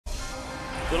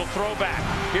Little throwback.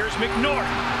 Here's McNorth.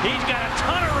 He's got a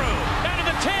ton of room. Down to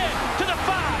the 10, to the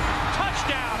 5.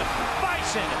 Touchdown,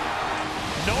 Bison.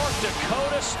 North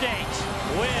Dakota State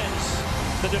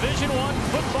wins the Division I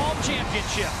football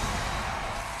championship.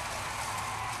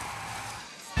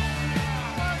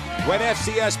 When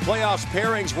FCS playoffs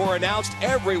pairings were announced,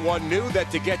 everyone knew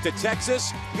that to get to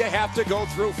Texas, you have to go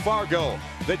through Fargo.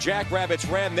 The Jackrabbits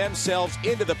ran themselves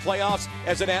into the playoffs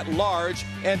as an at-large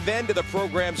and then to the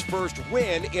program's first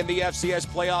win in the FCS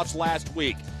playoffs last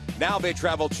week. Now they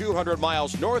travel 200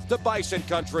 miles north to Bison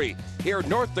Country. Here,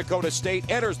 North Dakota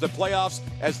State enters the playoffs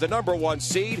as the #1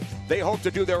 seed. They hope to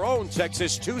do their own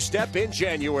Texas two-step in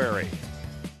January.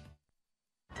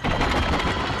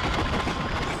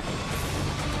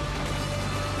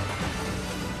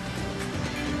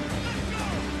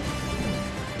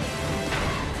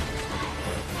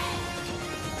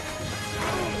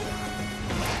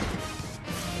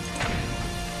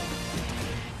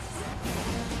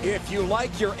 If you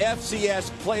like your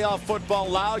FCS playoff football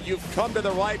loud, you've come to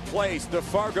the right place. The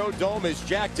Fargo Dome is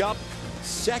jacked up.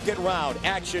 Second round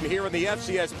action here in the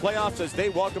FCS playoffs as they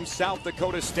welcome South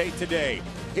Dakota State today.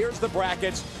 Here's the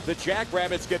brackets. The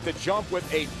Jackrabbits get the jump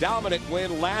with a dominant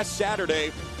win last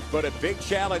Saturday, but a big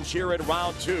challenge here in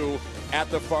round 2 at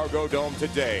the Fargo Dome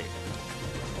today.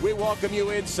 We welcome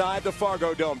you inside the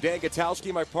Fargo Dome. Dan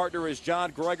Gutowski, my partner is John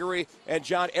Gregory. And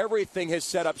John, everything has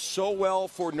set up so well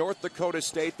for North Dakota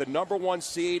State, the #1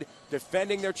 seed,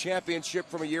 defending their championship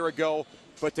from a year ago.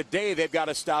 But today they've got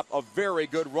to stop a very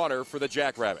good runner for the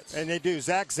Jackrabbits. And they do.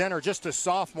 Zach Zenner, just a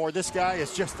sophomore. This guy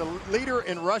is just the leader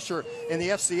in rusher in the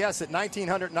FCS at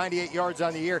 1,998 yards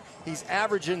on the year. He's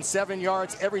averaging 7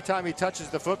 yards every time he touches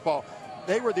the football.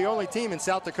 They were the only team in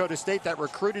South Dakota State that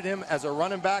recruited him as a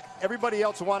running back. Everybody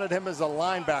else wanted him as a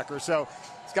linebacker. So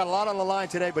he's got a lot on the line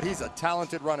today, but he's a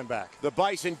talented running back. The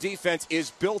Bison defense is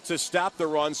built to stop the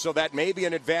run, so that may be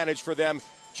an advantage for them.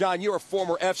 John, you're a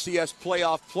former FCS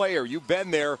playoff player. You've been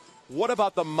there. What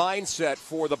about the mindset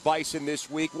for the Bison this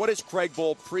week? What is Craig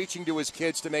Bohl preaching to his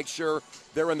kids to make sure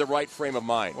they're in the right frame of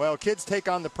mind? Well, kids take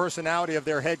on the personality of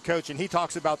their head coach, and he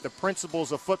talks about the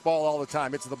principles of football all the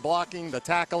time. It's the blocking, the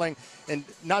tackling, and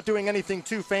not doing anything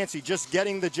too fancy, just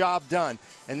getting the job done.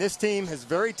 And this team is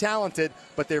very talented,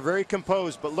 but they're very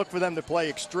composed, but look for them to play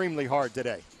extremely hard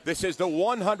today. This is the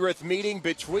 100th meeting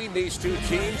between these two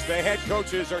teams. The head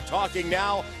coaches are talking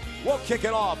now. We'll kick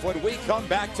it off when we come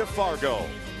back to Fargo.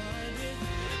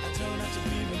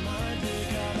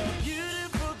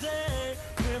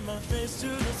 Face to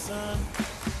the sun.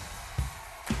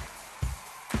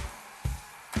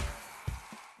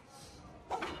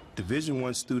 Division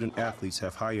I student athletes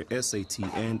have higher SAT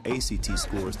and ACT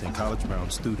scores than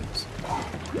college-bound students.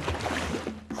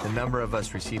 The number of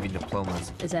us receiving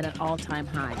diplomas is at an all-time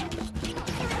high.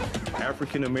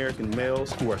 African American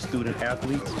males who are student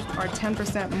athletes are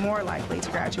 10% more likely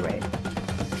to graduate.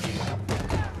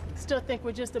 Still think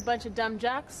we're just a bunch of dumb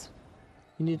jocks?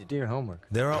 You need to do your homework.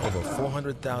 There are over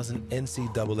 400,000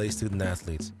 NCAA student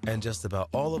athletes, and just about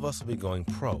all of us will be going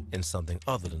pro in something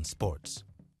other than sports.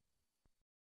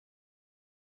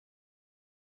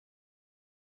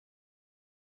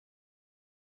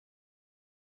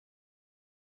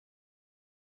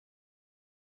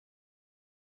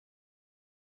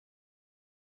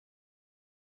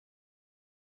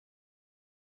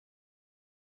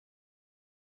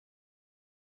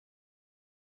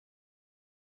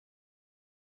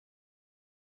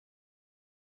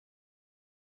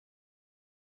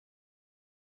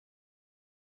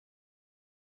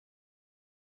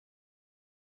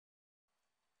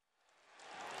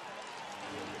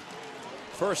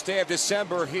 First day of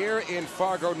December here in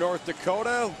Fargo, North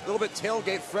Dakota. A little bit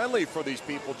tailgate friendly for these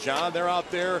people, John. They're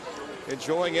out there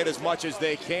enjoying it as much as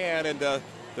they can, and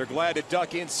they're glad to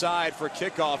duck inside for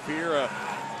kickoff here.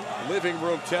 Living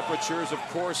room temperatures, of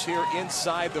course, here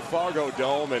inside the Fargo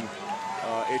Dome, and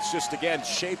it's just, again,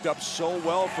 shaped up so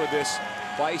well for this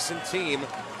Bison team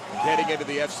heading into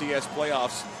the FCS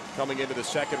playoffs, coming into the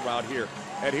second round here.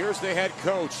 And here's the head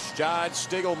coach, John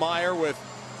Stiegelmeier, with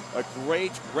a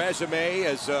great resume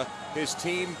as his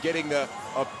team getting the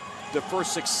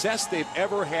first success they've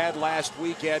ever had last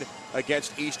weekend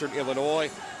against Eastern Illinois.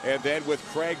 And then with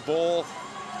Craig Bohl,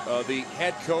 the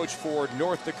head coach for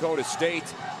North Dakota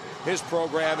State, his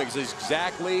program is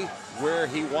exactly where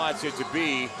he wants it to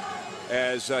be,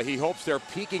 as he hopes they're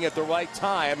peaking at the right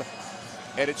time.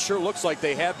 And it sure looks like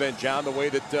they have been, John, the way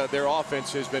that their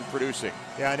offense has been producing.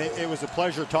 Yeah, and it was a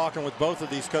pleasure talking with both of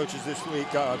these coaches this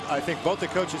week. I think both the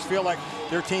coaches feel like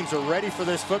their teams are ready for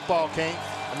this football game.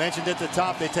 I mentioned at the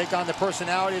top, they take on the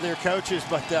personality of their coaches,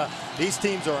 but these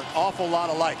teams are an awful lot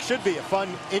alike. Should be a fun,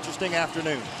 interesting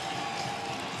afternoon.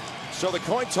 So the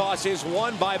coin toss is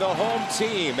won by the home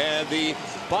team, and the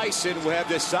Bison have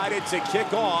decided to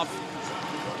kick off,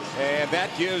 and that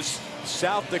gives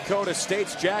South Dakota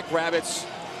State's Jackrabbits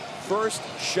first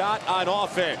shot on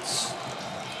offense.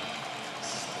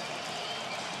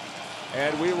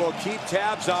 And we will keep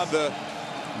tabs on the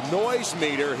noise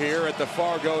meter here at the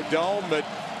Fargo Dome, but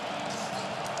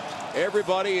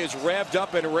everybody is revved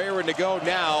up and raring to go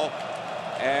now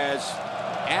as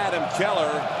Adam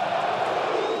Keller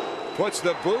puts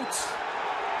the boots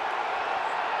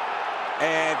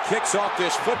and kicks off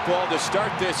this football to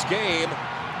start this game.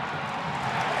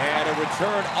 And a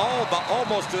return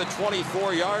almost to the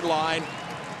 24-yard line.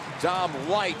 Dom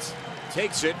White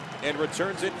takes it and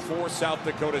returns it for South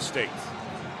Dakota State.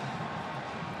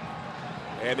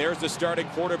 And there's the starting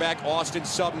quarterback, Austin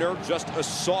Subner, just a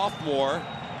sophomore.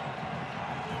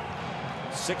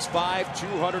 6'5",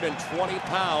 220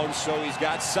 pounds, so he's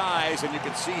got size, and you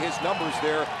can see his numbers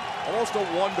there. Almost a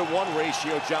 1-to-1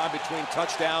 ratio, John, between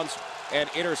touchdowns and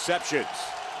interceptions.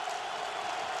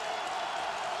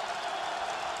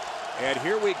 And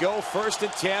here we go, 1st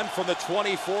and 10 from the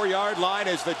 24-yard line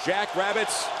as the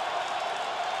Jackrabbits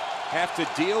have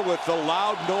to deal with the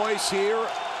loud noise here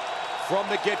from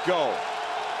the get-go.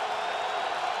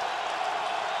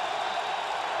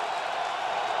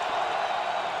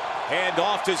 Hand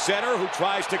off to Zenner, who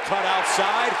tries to cut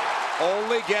outside.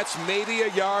 Only gets maybe a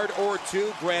yard or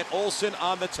two. Grant Olson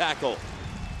on the tackle.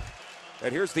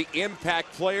 And here's the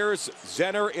impact players.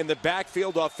 Zenner in the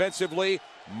backfield offensively.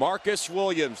 Marcus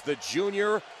Williams, the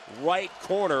junior right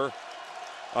corner.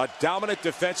 A dominant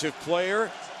defensive player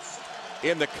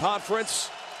in the conference.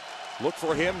 Look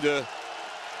for him to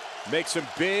make some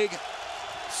big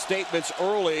statements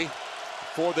early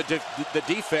for the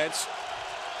defense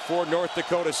for North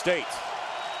Dakota State.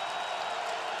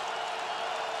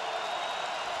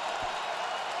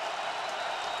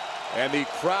 And the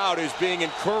crowd is being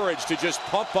encouraged to just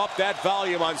pump up that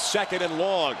volume on 2nd and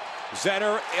long.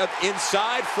 Zenner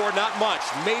inside for not much,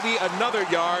 maybe another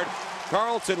yard.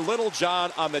 Carlton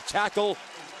Littlejohn on the tackle.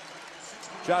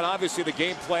 John, obviously the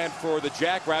game plan for the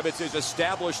Jackrabbits is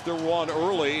establish the run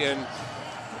early, and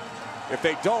if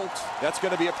they don't, that's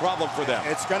going to be a problem for them.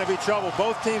 It's going to be trouble.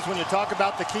 Both teams, when you talk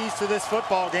about the keys to this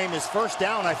football game, is first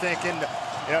down, I think. And,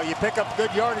 you know, you pick up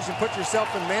good yardage and put yourself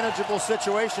in manageable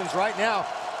situations. Right now,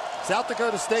 South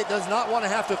Dakota State does not want to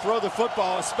have to throw the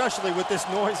football, especially with this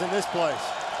noise in this place.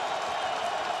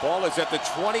 Ball is at the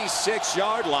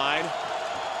 26-yard line.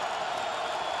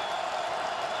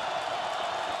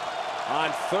 On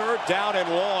 3rd down and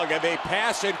long, and they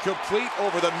pass incomplete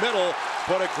over the middle,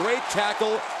 but a great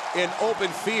tackle in open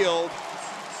field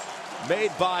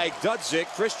made by Dudzik,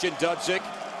 Christian Dudzik.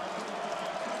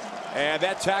 And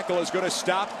that tackle is going to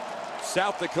stop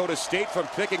South Dakota State from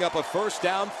picking up a first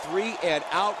down, 3 and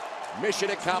out. Mission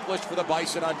accomplished for the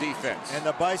Bison on defense. And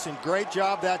the Bison, great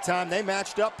job that time. They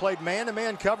matched up, played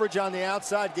man-to-man coverage on the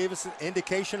outside, gave us an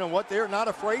indication on what they're not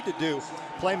afraid to do.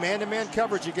 Play man-to-man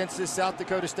coverage against this South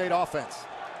Dakota State offense.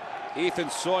 Ethan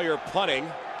Sawyer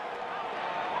punting.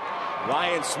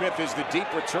 Ryan Smith is the deep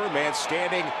return man,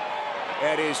 standing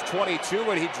at his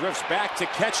 22, and he drifts back to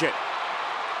catch it.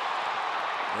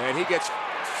 And he gets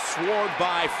swarmed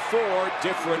by 4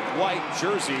 different white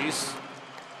jerseys.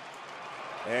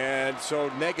 And so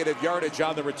negative yardage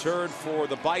on the return for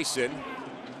the Bison.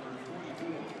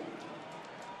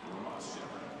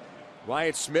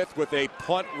 Ryan Smith with a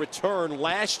punt return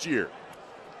last year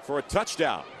for a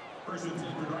touchdown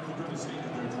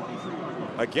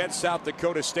against South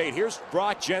Dakota State. Here's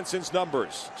Brock Jensen's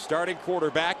numbers. Starting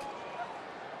quarterback,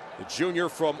 the junior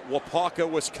from Waupaca,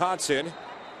 Wisconsin.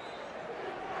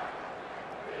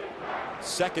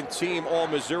 Second team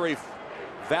All-Missouri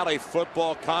Valley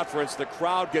Football Conference. The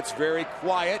crowd gets very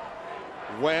quiet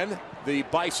when the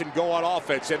Bison go on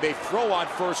offense, and they throw on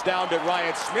first down to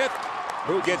Ryan Smith,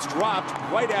 who gets dropped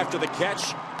right after the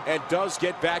catch and does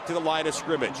get back to the line of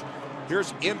scrimmage.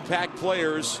 Here's impact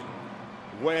players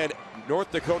when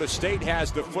North Dakota State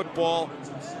has the football.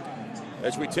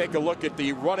 As we take a look at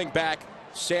the running back,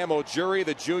 Sam Ojuri,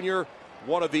 the junior,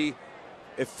 one of the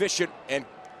efficient and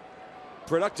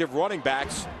productive running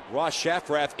backs. Ross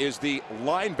Shafrath is the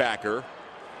linebacker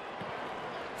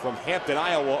from Hampton,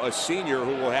 Iowa, a senior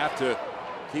who will have to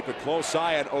keep a close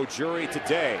eye on Ojuri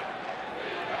today.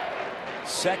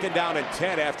 2nd down and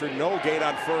 10 after no gain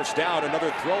on first down.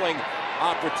 Another throwing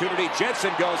opportunity.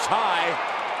 Jensen goes high,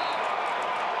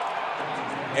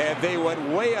 and they went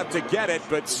way up to get it,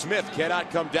 but Smith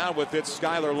cannot come down with it.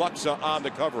 Skylar Luxa on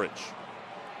the coverage.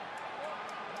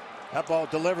 That ball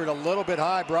delivered a little bit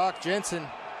high. Brock Jensen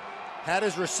had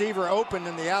his receiver open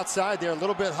in the outside there a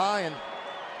little bit high, and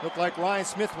Looked like Ryan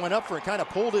Smith went up for it, kind of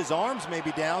pulled his arms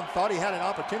maybe down, thought he had an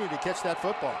opportunity to catch that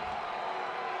football.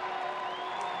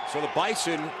 So the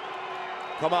Bison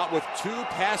come out with 2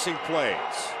 passing plays.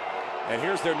 And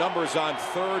here's their numbers on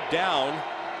 3rd down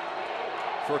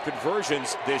for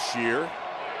conversions this year.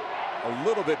 A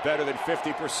little bit better than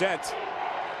 50%.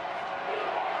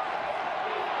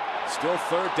 Still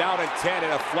 3rd down and 10,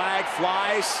 and a flag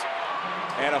flies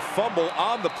and a fumble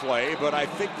on the play, but I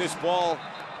think this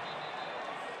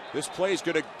play is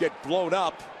going to get blown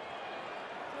up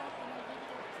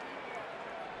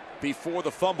before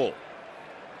the fumble.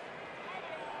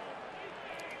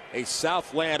 A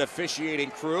Southland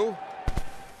officiating crew.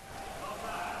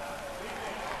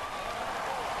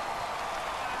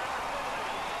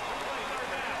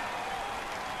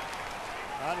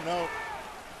 I don't know.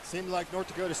 Seemed like North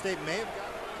Dakota State may have got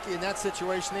lucky in that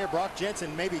situation there. Brock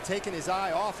Jensen maybe taking his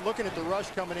eye off, looking at the rush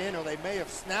coming in, or they may have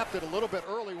snapped it a little bit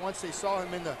early once they saw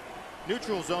him in the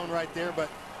neutral zone right there, but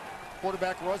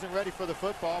quarterback wasn't ready for the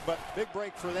football. But big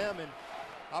break for them and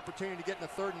opportunity to get in a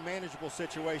 3rd and manageable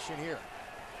situation here.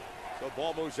 So the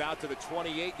ball moves out to the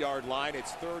 28-yard line.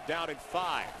 It's 3rd down and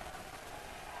 5.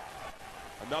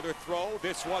 Another throw.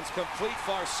 This one's complete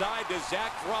far side to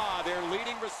Zach Ra, their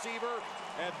leading receiver,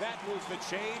 and that moves the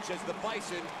change as the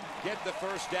Bison get the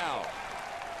 1st down.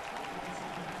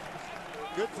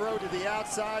 Good throw to the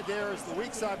outside there as the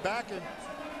weak side back, and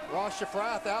Ross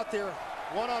Shafrath out there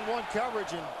one-on-one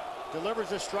coverage and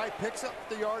delivers a strike, picks up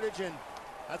the yardage, and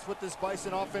that's what this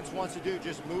Bison offense wants to do,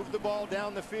 just move the ball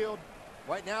down the field.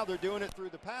 Right now they're doing it through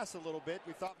the pass a little bit.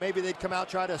 We thought maybe they'd come out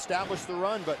try to establish the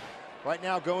run, but right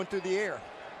now going through the air.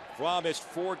 Fra missed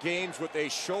 4 games with a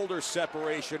shoulder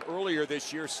separation earlier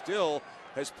this year, still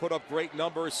has put up great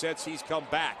numbers since he's come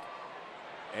back.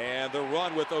 And the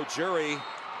run with Ojuri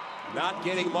not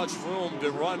getting much room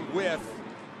to run with,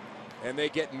 and they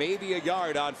get maybe a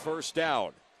yard on 1st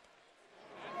down.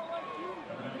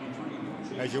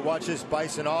 As you watch this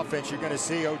Bison offense, you're going to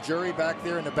see Ojuri back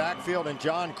there in the backfield and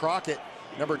John Crockett,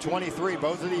 number 23.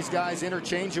 Both of these guys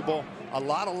interchangeable, a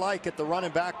lot alike at the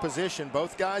running back position.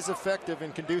 Both guys effective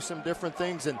and can do some different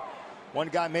things. And one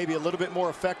guy maybe a little bit more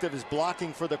effective is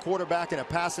blocking for the quarterback in a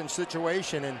passing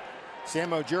situation, and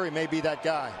Sam Ojuri may be that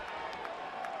guy.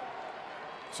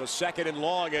 So 2nd and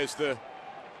long as the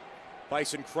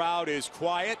Bison crowd is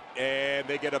quiet, and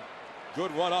they get a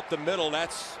good run up the middle.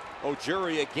 That's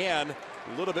Ojuri again.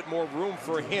 A little bit more room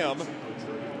for him.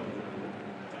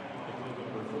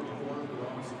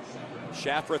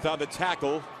 Shafrath on the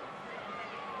tackle.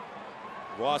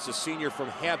 Ross, a senior from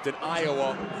Hampton,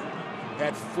 Iowa,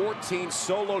 had 14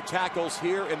 solo tackles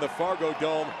here in the Fargo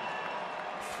Dome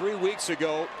 3 weeks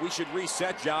ago. We should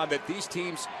reset, John, that these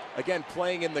teams, again,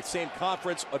 playing in the same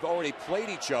conference, have already played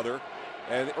each other.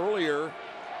 And earlier,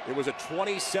 it was a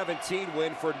 2017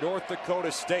 win for North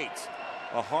Dakota State.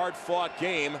 A hard-fought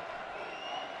game.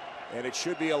 And it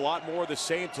should be a lot more the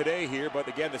same today here. But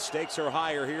again, the stakes are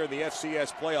higher here in the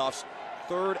FCS playoffs.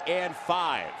 3rd and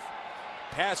 5.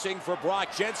 Passing for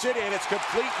Brock Jensen, and it's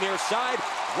complete near side.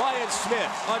 Ryan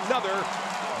Smith, another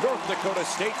North Dakota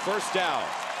State 1st down.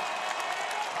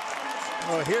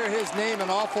 We'll hear his name an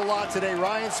awful lot today.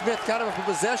 Ryan Smith, kind of a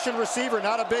possession receiver,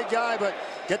 not a big guy, but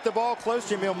get the ball close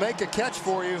to him. He'll make a catch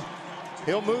for you.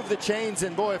 He'll move the chains,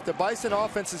 and boy, if the Bison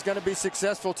offense is going to be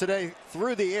successful today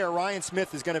through the air, Ryan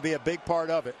Smith is going to be a big part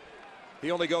of it.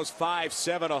 He only goes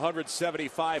 5'7",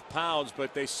 175 pounds,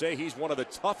 but they say he's one of the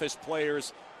toughest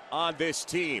players on this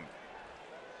team.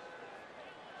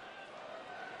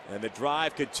 And the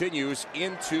drive continues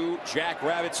into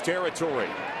Jackrabbits territory.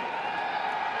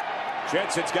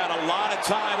 Jensen's got a lot of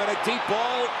time and a deep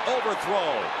ball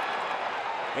overthrow.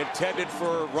 Intended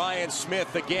for Ryan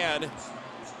Smith again.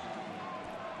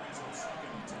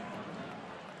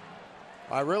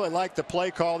 I really like the play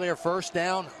call there. 1st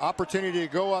down, opportunity to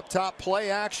go up top,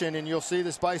 play action, and you'll see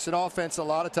this Bison offense a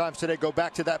lot of times today go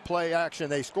back to that play action.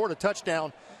 They scored a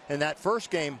touchdown in that first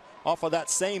game off of that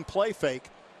same play fake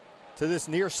to this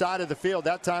near side of the field.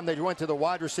 That time they went to the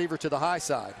wide receiver to the high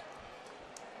side.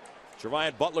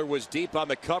 Jerian Butler was deep on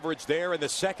the coverage there in the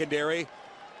secondary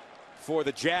for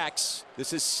the Jacks.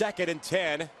 This is 2nd and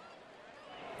 10.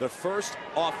 The first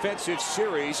offensive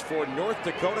series for North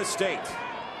Dakota State.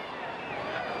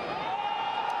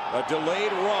 A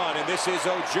delayed run, and this is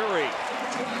Ojuri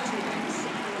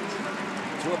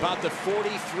to about the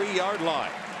 43-yard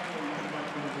line.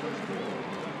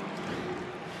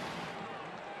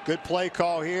 Good play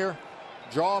call here.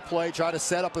 Draw play, try to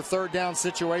set up a 3rd down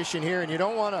situation here, and you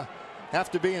don't want to have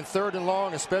to be in 3rd and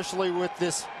long, especially with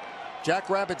this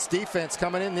Jackrabbits defense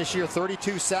coming in this year.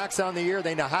 32 sacks on the year.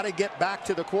 They know how to get back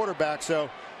to the quarterback, so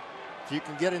if you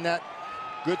can get in that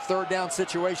good third down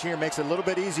situation here. Makes it a little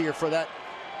bit easier for that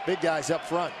big guys up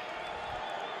front.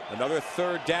 Another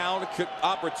third down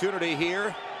opportunity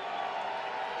here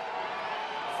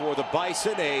for the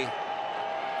Bison. A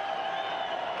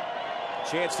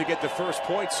chance to get the first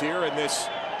points here in this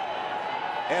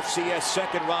FCS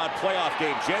second round playoff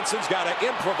game. Jensen's got to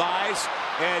improvise,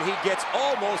 and he gets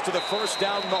almost to the first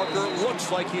down marker.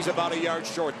 Looks like he's about a yard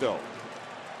short, though.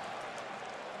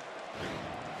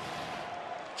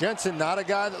 Jensen, not a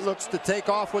guy that looks to take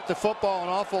off with the football an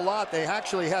awful lot. They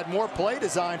actually had more play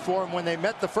designed for him when they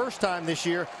met the first time this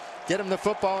year. Get him the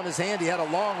football in his hand. He had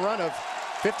a long run of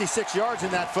 56 yards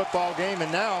in that football game,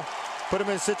 and now put him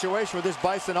in a situation where this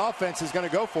Bison offense is going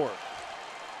to go for it.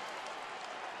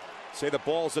 Say the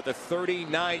ball's at the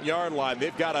 39-yard line.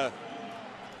 They've got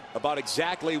about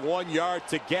exactly 1 yard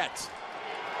to get.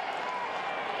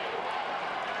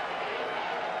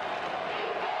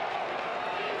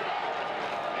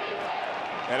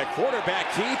 And a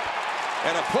quarterback keep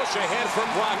and a push ahead from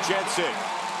Brock Jensen.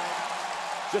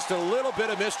 Just a little bit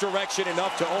of misdirection,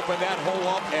 enough to open that hole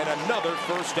up, and another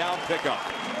first down pickup.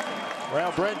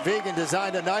 Well, Brent Vigen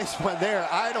designed a nice one there.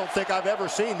 I don't think I've ever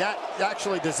seen that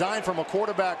actually designed from a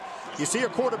quarterback. You see a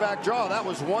quarterback draw. That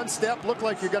was one step. Looked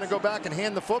like you're going to go back and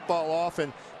hand the football off,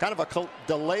 and kind of a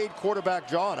delayed quarterback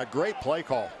draw, and a great play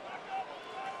call.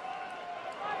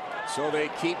 So they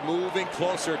keep moving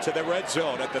closer to the red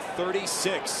zone at the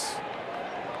 36.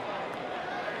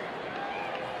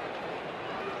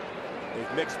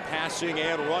 They've mixed passing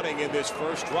and running in this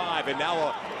first drive, and now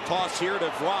a toss here to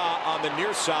Vra on the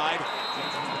near side.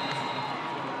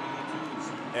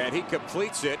 And he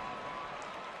completes it,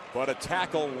 but a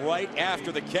tackle right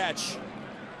after the catch.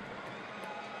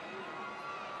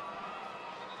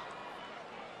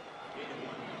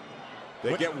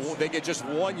 They get just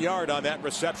 1 yard on that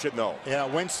reception, though. Yeah,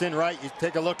 Winston Wright, you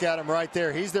take a look at him right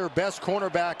there. He's their best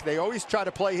cornerback. They always try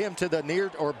to play him to the near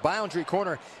or boundary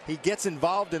corner. He gets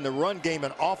involved in the run game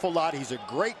an awful lot. He's a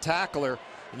great tackler,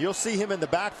 and you'll see him in the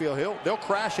backfield. They'll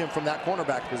crash him from that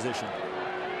cornerback position.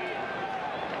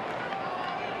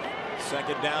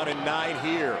 Second down and 9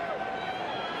 here.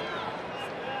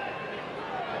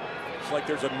 Like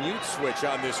there's a mute switch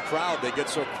on this crowd. They get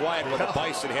so quiet when the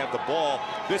Bison have the ball.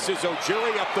 This is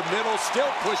Ojuri up the middle, still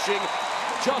pushing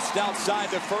just outside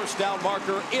the first down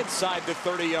marker, inside the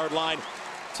 30-yard line.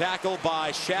 Tackled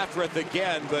by Shafrath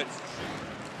again, but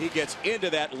he gets into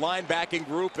that linebacking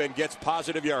group and gets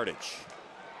positive yardage.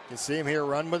 You see him here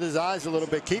run with his eyes a little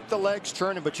bit, keep the legs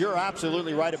churning, but you're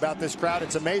absolutely right about this crowd.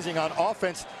 It's amazing. On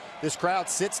offense, this crowd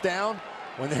sits down.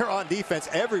 When they're on defense,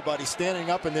 everybody's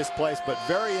standing up in this place, but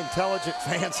very intelligent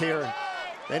fans here.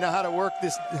 They know how to work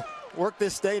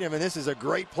this stadium, and this is a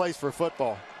great place for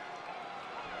football.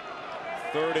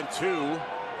 3rd and 2.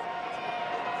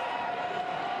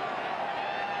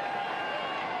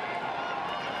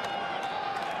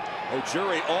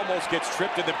 Ojuri almost gets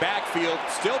tripped in the backfield,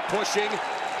 still pushing,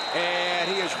 and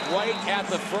he is right at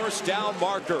the first down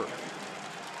marker.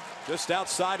 Just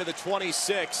outside of the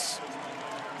 26.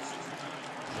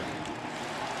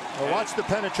 Well, watch the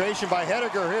penetration by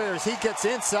Hediger here as he gets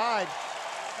inside.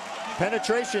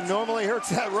 Penetration normally hurts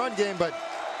that run game, but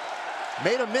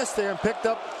made a miss there and picked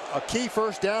up a key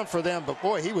first down for them. But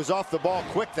boy, he was off the ball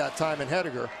quick that time in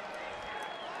Hediger.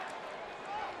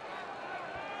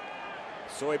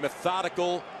 So a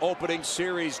methodical opening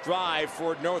series drive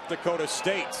for North Dakota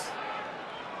State.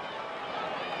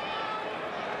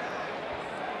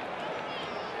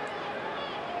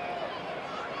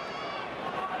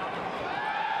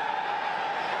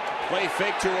 Play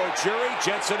fake to Ojuri.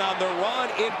 Jensen on the run,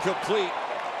 incomplete.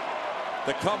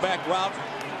 The comeback route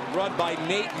run by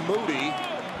Nate Moody.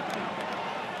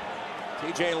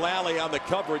 TJ Lally on the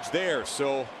coverage there.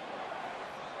 So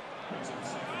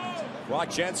Brock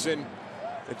Jensen,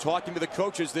 and talking to the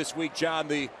coaches this week, John,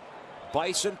 the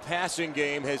Bison passing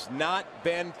game has not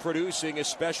been producing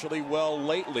especially well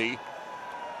lately.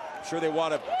 I'm sure they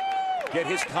want to get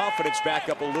his confidence back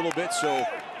up a little bit so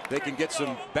they can get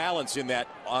some balance in that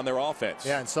on their offense.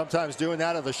 Yeah, and sometimes doing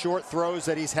that of the short throws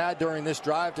that he's had during this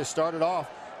drive to start it off.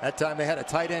 That time they had a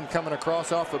tight end coming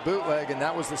across off a bootleg, and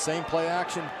that was the same play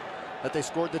action that they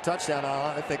scored the touchdown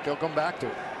on. I think they'll come back to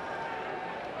it.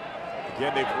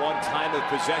 Again, they've won time of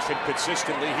possession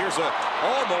consistently. Here's a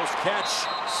almost catch.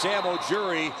 Sam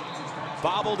Ojuri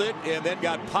bobbled it and then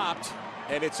got popped,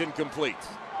 and it's incomplete.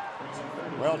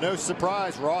 Well, no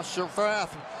surprise, Ross Shafrath,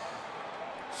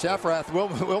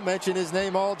 we'll mention his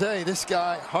name all day. This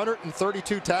guy,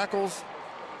 132 tackles,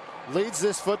 leads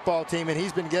this football team, and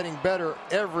he's been getting better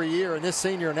every year. And this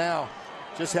senior now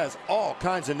just has all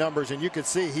kinds of numbers, and you can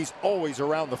see he's always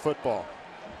around the football.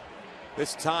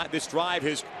 This drive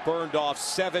has burned off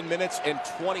 7 minutes and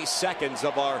 20 seconds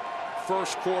of our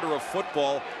first quarter of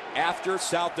football after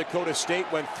South Dakota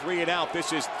State went 3 and out.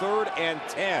 This is 3rd and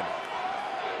 10.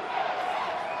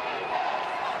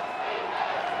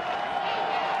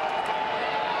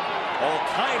 All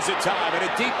kinds of time, and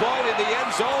a deep ball in the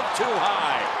end zone, too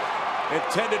high.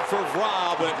 Intended for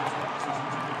Vra, but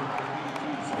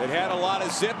it had a lot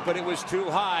of zip, but it was too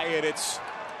high, and it's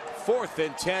 4th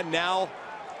and 10 now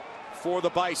for the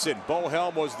Bison.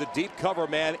 Bohelm was the deep cover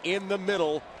man in the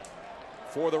middle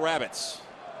for the Rabbits.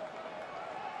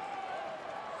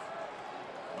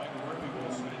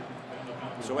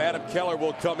 So Adam Keller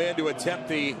will come in to attempt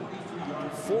the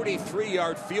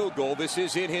 43-yard field goal. This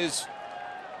is in his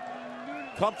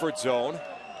comfort zone.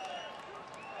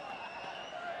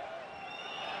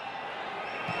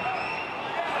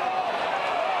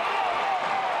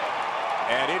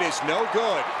 And it is no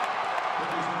good.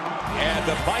 And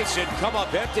the Bison come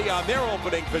up empty on their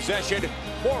opening possession.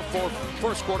 More for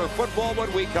first quarter football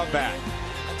when we come back.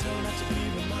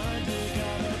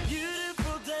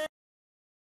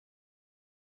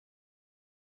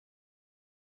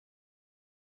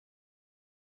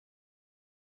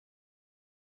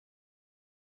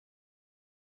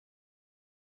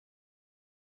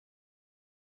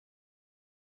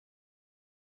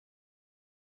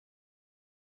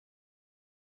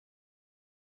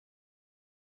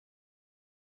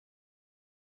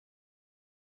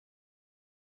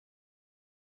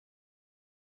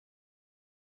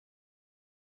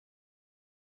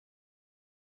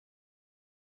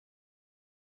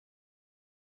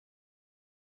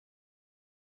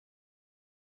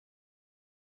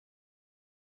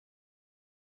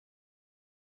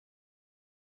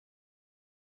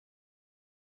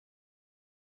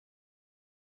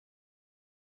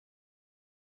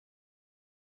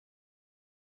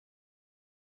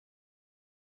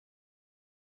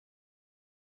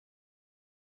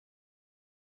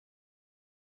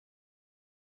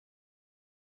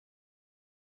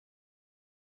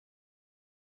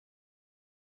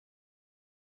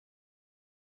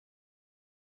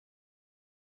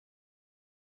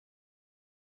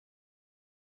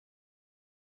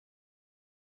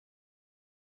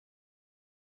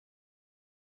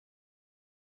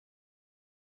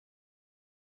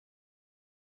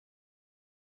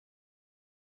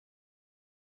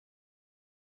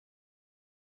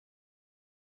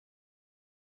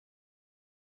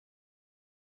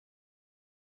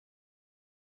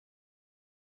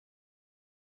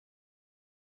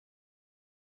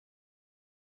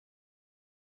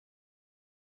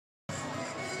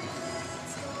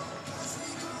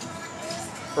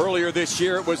 Earlier this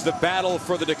year, it was the battle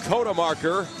for the Dakota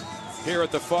marker here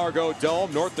at the Fargo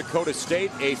Dome. North Dakota State,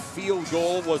 a field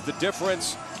goal was the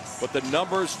difference. But the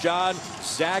numbers, John,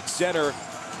 Zach Zenner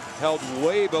held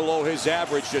way below his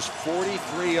average, just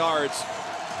 43 yards.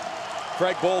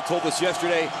 Craig Bohl told us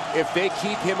yesterday, if they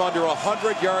keep him under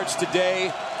 100 yards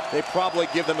today, they probably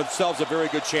give themselves a very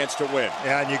good chance to win.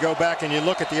 Yeah, and you go back and you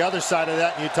look at the other side of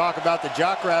that and you talk about the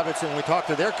Jockrabbits, and we talk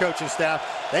to their coaching staff,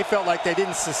 they felt like they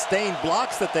didn't sustain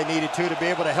blocks that they needed to be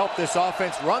able to help this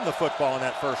offense run the football in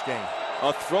that first game.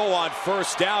 A throw on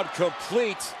first down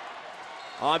complete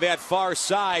on that far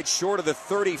side, short of the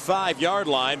 35-yard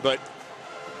line, but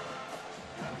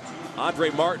Andre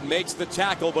Martin makes the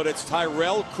tackle, but it's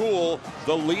Tyrell Cool,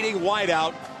 the leading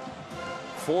wideout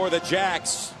for the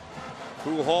Jacks,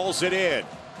 who hauls it in.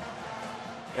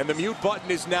 And the mute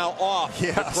button is now off.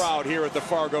 The crowd here at the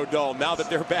Fargo Dome. Now that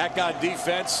they're back on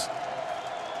defense,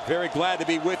 very glad to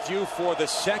be with you for the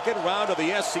second round of the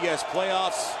SCS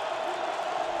playoffs.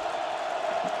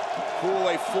 Cool,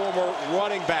 a former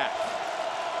running back,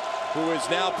 who is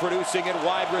now producing at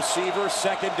wide receiver,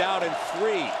 2nd down and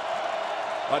 3.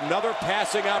 Another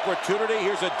passing opportunity.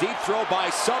 Here's a deep throw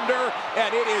by Sumner,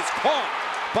 and it is caught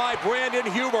by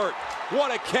Brandon Hubert.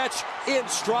 What a catch in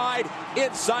stride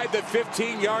inside the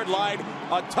 15-yard line.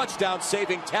 A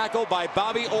touchdown-saving tackle by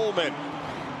Bobby Ullman.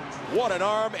 What an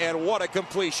arm and what a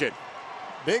completion.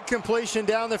 Big completion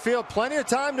down the field. Plenty of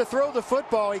time to throw the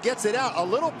football. He gets it out. A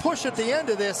little push at the end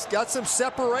of this. Got some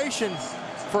separation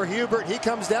for Hubert. He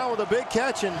comes down with a big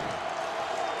catch, and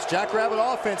it's Jackrabbit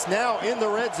offense now in the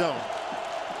red zone.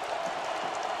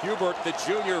 Hubert, the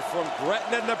junior from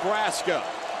Gretna, Nebraska,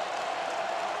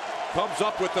 comes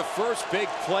up with the first big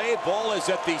play. Ball is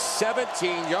at the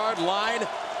 17-yard line,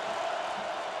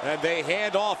 and they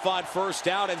hand off on first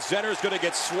down, and Zenner's going to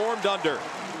get swarmed under.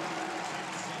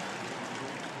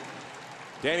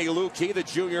 Danny Lukey, the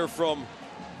junior from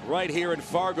right here in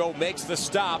Fargo, makes the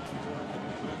stop.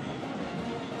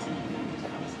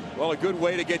 Well, a good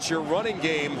way to get your running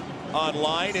game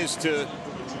online is to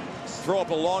throw up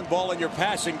a long ball in your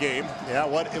passing game. Yeah,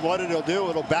 what it'll do,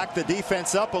 it'll back the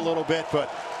defense up a little bit,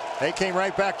 but they came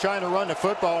right back trying to run the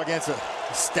football against a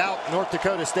stout North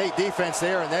Dakota State defense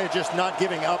there, and they're just not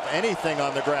giving up anything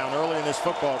on the ground early in this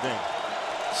football game.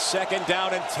 2nd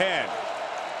down and 10.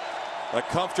 A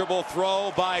comfortable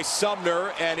throw by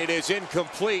Sumner, and it is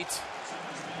incomplete.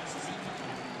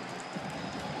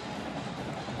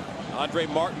 Andre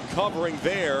Martin covering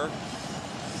there.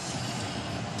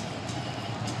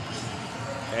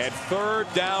 And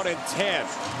 3rd down and 10.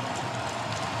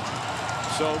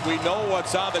 So we know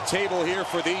what's on the table here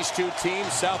for these two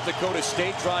teams. South Dakota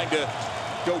State trying to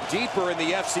go deeper in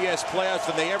the FCS playoffs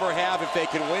than they ever have if they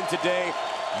can win today.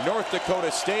 North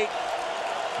Dakota State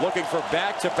looking for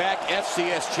back-to-back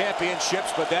FCS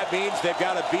championships, but that means they've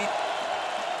got to beat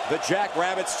the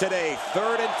Jackrabbits today.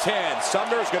 3rd and 10.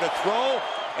 Sumner's going to throw,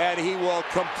 and he will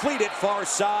complete it far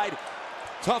side.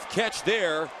 Tough catch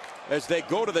there as they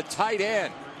go to the tight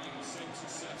end.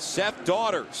 Seth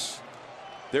Daughters,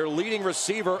 their leading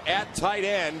receiver at tight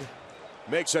end,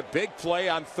 makes a big play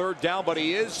on 3rd down, but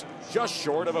he is just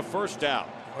short of a 1st down.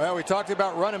 Well, we talked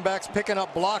about running backs picking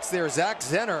up blocks there. Zach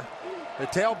Zenner, the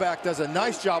tailback, does a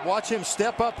nice job. Watch him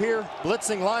step up here.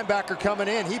 Blitzing linebacker coming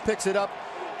in. He picks it up.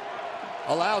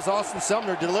 Allows Austin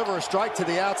Sumner to deliver a strike to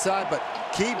the outside, but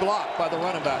key block by the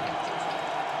running back.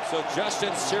 So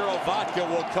Justin Sirovatka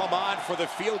will come on for the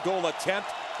field goal attempt,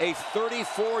 a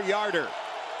 34-yarder.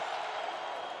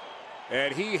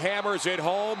 And he hammers it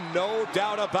home, no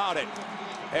doubt about it.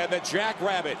 And the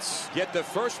Jackrabbits get the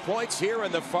first points here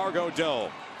in the Fargo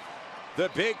Dome. The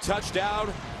big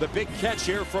touchdown, the big catch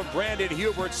here from Brandon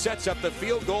Hubert sets up the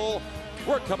field goal.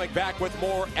 We're coming back with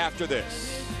more after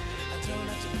this.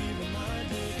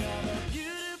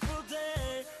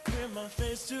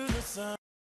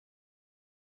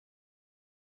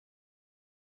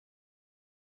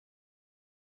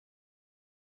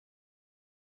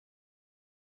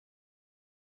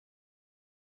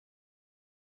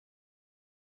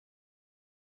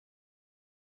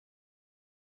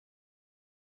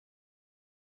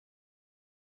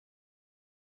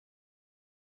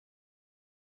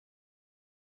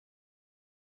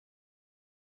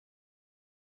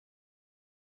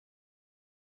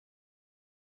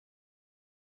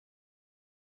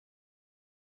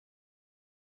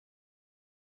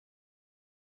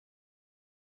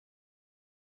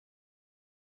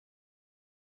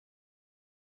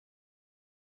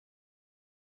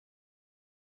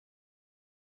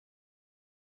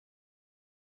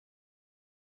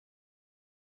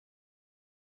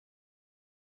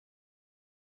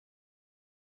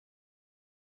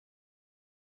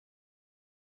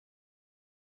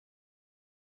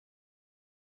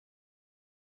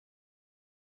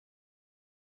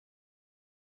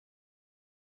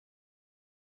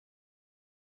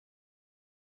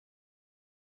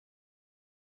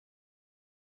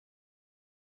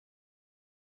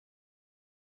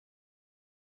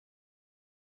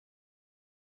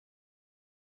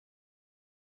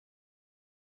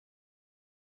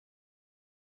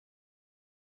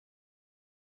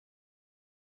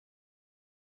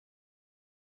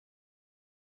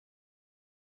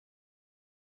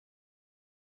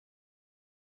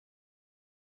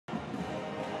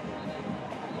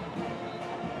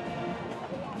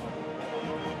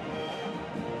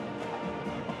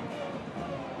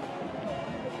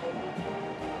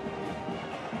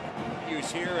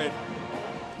 Here in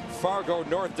Fargo,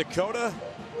 North Dakota,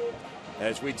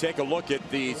 as we take a look at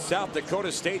the South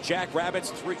Dakota State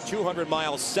Jackrabbits, 200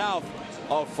 miles south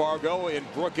of Fargo in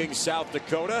Brookings, South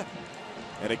Dakota.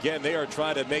 And again, they are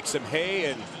trying to make some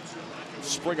hay and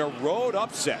spring a road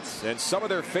upset. And some of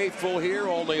their faithful here,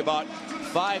 only about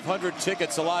 500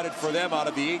 tickets allotted for them out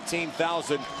of the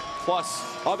 18,000 plus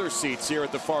other seats here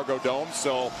at the Fargo Dome.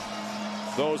 So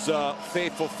those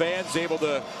faithful fans able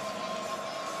to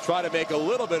try to make a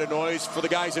little bit of noise for the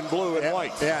guys in blue and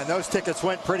white. Yeah, and those tickets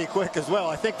went pretty quick as well.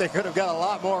 I think they could have got a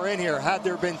lot more in here had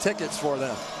there been tickets for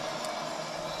them.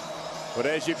 But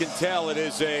as you can tell, it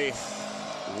is a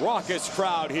raucous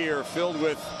crowd here filled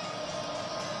with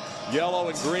yellow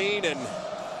and green and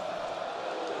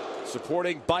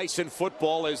supporting Bison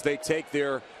football as they take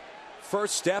their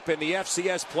first step in the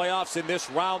FCS playoffs in this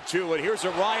round 2. And here's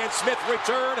a Ryan Smith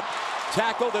return,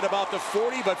 tackled at about the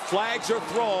 40, but flags are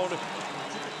thrown.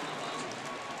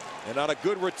 And on a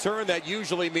good return, that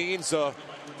usually means a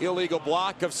illegal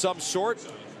block of some sort.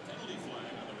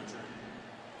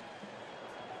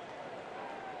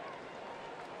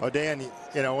 Oh, Dan,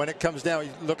 you know, when it comes down,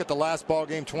 you look at the last ball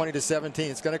game,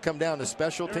 20-17. It's going to come down to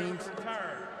special teams.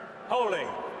 Holding,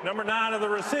 number 9 of the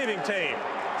receiving team.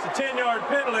 It's a 10-yard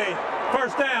penalty.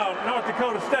 First down, North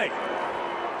Dakota State.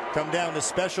 Come down to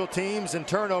special teams and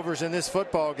turnovers in this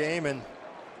football game, and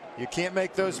you can't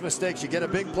make those mistakes. You get a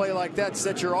big play like that,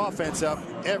 set your offense up.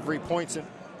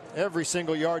 Every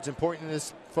single yard's important in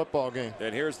this football game.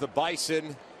 And here's the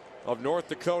Bison of North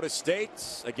Dakota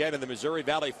State, again in the Missouri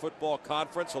Valley Football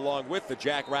Conference, along with the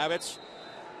Jackrabbits.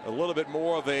 A little bit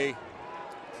more of a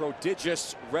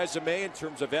prodigious resume in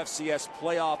terms of FCS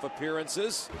playoff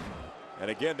appearances.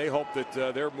 And again, they hope that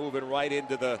they're moving right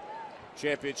into the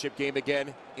championship game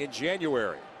again in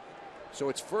January. So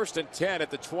it's 1st and 10 at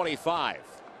the 25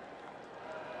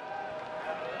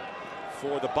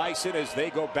 for the Bison as they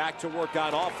go back to work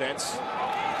on offense.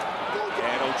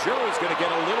 And Ojuri's going to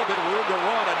get a little bit of room to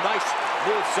run. A nice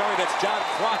move. Sorry, that's John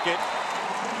Crockett,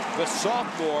 the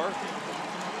sophomore,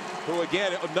 who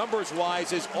again,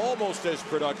 numbers-wise, is almost as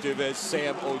productive as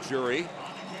Sam Ojuri.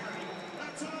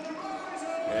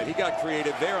 And he got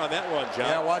creative there on that run, John.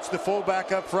 Yeah, watch the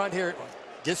fullback up front here.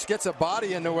 Just gets a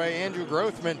body in the way. Andrew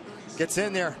Grothman gets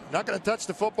in there. Not going to touch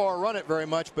the football or run it very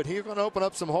much, but he's going to open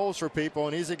up some holes for people.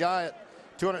 And he's a guy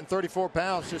at 234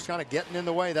 pounds, just kind of getting in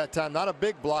the way that time. Not a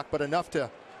big block, but enough to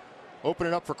open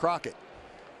it up for Crockett.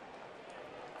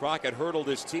 Crockett hurdled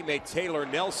his teammate Taylor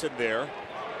Nelson there,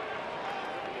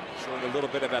 showing a little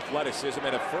bit of athleticism,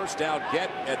 and a first down get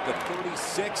at the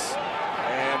 36.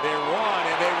 And they run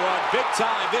big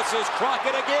time. This is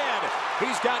Crockett again.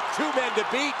 He's got 2 men to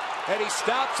beat, and he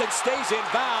stops and stays in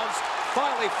bounds.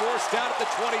 Finally forced down at the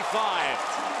 25.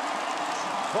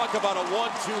 Talk about a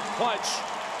 1-2 punch.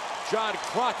 John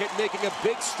Crockett making a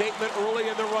big statement early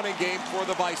in the running game for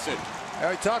the Bison.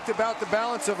 We talked about the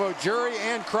balance of Ojuri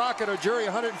and Crockett. Ojuri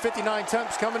 159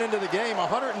 attempts coming into the game,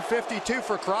 152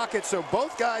 for Crockett. So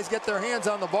both guys get their hands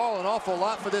on the ball an awful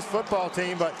lot for this football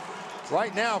team. But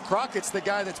right now, Crockett's the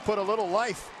guy that's put a little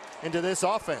life into this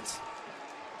offense.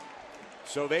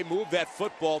 So they move that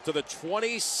football to the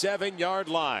 27-yard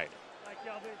line.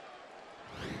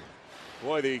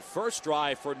 Boy, the first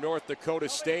drive for North Dakota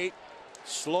State,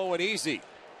 slow and easy.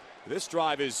 This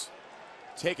drive is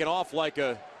taken off like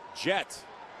a jet.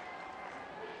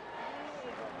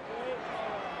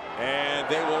 And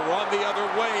they will run the other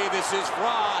way. This is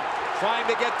Fra trying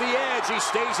to get the edge. He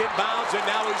stays in bounds, and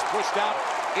now he's pushed out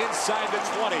inside the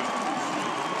 20.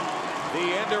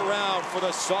 The end around for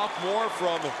the sophomore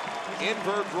from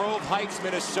Inver Grove Heights,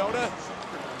 Minnesota.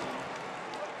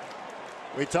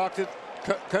 We talked to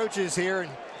coaches here,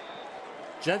 and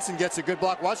Jensen gets a good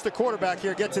block. Watch the quarterback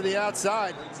here get to the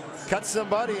outside, cuts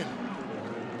somebody, and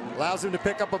allows him to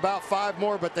pick up about 5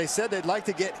 more. But they said they'd like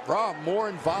to get Ra more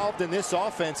involved in this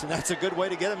offense, and that's a good way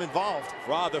to get him involved.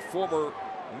 Ra, the former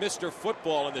Mr.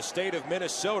 Football in the state of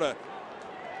Minnesota,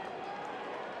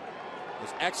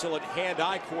 has excellent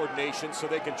hand-eye coordination, so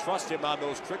they can trust him on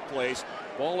those trick plays.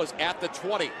 Ball is at the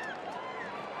 20.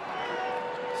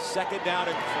 2nd down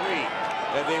and 3.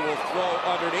 And they will throw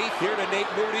underneath here to Nate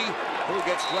Moody, who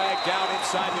gets dragged down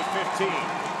inside the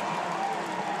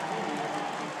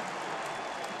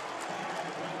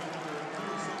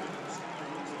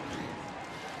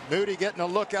 15. Moody getting a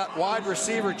look at wide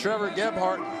receiver Trevor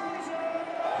Gebhardt.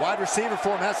 Wide receiver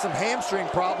for him has some hamstring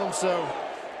problems, so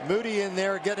Moody in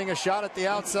there getting a shot at the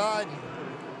outside.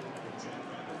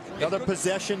 Another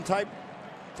possession type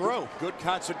throw. Good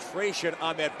concentration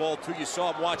on that ball, too. You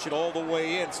saw him watch it all the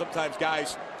way in. Sometimes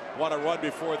guys want to run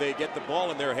before they get the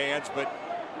ball in their hands, but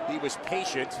he was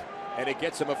patient, and it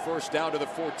gets him a first down to the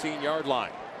 14-yard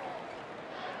line.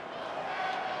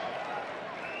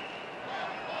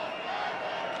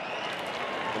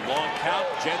 The long count,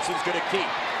 Jensen's going to keep.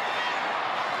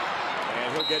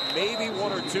 And he'll get maybe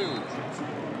 1 or 2.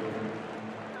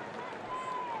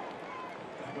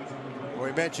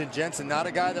 We mentioned Jensen, not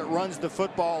a guy that runs the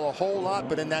football a whole lot,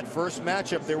 but in that first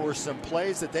matchup, there were some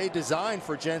plays that they designed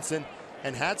for Jensen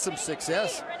and had some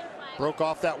success. Broke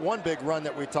off that one big run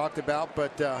that we talked about,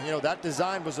 but you know, that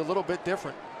design was a little bit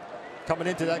different coming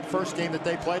into that first game that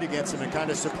they played against him, and kind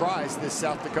of surprised this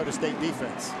South Dakota State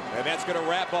defense. And that's going to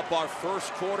wrap up our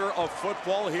first quarter of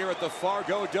football here at the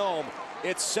Fargo Dome.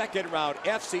 It's second round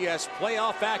FCS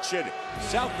playoff action.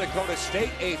 South Dakota State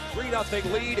a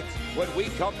 3-0 lead when we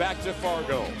come back to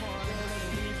Fargo.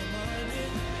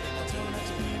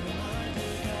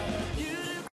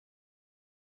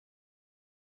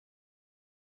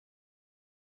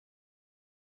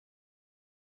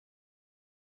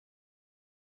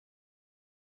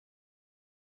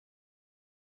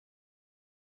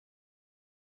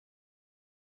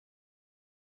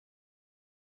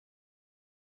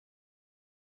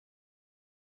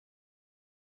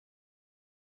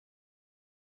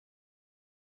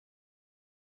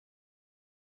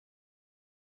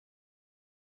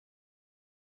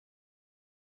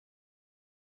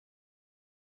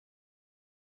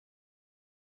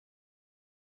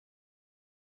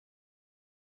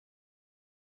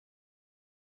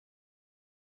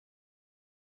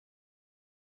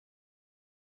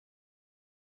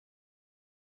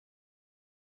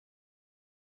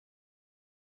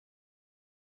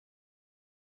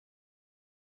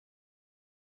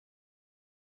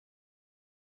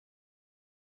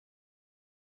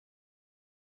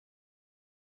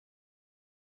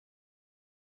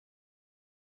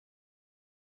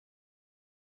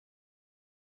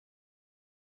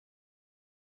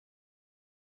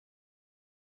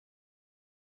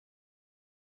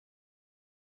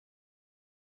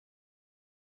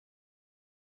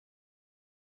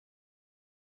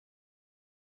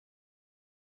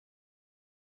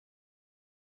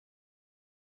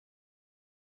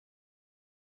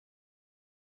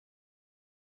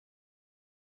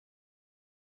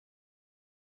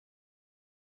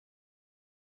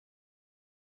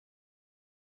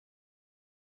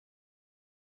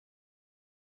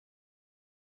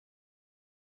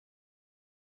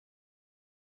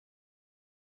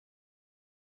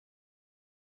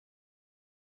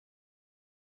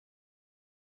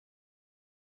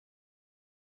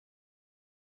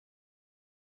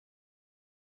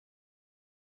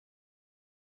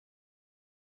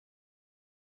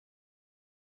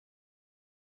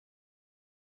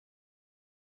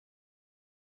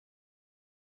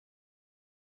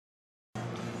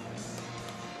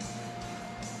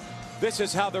 This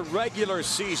is how the regular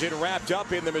season wrapped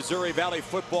up in the Missouri Valley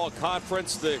Football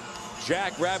Conference. The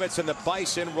Jackrabbits and the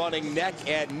Bison running neck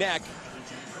and neck.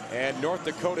 And North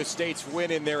Dakota State's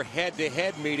win in their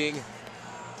head-to-head meeting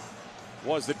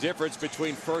was the difference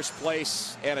between first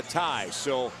place and a tie.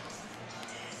 So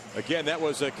again, that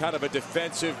was a kind of a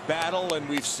defensive battle, and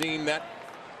we've seen that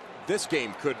this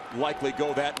game could likely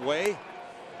go that way.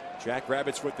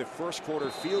 Jackrabbits with the first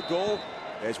quarter field goal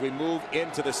as we move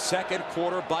into the second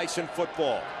quarter. Bison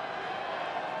football.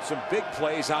 Some big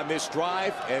plays on this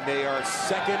drive, and they are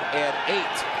 2nd and 8.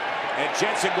 And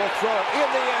Jensen will throw it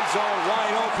in the end zone,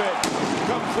 wide open,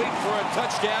 complete for a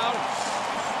touchdown.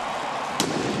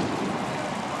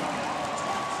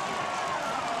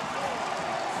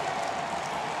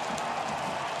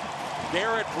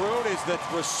 Garrett Brune is the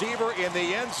receiver in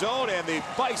the end zone, and the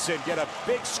Bison get a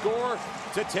big score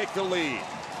to take the lead.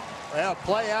 Well,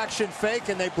 play action fake,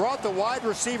 and they brought the wide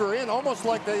receiver in almost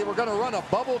like they were going to run a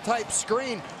bubble type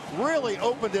screen. Really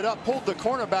opened it up, pulled the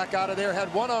cornerback out of there,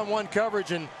 had one-on-one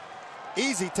coverage, and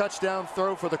easy touchdown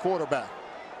throw for the quarterback.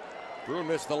 Brune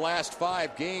missed the last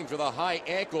 5 games with a high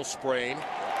ankle sprain.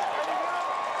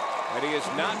 And he is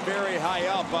not very high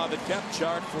up on the depth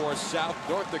chart for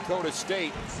North Dakota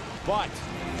State. But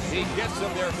he gets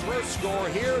them their first score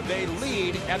here. They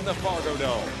lead at the Fargo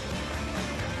Dome.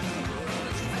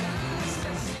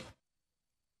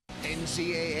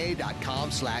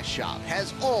 NCAA.com/shop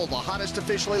has all the hottest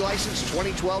officially licensed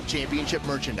 2012 championship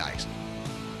merchandise.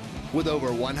 With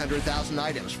over 100,000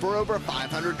 items for over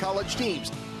 500 college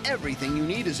teams, everything you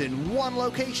need is in one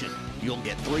location. You'll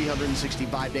get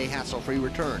 365-day hassle-free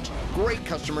returns, great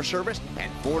customer service,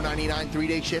 and $4.99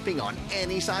 3-day shipping on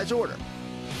any size order.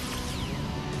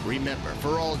 Remember,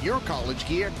 for all your college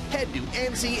gear, head to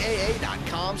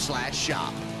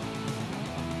NCAA.com/shop.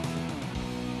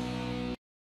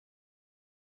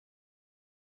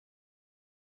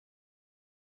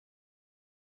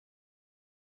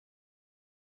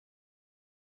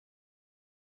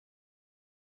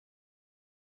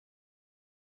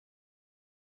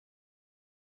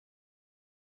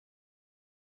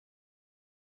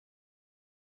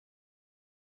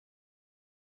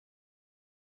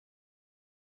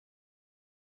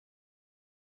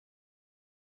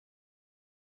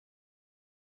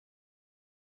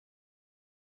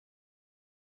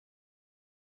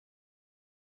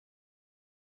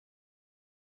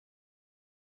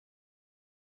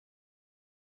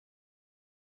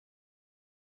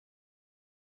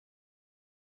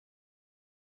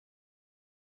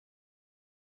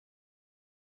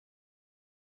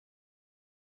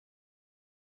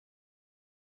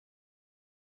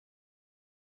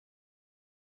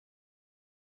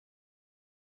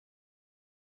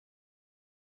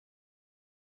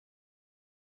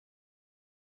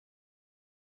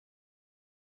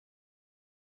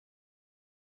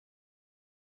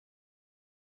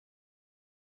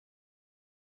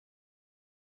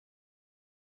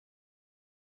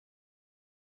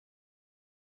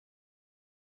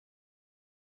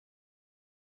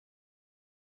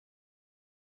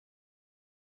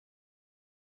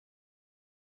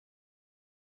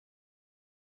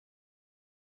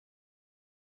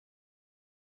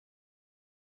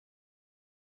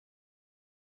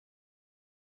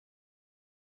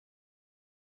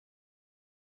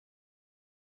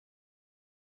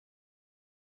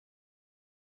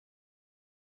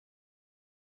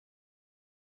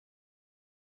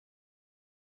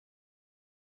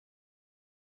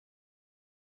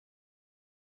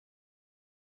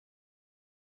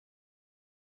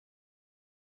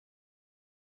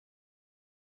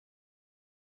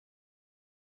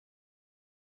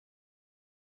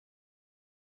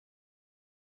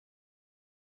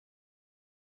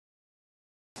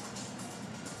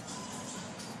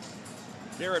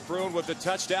 Garrett Brune with the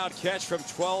touchdown catch from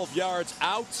 12 yards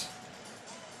out.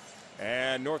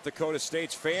 And North Dakota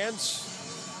State's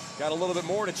fans got a little bit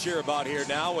more to cheer about here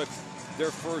now with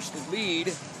their first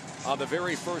lead on the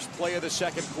very first play of the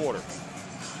second quarter.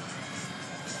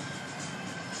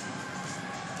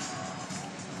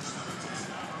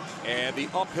 And the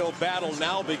uphill battle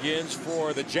now begins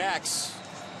for the Jacks.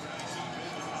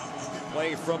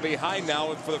 Playing from behind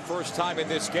now for the first time in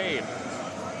this game.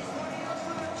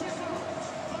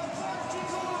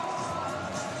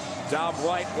 Dom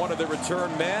Wright, one of the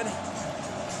return men,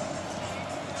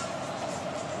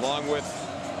 along with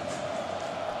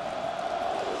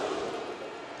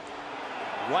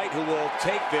Wright, who will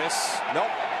take this. Nope.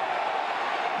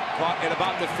 Caught at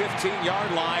about the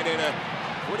 15-yard line and a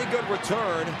pretty good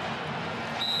return.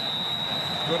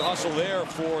 Good hustle there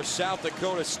for South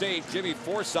Dakota State. Jimmy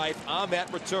Forsythe on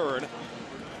that return.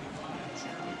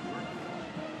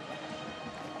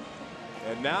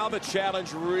 And now the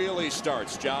challenge really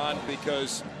starts, John,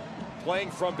 because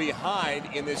playing from behind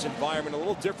in this environment a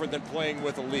little different than playing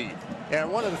with a lead. Yeah,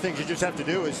 one of the things you just have to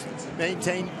do is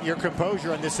maintain your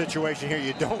composure in this situation here.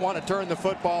 You don't want to turn the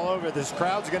football over. This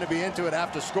crowd's going to be into it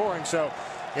after scoring. So,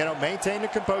 you know, maintain the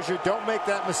composure. Don't make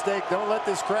that mistake. Don't let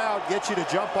this crowd get you to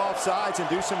jump off sides and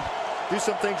do some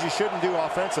things you shouldn't do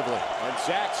offensively. And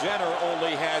Zach Zenner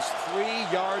only has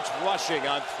 3 yards rushing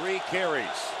on 3 carries.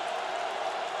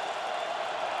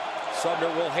 Sumner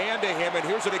will hand to him, and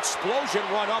here's an explosion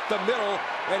run up the middle,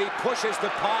 and he pushes the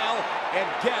pile and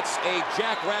gets a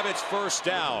Jackrabbits first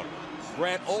down.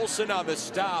 Grant Olson on the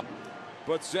stop,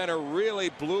 but Zenner really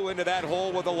blew into that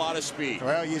hole with a lot of speed.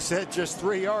 Well, you said just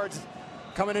 3 yards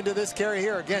coming into this carry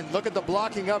here. Again, look at the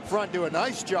blocking up front. Do a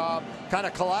nice job kind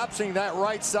of collapsing that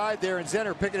right side there, and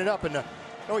Zenner picking it up. And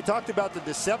we talked about the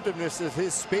deceptiveness of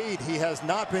his speed. He has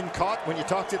not been caught. When you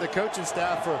talk to the coaching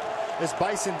staff for this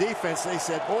Bison defense, they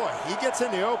said, boy, he gets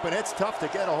in the open. It's tough to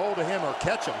get a hold of him or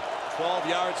catch him. 12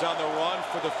 yards on the run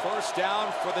for the first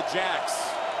down for the Jacks.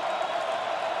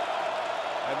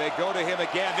 And they go to him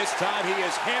again. This time he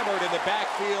is hammered in the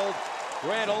backfield.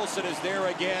 Grant Olson is there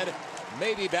again,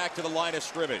 maybe back to the line of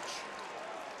scrimmage.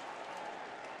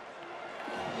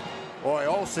 Boy,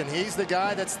 Olson, he's the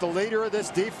guy that's the leader of this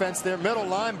defense. Their middle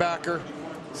linebacker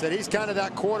said he's kind of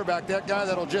that quarterback, that guy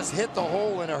that'll just hit the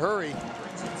hole in a hurry,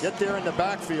 get there in the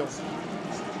backfield.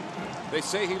 They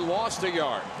say he lost a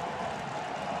yard.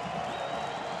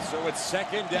 So it's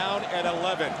 2nd down and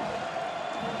 11.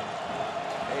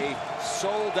 A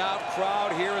sold-out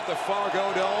crowd here at the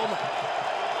Fargo Dome,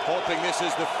 hoping this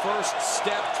is the first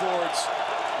step towards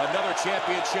another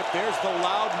championship. There's the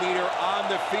loud meter on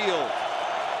the field.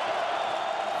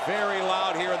 Very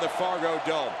loud here in the Fargo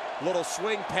Dome. Little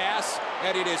swing pass,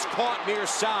 and it is caught near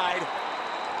side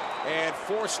and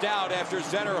forced out after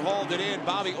Zenner hauled it in.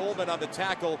 Bobby Ullman on the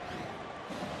tackle.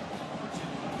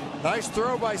 Nice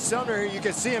throw by Sumner here. You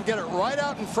can see him get it right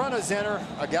out in front of Zenner.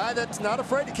 A guy that's not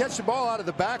afraid to catch the ball out of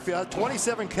the backfield.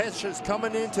 27 catches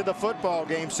coming into the football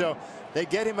game. So they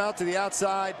get him out to the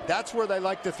outside. That's where they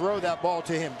like to throw that ball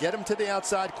to him. Get him to the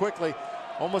outside quickly.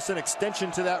 Almost an extension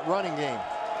to that running game.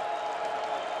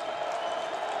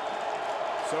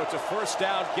 So it's a first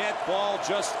down get, ball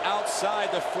just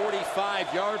outside the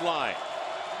 45-yard line.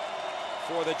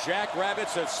 For the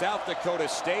Jackrabbits of South Dakota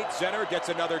State, Zenner gets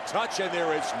another touch, and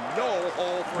there is no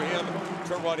hole for him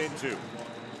to run into.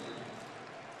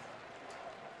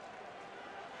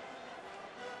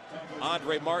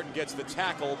 Andre Martin gets the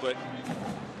tackle, but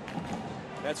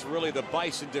that's really the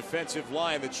Bison defensive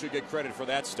line that should get credit for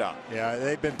that stop. Yeah,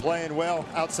 they've been playing well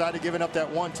outside of giving up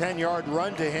that 110-yard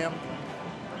run to him.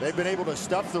 They've been able to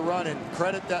stuff the run, and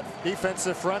credit that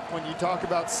defensive front. When you talk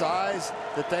about size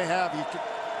that they have, you can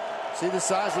see the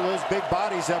size of those big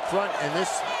bodies up front, and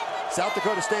this South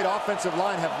Dakota State offensive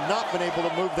line have not been able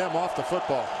to move them off the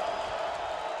football.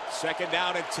 2nd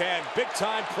down and 10. Big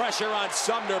time pressure on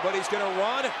Sumner, but he's going to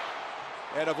run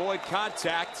and avoid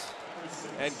contact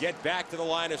and get back to the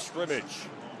line of scrimmage.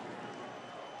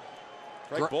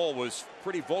 Greg Bull was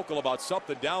pretty vocal about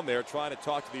something down there, trying to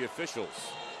talk to the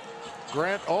officials.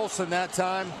 Grant Olson that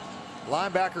time.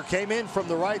 Linebacker came in from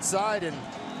the right side, and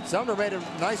Sumner made a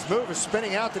nice move of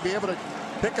spinning out to be able to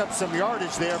pick up some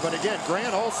yardage there. But again,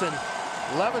 Grant Olson,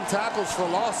 11 tackles for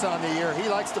loss on the year. He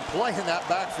likes to play in that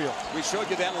backfield. We showed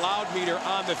you that loud meter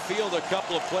on the field a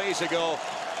couple of plays ago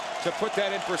to put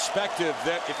that in perspective,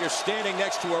 that if you're standing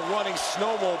next to a running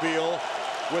snowmobile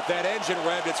with that engine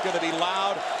revved, it's going to be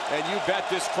loud, and you bet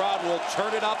this crowd will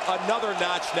turn it up another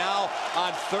notch now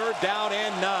on 3rd down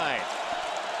and 9.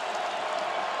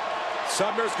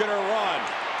 Sumner's going to run,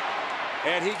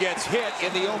 and he gets hit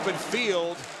in the open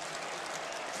field.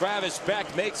 Travis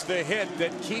Beck makes the hit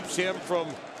that keeps him from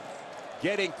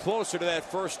getting closer to that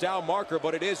first down marker,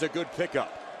 but it is a good pickup.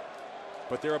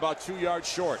 But they're about 2 yards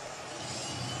short.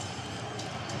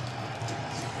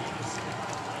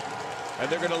 And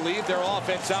they're going to leave their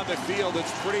offense on the field.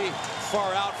 It's pretty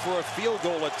far out for a field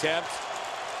goal attempt.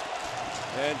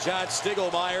 And John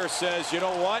Stiegelmeier says, you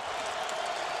know what?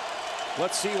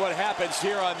 Let's see what happens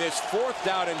here on this 4th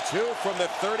down and 2 from the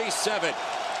 37.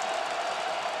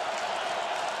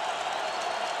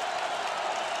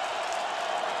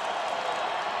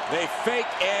 They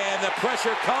fake, and the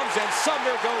pressure comes, and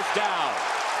Sumner goes down.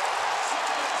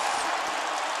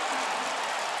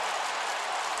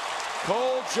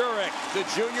 Cole Jurek, the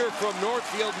junior from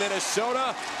Northfield,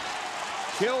 Minnesota,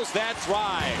 kills that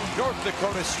drive. North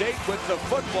Dakota State with the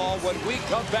football when we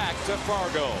come back to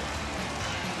Fargo.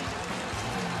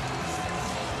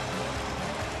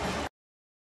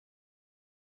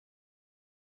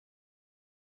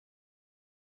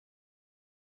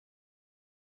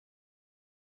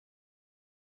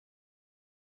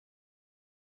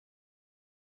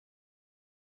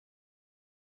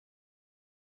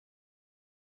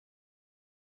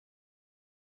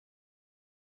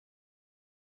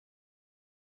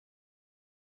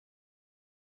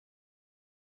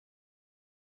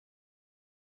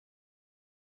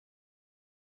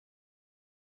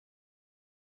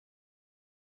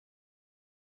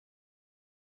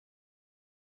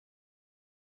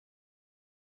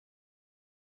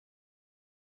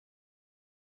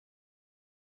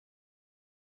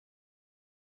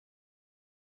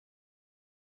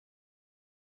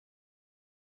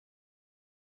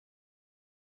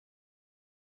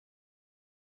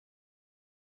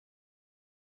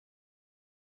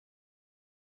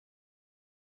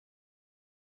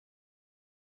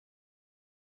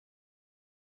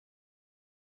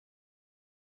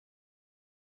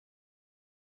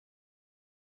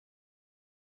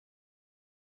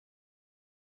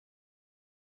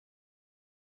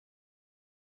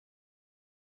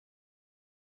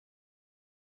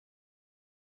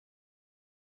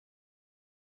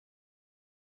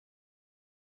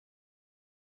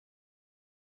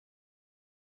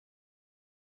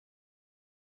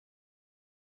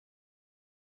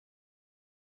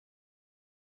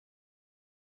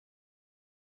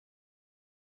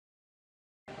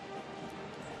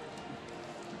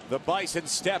 The Bison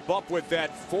step up with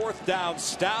that 4th down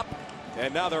stop.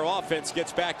 And now their offense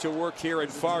gets back to work here in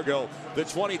Fargo. The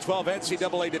 2012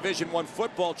 NCAA Division I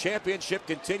Football Championship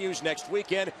continues next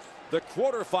weekend. The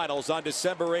quarterfinals on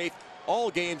December 8th.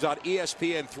 All games on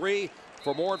ESPN3.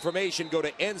 For more information, go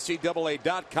to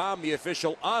NCAA.com, the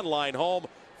official online home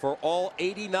for all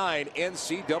 89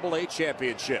 NCAA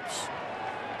championships.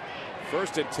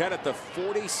 1st and 10 at the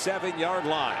 47-yard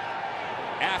line.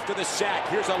 After the sack,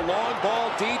 here's a long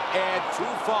ball deep and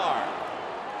too far.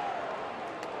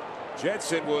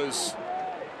 Jensen was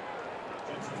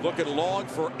looking long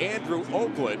for Andrew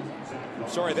Oakland.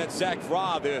 Sorry, that's Zach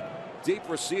Vra, the deep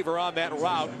receiver on that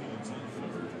route.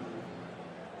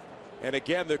 And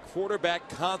again, the quarterback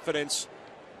confidence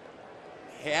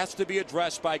has to be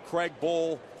addressed by Craig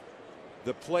Bohl.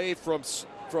 The play from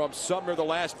Sumner the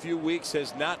last few weeks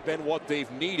has not been what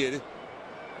they've needed,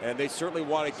 and they certainly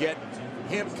want to get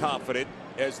him confident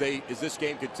as this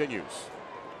game continues.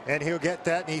 And he'll get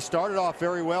that, and he started off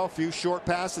very well. A few short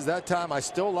passes that time. I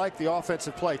still like the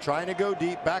offensive play, trying to go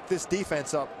deep, back this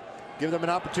defense up, give them an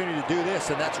opportunity to do this,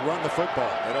 and that's run the football.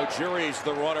 And Ojiri's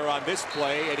the runner on this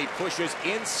play, and he pushes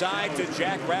inside to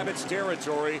Jackrabbits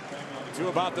territory to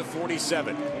about the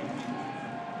 47.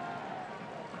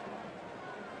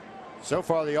 So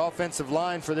far, the offensive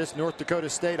line for this North Dakota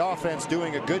State offense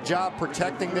doing a good job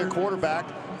protecting their quarterback.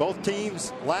 Both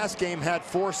teams last game had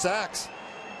 4 sacks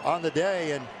on the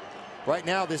day, and right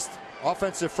now this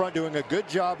offensive front doing a good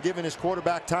job giving his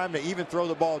quarterback time to even throw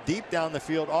the ball deep down the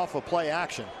field off of play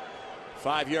action.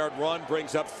 5-yard run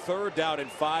brings up 3rd down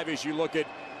and 5 as you look at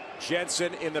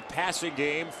Jensen in the passing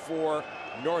game for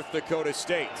North Dakota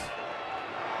State.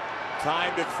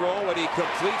 Time to throw, and he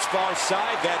completes far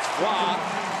side. That's Vra.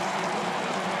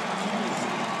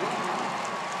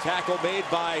 Tackle made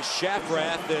by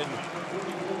Shafrath, and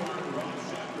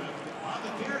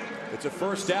it's a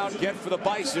 1st down get for the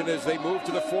Bison as they move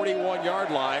to the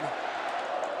 41-yard line.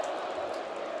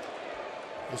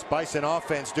 This Bison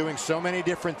offense doing so many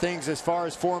different things as far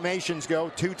as formations go.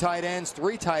 2 tight ends,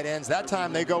 3 tight ends. That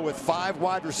time they go with 5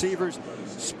 wide receivers,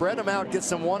 spread them out, get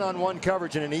some one-on-one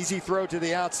coverage, and an easy throw to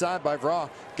the outside by Vra,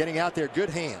 getting out there.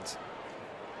 Good hands.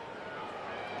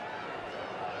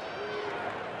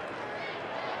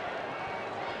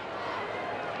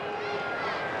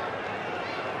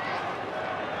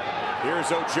 Here's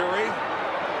Ojiri.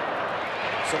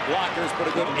 Some blockers, but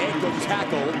a good ankle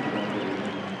tackle.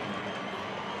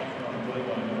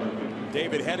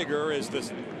 David Henniger is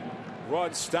the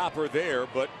run stopper there,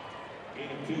 but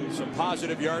some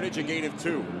positive yardage, a gain of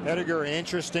 2. Henniger, an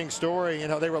interesting story. You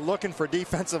know, they were looking for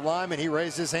defensive linemen. He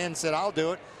raised his hand and said, I'll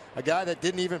do it. A guy that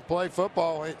didn't even play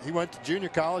football. He went to junior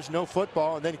college, no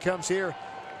football, and then he comes here,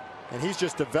 and he's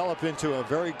just developed into a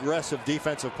very aggressive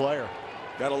defensive player.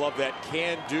 Gotta love that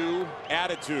can-do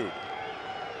attitude.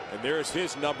 And there's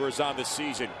his numbers on the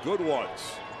season. Good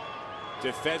ones.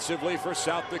 Defensively for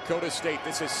South Dakota State.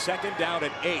 This is 2nd down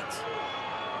and 8.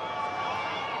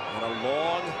 And a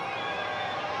long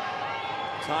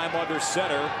time under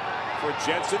center for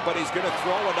Jensen, but he's going to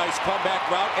throw a nice comeback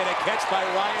route and a catch by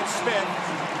Ryan Smith.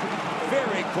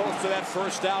 Very close to that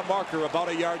 1st down marker, about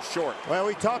a yard short. Well,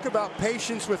 we talk about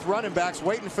patience with running backs,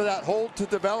 waiting for that hold to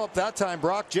develop. That time,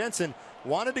 Brock Jensen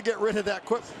wanted to get rid of that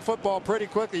football pretty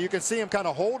quickly. You can see him kind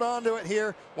of hold on to it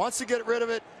here, wants to get rid of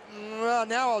it. Well,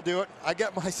 now I'll do it.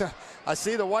 I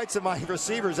see the whites of my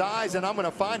receiver's eyes, and I'm going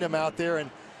to find him out there,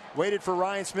 and waited for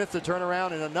Ryan Smith to turn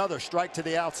around, and another strike to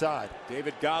the outside.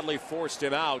 David Godley forced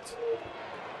him out.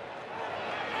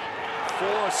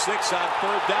 4-6 on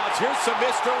 3rd downs. Here's some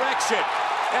misdirection,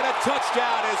 and a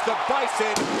touchdown as the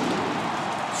Bison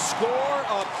score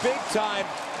a big-time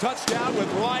touchdown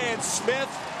with Ryan Smith.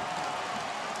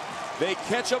 They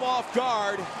catch him off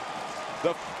guard.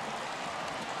 The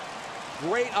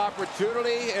great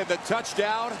opportunity, and the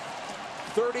touchdown,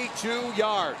 32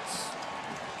 yards.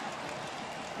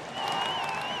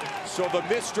 So the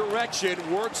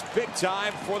misdirection works big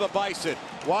time for the Bison.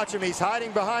 Watch him, he's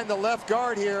hiding behind the left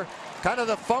guard here, kind of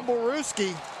the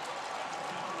fumble-rooski.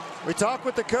 We talked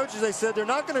with the coaches, they said they're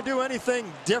not going to do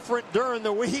anything different during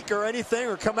the week or anything,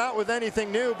 or come out with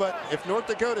anything new, but if North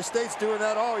Dakota State's doing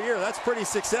that all year, that's pretty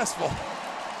successful.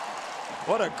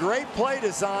 What a great play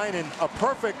design, and a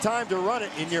perfect time to run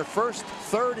it in your first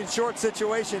 3rd and short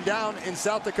situation down in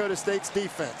South Dakota State's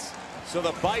defense. So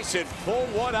the Bison pull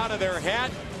one out of their hat,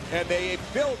 and they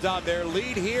build on their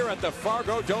lead here at the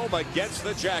Fargo Dome against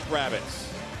the Jackrabbits.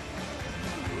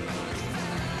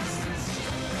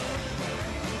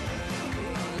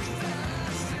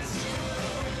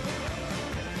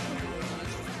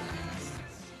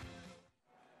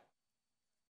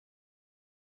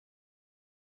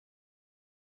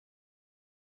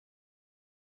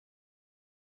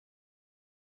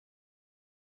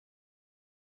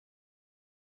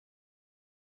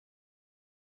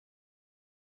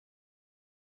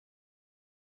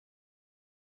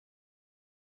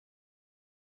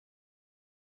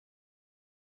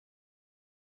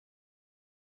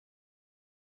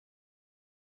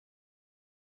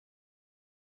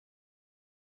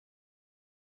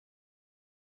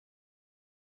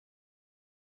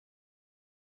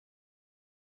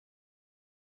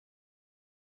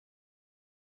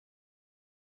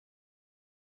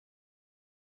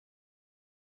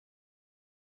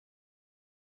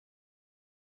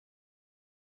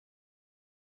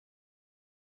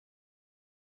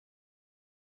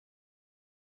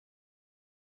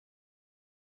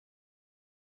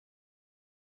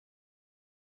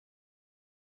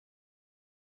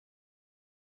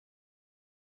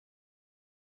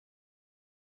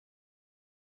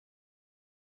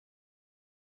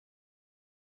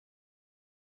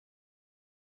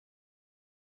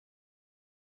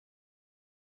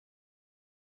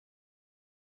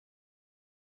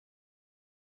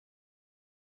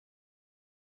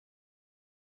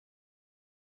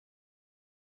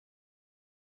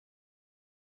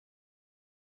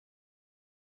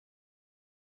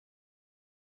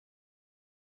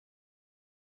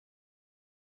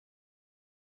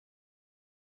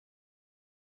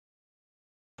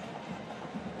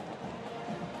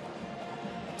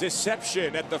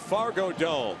 deception at the Fargo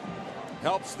Dome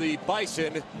helps the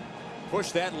Bison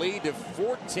push that lead to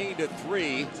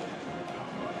 14-3.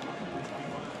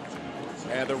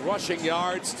 And the rushing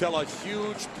yards tell a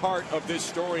huge part of this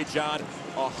story, John.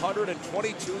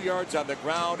 122 yards on the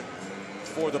ground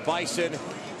for the Bison.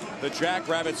 The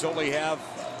Jackrabbits only have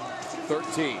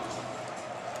 13.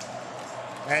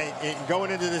 And going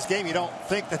into this game, you don't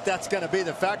think that that's going to be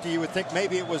the factor. You would think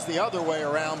maybe it was the other way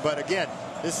around. But again,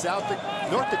 this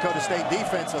North Dakota State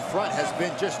defensive front has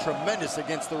been just tremendous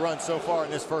against the run so far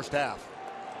in this first half.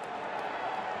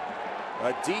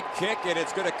 A deep kick, and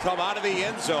it's going to come out of the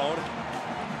end zone.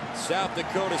 South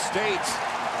Dakota State's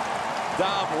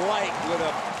Dom Wright with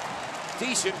a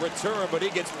decent return, but he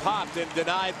gets popped and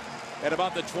denied at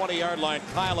about the 20-yard line.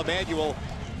 Kyle Emanuel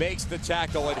makes the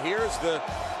tackle, and here's the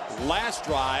last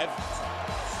drive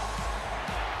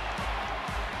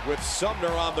with Sumner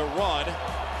on the run.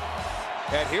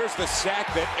 And here's the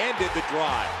sack that ended the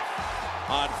drive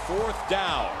on 4th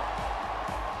down.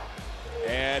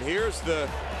 And here's the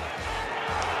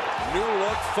new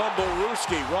look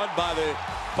fumblerooski run by the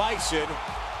Bison.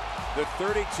 The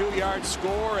 32-yard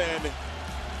score, and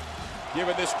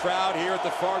giving this crowd here at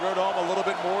the Fargo Dome a little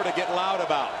bit more to get loud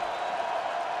about.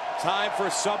 Time for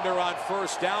Sumner on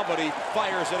 1st down, but he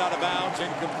fires it out of bounds,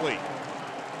 incomplete.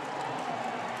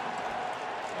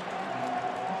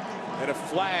 And a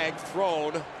flag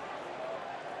thrown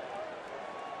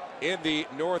in the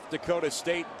North Dakota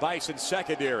State Bison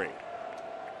secondary.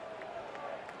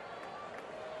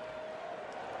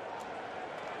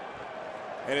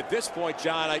 And at this point,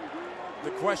 John,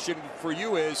 the question for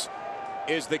you is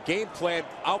the game plan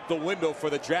out the window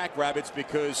for the Jackrabbits?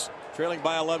 Because trailing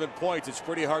by 11 points, it's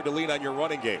pretty hard to lean on your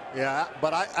running game. Yeah,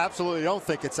 but I absolutely don't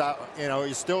think it's out. You know,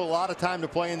 there's still a lot of time to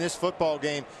play in this football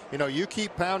game. You know, you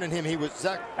keep pounding him.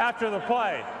 After the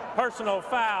play, personal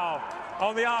foul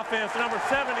on the offense, number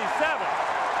 77.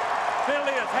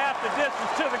 Penalty is half the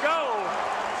distance to the goal.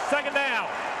 2nd down.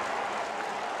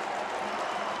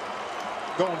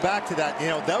 Going back to that, you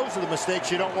know, those are the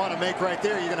mistakes you don't want to make right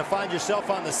there. You're going to find yourself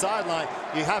on the sideline.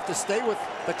 You have to stay with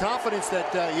the confidence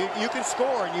that you can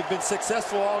score, and you've been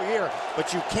successful all year,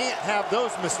 but you can't have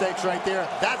those mistakes right there.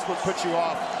 That's what puts you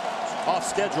off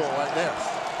schedule right there.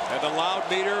 And the loud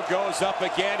meter goes up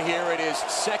again here. It is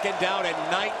 2nd down and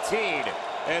 19,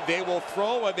 and they will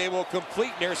throw, and they will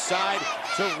complete near side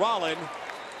to Rollin,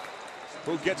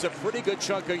 who gets a pretty good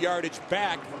chunk of yardage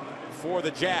back for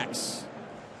the Jacks.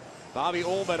 Bobby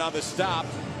Ullman on the stop.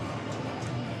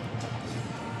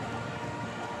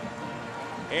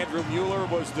 Andrew Mueller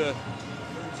was the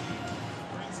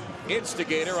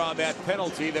instigator on that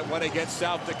penalty that went against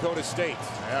South Dakota State.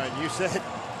 Yeah, and you said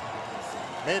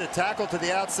made a tackle to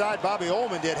the outside. Bobby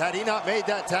Ullman did. Had he not made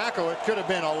that tackle, it could have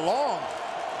been a long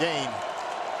gain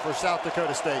for South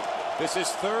Dakota State. This is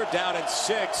 3rd down and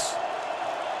 6.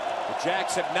 The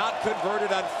Jacks have not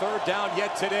converted on 3rd down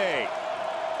yet today.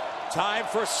 Time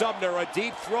for Sumner, a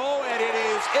deep throw, and it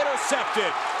is intercepted.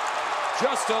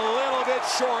 Just a little bit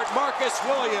short. Marcus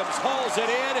Williams hauls it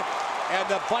in, and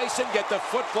the Bison get the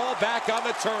football back on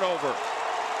the turnover.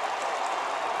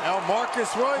 Now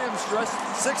Marcus Williams,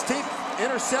 16th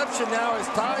interception now, has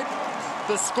tied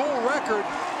the school record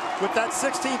with that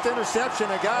 16th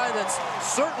interception. A guy that's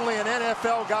certainly an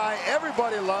NFL guy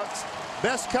everybody loves,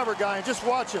 best cover guy, and just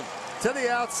watch him to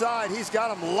the outside. He's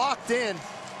got him locked in.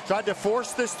 Tried to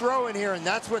force this throw in here, and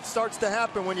that's what starts to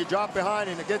happen when you drop behind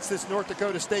and against this North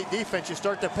Dakota State defense. You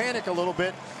start to panic a little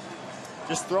bit,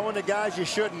 just throwing the guys you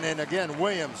shouldn't. And again,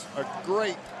 Williams, a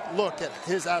great look at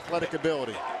his athletic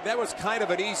ability. That was kind of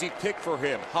an easy pick for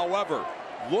him. However,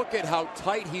 look at how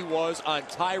tight he was on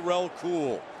Tyrell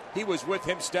Cool. He was with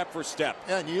him step for step.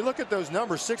 Yeah, and you look at those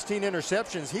numbers, 16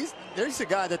 interceptions. He's a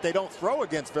guy that they don't throw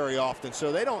against very often.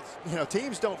 So they don't, you know,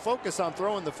 teams don't focus on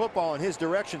throwing the football in his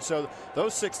direction. So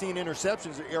those 16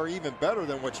 interceptions are even better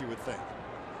than what you would think.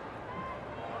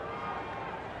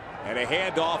 And a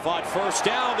handoff on 1st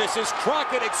down. This is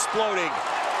Crockett exploding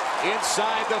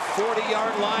inside the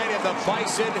 40-yard line, and the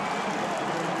Bison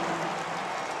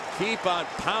keep on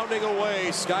pounding away.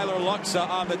 Skylar Luxa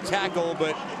on the tackle,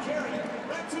 but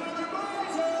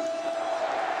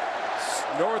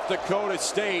North Dakota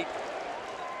State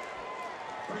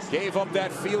gave up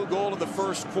that field goal in the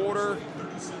 1st quarter.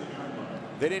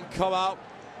 They didn't come out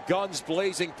guns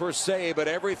blazing per se, but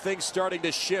everything's starting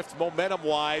to shift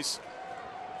momentum-wise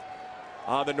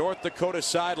on the North Dakota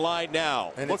sideline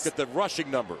now. And look at the rushing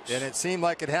numbers. And it seemed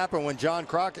like it happened when John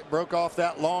Crockett broke off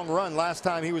that long run last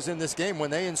time he was in this game.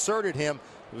 When they inserted him,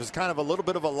 it was kind of a little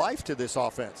bit of a life to this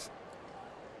offense.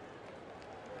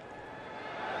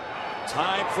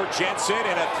 Time for Jensen,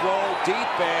 and a throw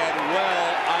deep and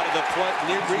well out of the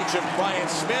near reach of Ryan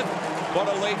Smith, but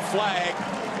a late flag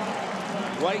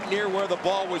right near where the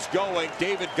ball was going.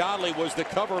 David Godley was the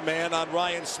cover man on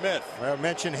Ryan Smith. Well, I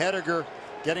mentioned Hediger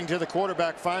getting to the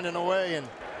quarterback, finding a way, and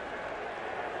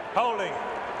holding.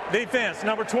 Defense,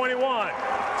 number 21.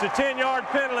 It's a 10-yard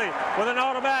penalty with an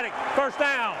automatic first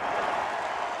down.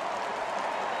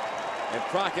 And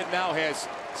Crockett now has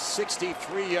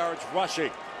 63 yards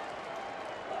rushing.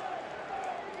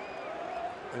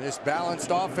 And this balanced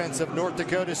offense of North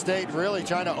Dakota State really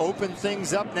trying to open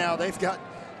things up now. They've got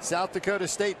South Dakota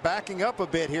State backing up a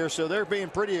bit here, so they're being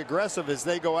pretty aggressive as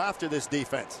they go after this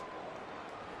defense.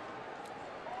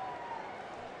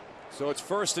 So it's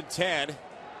 1st and 10.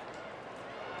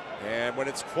 And when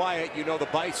it's quiet, you know the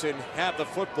Bison have the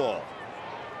football.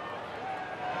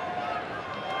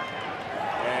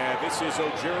 And this is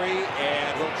Ojuri,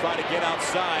 and he'll try to get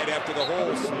outside after the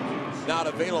hole's not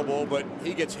available, but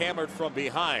he gets hammered from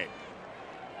behind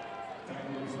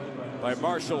by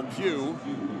Marshall Pugh.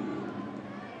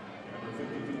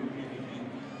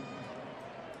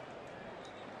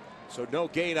 So no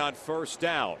gain on first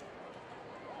down.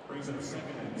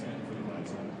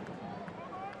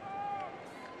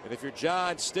 And if you're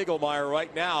John Stiegelmeier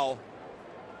right now,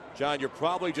 John, you're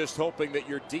probably just hoping that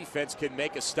your defense can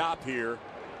make a stop here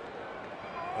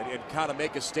and kind of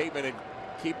make a statement and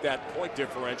keep that point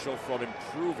differential from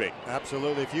improving.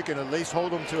 Absolutely. If you can at least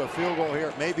hold them to a field goal here,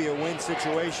 it may be a win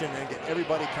situation, and get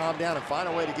everybody calmed down and find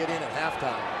a way to get in at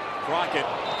halftime. Crockett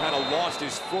kind of lost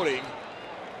his footing.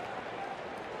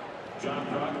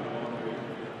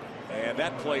 And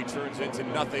that play turns into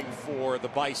nothing for the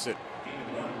Bison.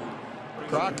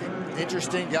 Crockett,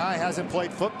 interesting guy, hasn't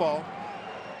played football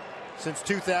since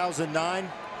 2009.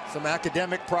 Some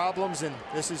academic problems, and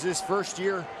this is his first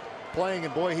year playing,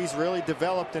 and boy, he's really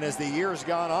developed, and as the years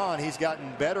gone on, he's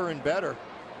gotten better and better.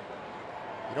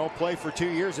 You don't play for 2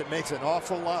 years, it makes an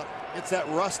awful lot. It's that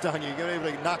rust on you. You're going to be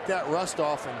able to knock that rust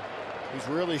off, and he's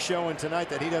really showing tonight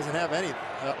that he doesn't have any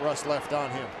rust left on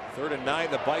him. 3rd and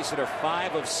 9. The Bison are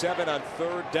 5 of 7 on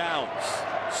 3rd downs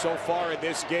so far in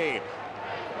this game.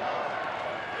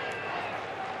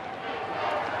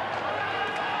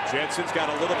 Jensen's got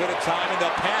a little bit of time, and the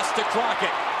pass to Crockett.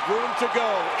 Room to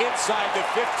go inside the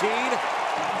 15.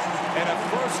 And a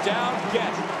first down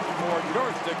get for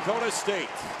North Dakota State.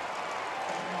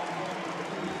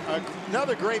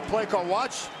 Another great play call.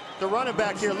 Watch the running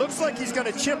back here. Looks like he's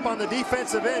going to chip on the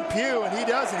defensive end, Pugh, and he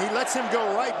doesn't. He lets him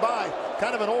go right by.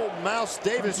 Kind of an old Mouse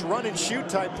Davis run and shoot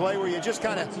type play where you just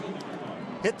kind of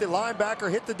hit the linebacker,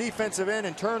 hit the defensive end,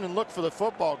 and turn and look for the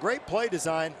football. Great play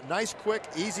design. Nice, quick,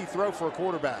 easy throw for a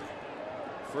quarterback.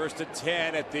 1st and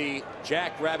 10 at the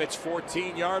Jackrabbits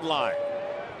 14-yard line.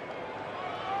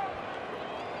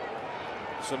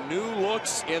 Some new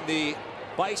looks in the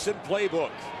Bison playbook.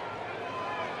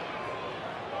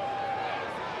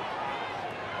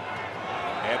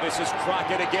 And this is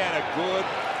Crockett again. A good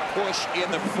push in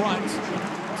the front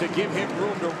to give him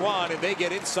room to run, and they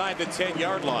get inside the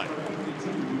 10-yard line.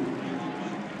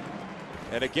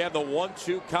 And again, the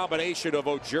 1-2 combination of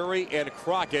Ojuri and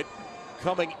Crockett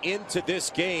coming into this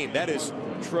game. That is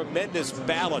tremendous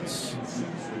balance.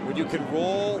 When you can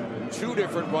roll 2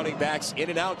 different running backs in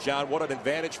and out, John, what an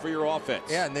advantage for your offense.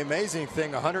 Yeah, and the amazing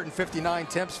thing, 159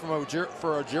 attempts for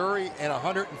Ojuri and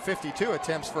 152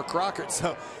 attempts for Crockett.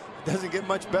 So it doesn't get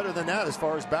much better than that as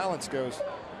far as balance goes.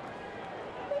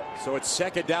 So it's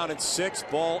 2nd down and 6,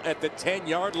 ball at the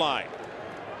 10-yard line.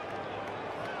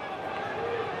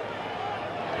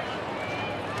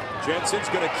 Jensen's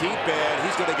going to keep, and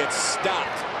he's going to get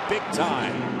stopped big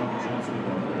time.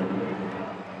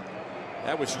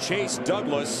 That was Chase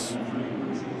Douglas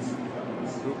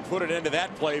who put an end to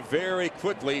that play very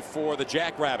quickly for the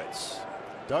Jackrabbits.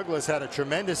 Douglas had a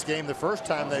tremendous game the first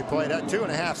time they played. Had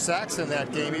 2.5 sacks in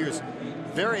that game. He was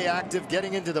very active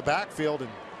getting into the backfield, and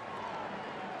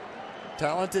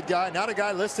talented guy. Not a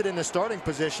guy listed in the starting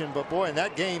position, but boy, in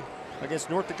that game against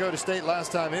North Dakota State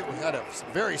last time, it had a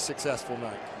very successful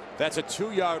night. That's a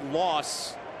 2-yard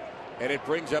loss, and it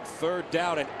brings up 3rd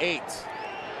down and 8.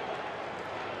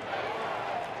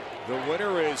 The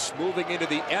winner is moving into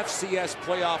the FCS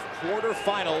playoff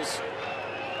quarterfinals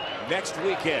next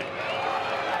weekend.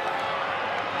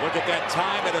 Look at that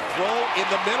time and a throw in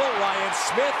the middle. Ryan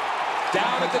Smith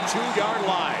down at the 2-yard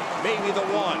line, maybe the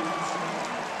 1.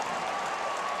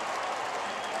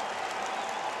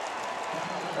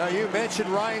 Now, you mentioned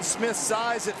Ryan Smith's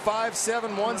size at 5'7",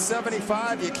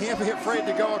 175. You can't be afraid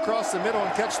to go across the middle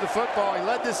and catch the football. He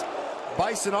led this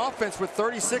Bison offense with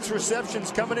 36 receptions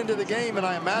coming into the game, and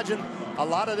I imagine a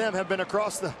lot of them have been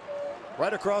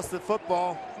right across the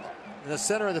football. in the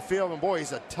center of the field, and boy,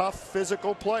 he's a tough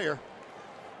physical player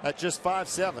at just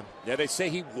 5'7". Yeah, they say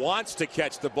he wants to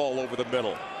catch the ball over the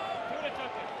middle.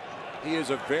 He is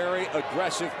a very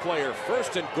aggressive player.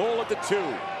 1st and goal at the 2.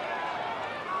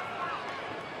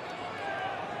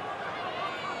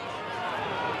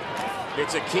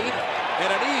 It's a keep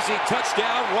and an easy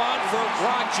touchdown run for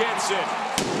Ron Jensen.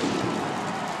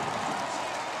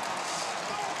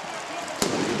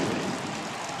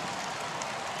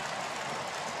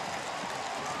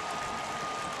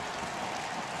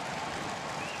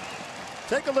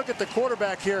 Take a look at the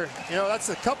quarterback here. You know, that's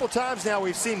a couple times now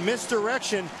we've seen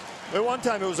misdirection. At one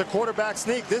time it was a quarterback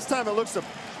sneak. This time it looks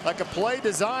like a play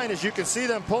design, as you can see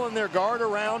them pulling their guard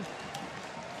around,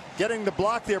 getting the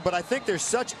block there. But I think there's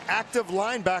such active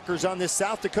linebackers on this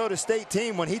South Dakota State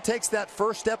team. When he takes that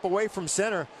first step away from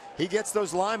center, he gets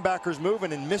those linebackers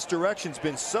moving, and misdirection's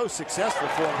been so successful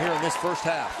for him here in this first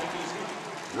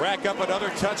half. Rack up another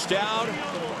touchdown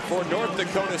for North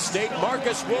Dakota State.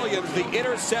 Marcus Williams, the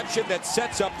interception that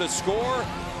sets up the score.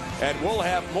 And we'll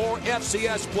have more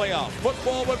FCS playoff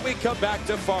football when we come back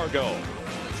to Fargo.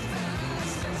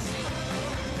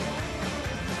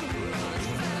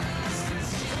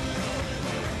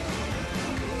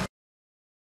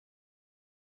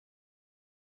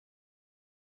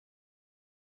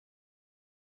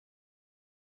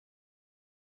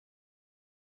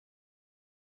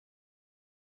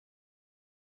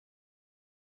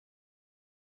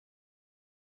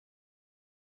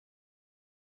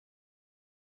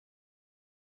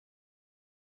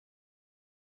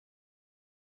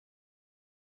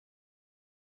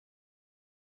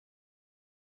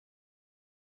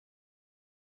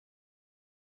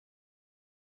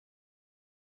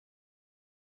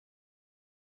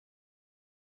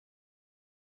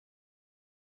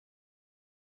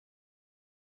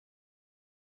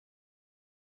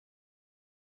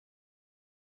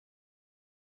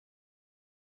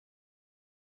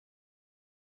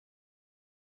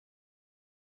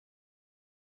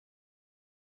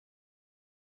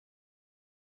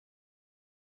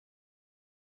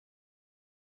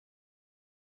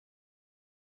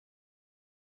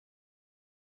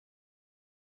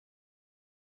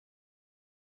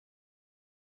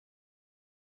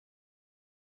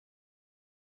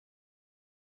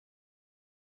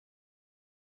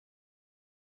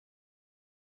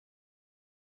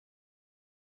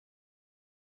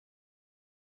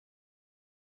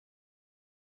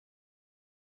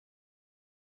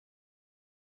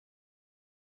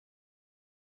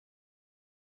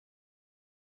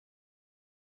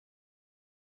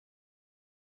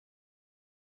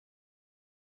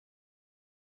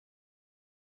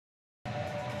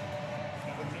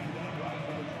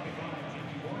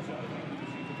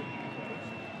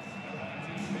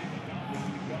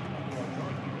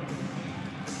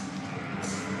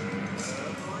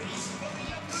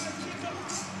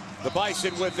 The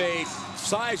Bison with a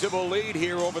sizable lead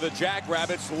here over the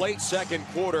Jackrabbits, late 2nd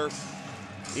quarter.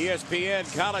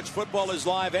 ESPN College Football is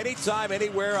live anytime,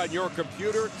 anywhere on your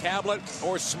computer, tablet,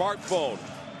 or smartphone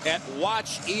at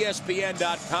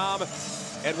watchespn.com.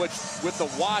 And with the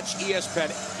Watch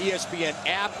ESPN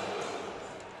app,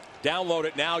 download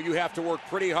it now. You have to work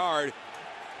pretty hard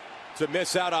to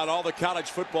miss out on all the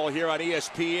college football here on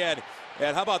ESPN.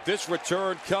 And how about this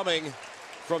return coming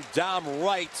from Dom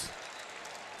Wright,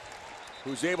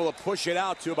 who's able to push it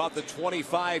out to about the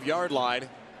 25-yard line.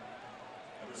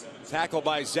 Tackled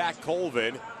by Zach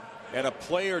Colvin, and a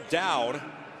player down.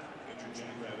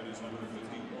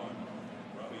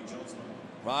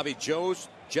 Robbie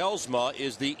Jelsma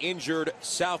is the injured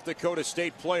South Dakota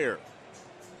State player.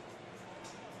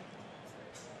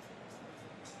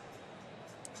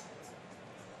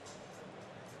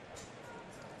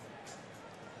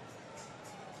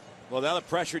 Well, now the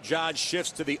pressure, John,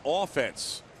 shifts to the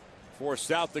offense for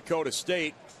South Dakota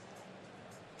State.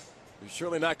 They're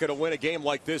surely not going to win a game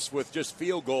like this with just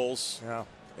field goals. Yeah.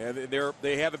 And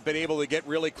they haven't been able to get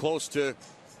really close to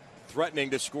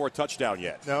threatening to score a touchdown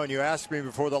yet. No, and you asked me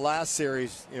before the last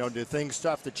series, you know, do things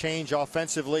have to change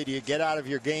offensively? Do you get out of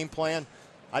your game plan?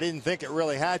 I didn't think it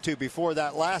really had to before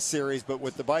that last series, but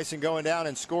with the Bison going down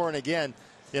and scoring again,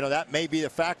 you know, that may be the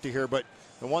factor here. But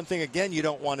the one thing, again, you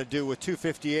don't want to do with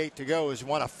 2:58 to go is you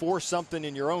want to force something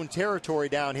in your own territory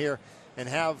down here and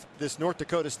have this North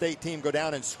Dakota State team go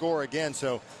down and score again.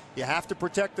 So you have to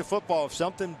protect the football. If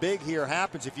something big here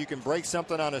happens, if you can break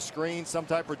something on a screen, some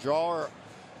type of draw, or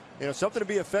you know, something to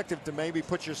be effective to maybe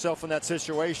put yourself in that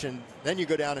situation, then you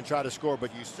go down and try to score.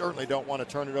 But you certainly don't want to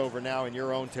turn it over now in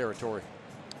your own territory.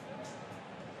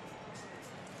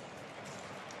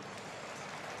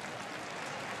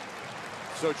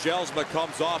 So Jelsma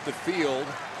comes off the field.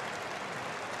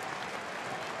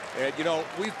 And, you know,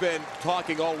 we've been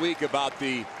talking all week about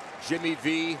the Jimmy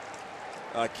V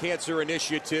Cancer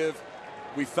Initiative.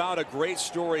 We found a great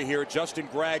story here. Justin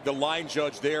Gregg, the line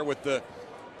judge there with the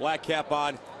black cap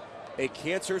on, a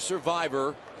cancer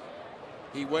survivor.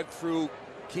 He went through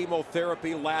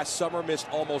chemotherapy last summer, missed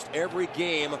almost every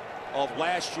game of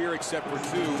last year except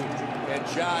for 2. And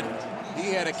John,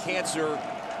 he had a cancer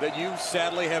that you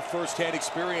sadly have firsthand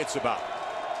experience about.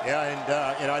 Yeah,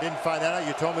 and you know, I didn't find that out.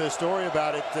 You told me the story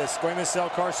about it. Squamous cell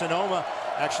carcinoma,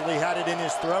 actually had it in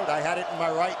his throat. I had it in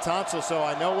my right tonsil, so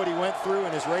I know what he went through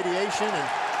and his radiation and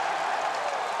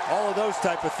all of those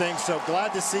type of things. So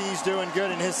glad to see he's doing good,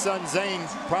 and his son Zane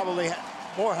probably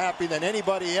more happy than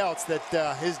anybody else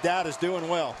that his dad is doing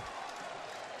well.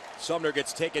 Sumner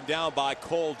gets taken down by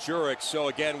Cole Jurek. So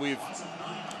again, we've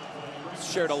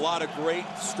shared a lot of great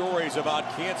stories about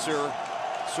cancer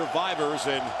survivors,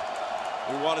 and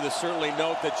we wanted to certainly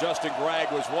note that Justin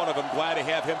Gregg was one of them. Glad to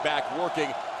have him back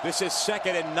working. This is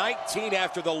 2nd and 19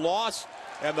 after the loss,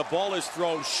 and the ball is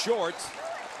thrown short.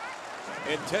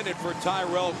 Intended for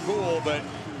Tyrell Cool, but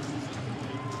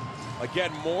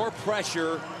again, more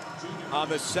pressure on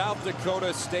the South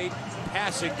Dakota State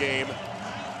passing game.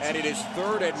 And it is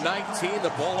 3rd and 19. The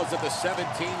ball is at the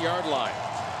 17-yard line.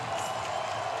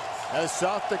 As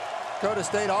South Dakota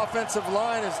State offensive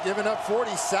line has given up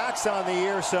 40 sacks on the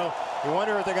year, so you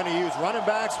wonder if they're going to use running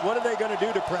backs. What are they going to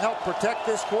do to help protect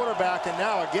this quarterback? And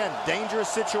now, again, dangerous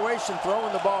situation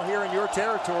throwing the ball here in your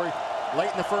territory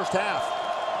late in the first half.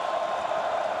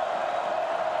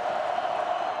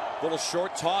 Little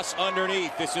short toss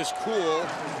underneath. This is Cool,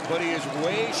 but he is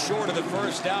way short of the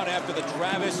first down after the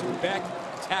Travis Beck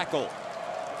tackle.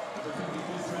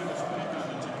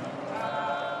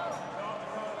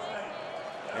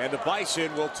 And the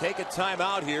Bison will take a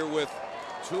timeout here with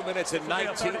 2 minutes and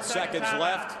 19 seconds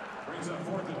left.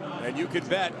 And you can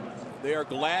bet they are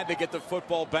glad to get the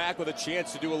football back with a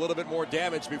chance to do a little bit more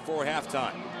damage before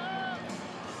halftime.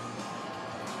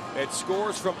 And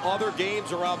scores from other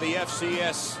games around the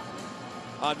FCS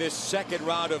on this second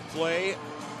round of play.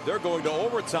 They're going to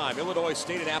overtime. Illinois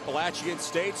State and Appalachian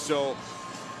State, so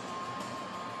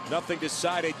nothing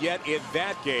decided yet in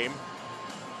that game.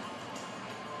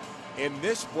 In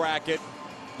this bracket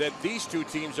that these two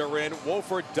teams are in,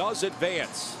 Wofford does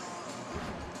advance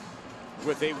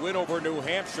with a win over New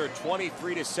Hampshire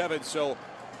 23-7. So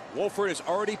Wofford has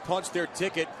already punched their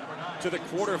ticket to the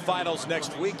quarterfinals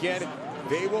next weekend.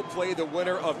 They will play the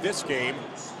winner of this game.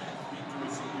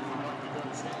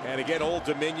 And again, Old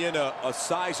Dominion, a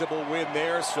sizable win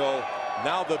there. So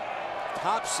now the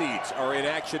top seeds are in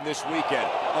action this weekend.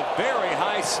 A very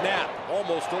high snap,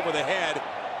 almost over the head.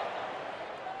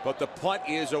 But the punt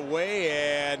is away,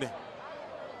 and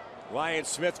Ryan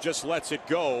Smith just lets it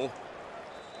go.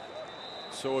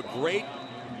 So a great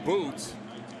boot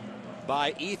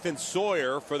by Ethan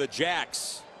Sawyer for the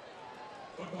Jacks.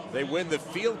 They win the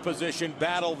field position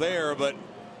battle there, but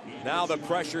now the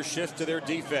pressure shifts to their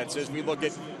defense as we look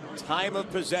at time of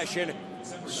possession.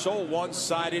 So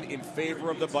one-sided in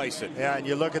favor of the Bison. Yeah, and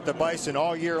you look at the Bison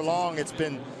all year long, it's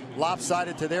been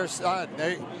lopsided to their side.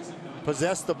 They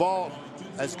possess the ball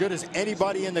as good as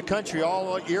anybody in the country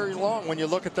all year long when you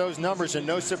look at those numbers, and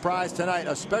no surprise tonight,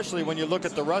 especially when you look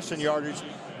at the rushing yardage.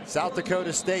 South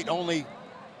Dakota State only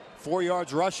 4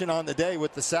 yards rushing on the day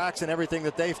with the sacks and everything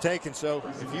that they've taken. So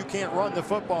if you can't run the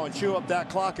football and chew up that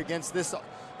clock against this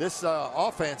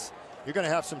offense, you're going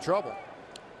to have some trouble.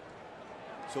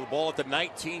 So the ball at the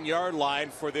 19-yard line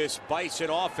for this Bison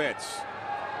offense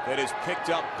that is picked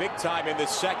up big time in the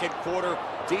second quarter.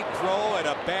 Deep throw and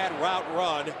a bad route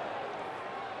run.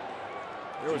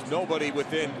 There was nobody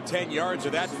within 10 yards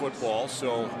of that football,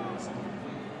 so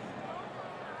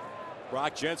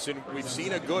Brock Jensen, we've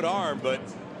seen a good arm, but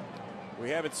we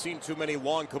haven't seen too many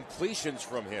long completions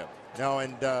from him. No,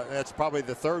 and that's probably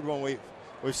the third one we've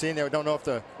seen there. We don't know if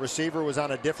the receiver was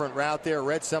on a different route there,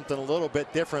 read something a little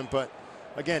bit different, but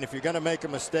again, if you're going to make a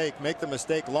mistake, make the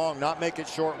mistake long, not make it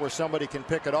short where somebody can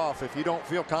pick it off. If you don't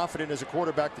feel confident as a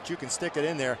quarterback that you can stick it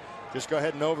in there, just go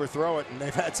ahead and overthrow it, and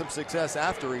they've had some success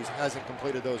after he hasn't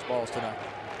completed those balls tonight.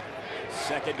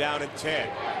 2nd down and 10.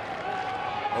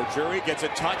 Ojuri gets a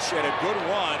touch and a good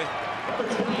run.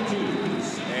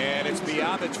 And it's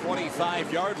beyond the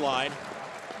 25-yard line.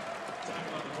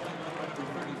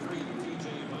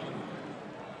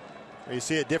 You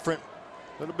see a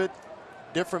little bit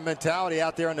different mentality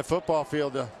out there on the football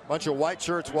field. A bunch of white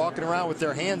shirts walking around with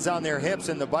their hands on their hips,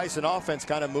 and the Bison offense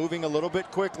kind of moving a little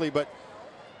bit quickly, but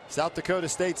South Dakota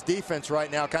State's defense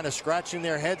right now kind of scratching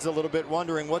their heads a little bit,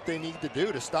 wondering what they need to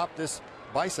do to stop this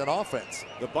Bison offense.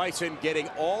 The Bison getting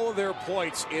all of their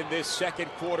points in this second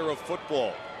quarter of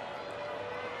football.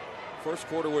 First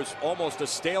quarter was almost a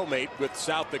stalemate with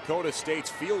South Dakota State's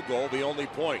field goal the only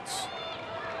points.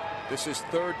 This is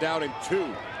 3rd down and 2.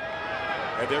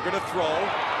 And they're going to throw,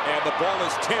 and the ball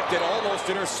is tipped and almost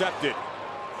intercepted.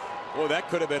 Boy, that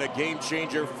could have been a game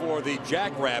changer for the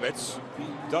Jackrabbits.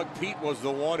 Doug Pete was the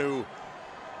one who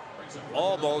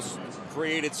almost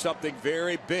created something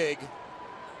very big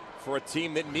for a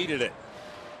team that needed it.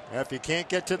 If you can't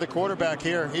get to the quarterback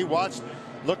here, he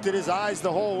looked at his eyes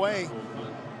the whole way.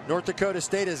 North Dakota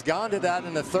State has gone to that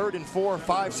in the 3rd and 4 or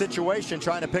 5 situation,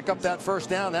 trying to pick up that first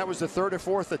down. That was the 3rd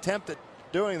or 4th attempt at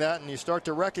doing that, and you start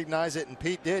to recognize it, and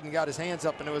Pete did and got his hands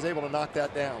up and was able to knock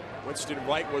that down. Winston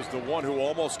Wright was the one who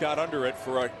almost got under it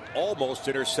for an almost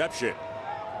interception.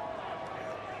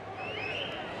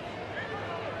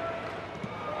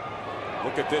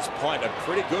 Look at this punt, a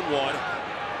pretty good one.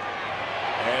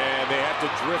 And they have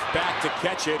to drift back to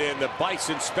catch it, and the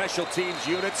Bison special teams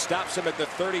unit stops him at the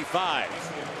 35.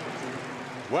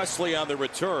 Wesley on the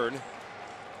return.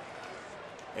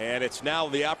 And it's now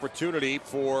the opportunity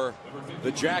for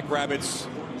the Jackrabbits.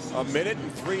 1 minute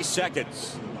and 3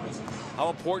 seconds. How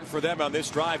important for them on this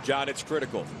drive, John? It's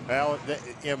critical. Well,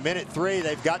 minute 3,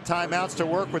 they've got timeouts to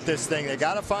work with this thing. They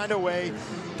got to find a way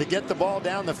to get the ball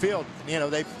down the field. You know,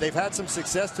 they've had some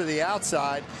success to the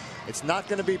outside. It's not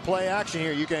going to be play action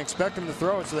here. You can expect them to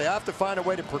throw it, so they have to find a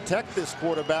way to protect this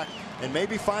quarterback and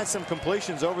maybe find some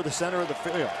completions over the center of the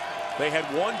field. They had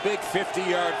one big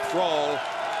 50-yard throw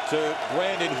to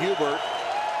Brandon Hubert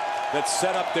that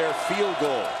set up their field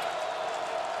goal.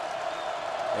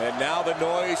 And now the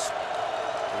noise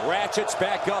ratchets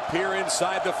back up here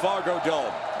inside the Fargo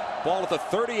Dome. Ball at the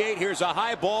 38. Here's a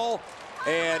high ball,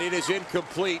 and it is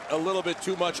incomplete. A little bit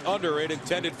too much under it,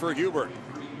 intended for Hubert.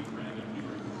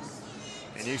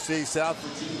 And you see South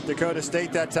Dakota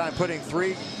State that time putting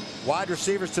 3 wide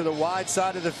receivers to the wide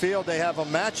side of the field. They have a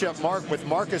matchup mark with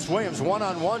Marcus Williams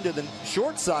one-on-one to the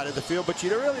short side of the field, but you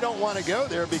really don't want to go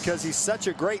there because he's such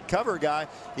a great cover guy.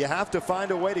 You have to find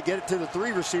a way to get it to the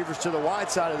 3 receivers to the wide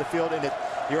side of the field, and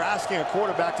you're asking a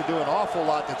quarterback to do an awful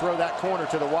lot to throw that corner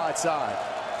to the wide side.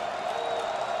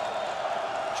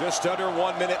 Just under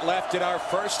 1 minute left in our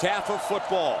first half of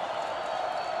football.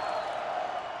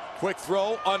 Quick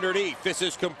throw underneath. This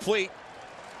is complete.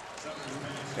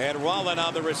 And Rollin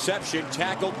on the reception,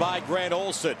 tackled by Grant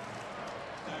Olson.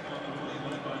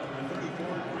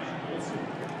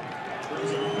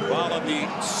 Rollin,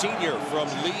 the senior from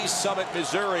Lee Summit,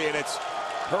 Missouri, and it's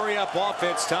hurry up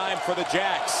offense time for the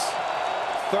Jacks.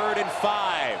 3rd and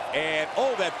 5. And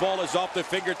oh, that ball is off the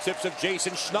fingertips of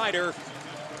Jason Schneider.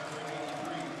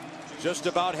 Just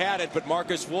about had it, but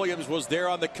Marcus Williams was there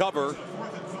on the cover.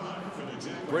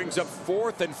 Brings up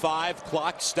 4th and 5.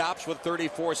 Clock stops with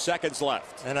 34 seconds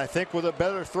left. And I think with a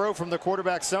better throw from the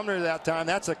quarterback Sumner that time,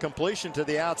 that's a completion to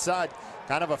the outside.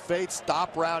 Kind of a fade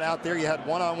stop route out there. You had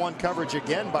one-on-one coverage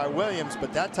again by Williams,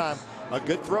 but that time a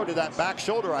good throw to that back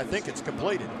shoulder. I think it's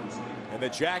completed. And the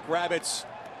Jackrabbits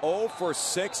 0 for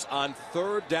 6 on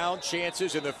 3rd down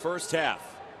chances in the first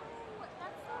half.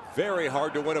 Very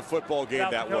hard to win a football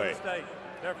game that way. State,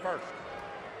 they're first.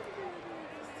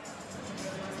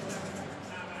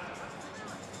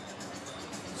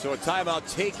 So a timeout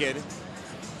taken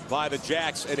by the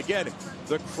Jacks. And again,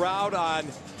 the crowd on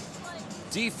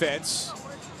defense.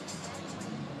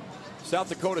 South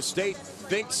Dakota State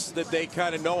thinks that they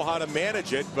kind of know how to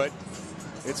manage it, but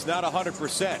it's not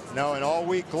 100%. No, and all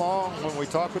week long, when we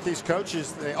talk with these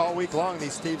coaches, all week long,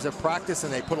 these teams have practiced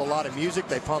and they put a lot of music.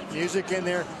 They pump music in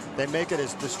there. They make it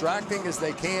as distracting as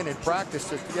they can in practice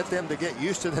to get them to get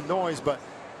used to the noise. But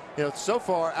you know, so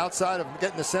far, outside of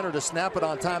getting the center to snap it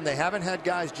on time, they haven't had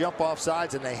guys jump off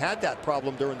sides, and they had that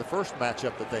problem during the first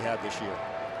matchup that they had this year.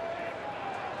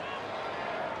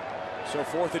 So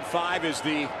 4th and 5 is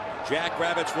the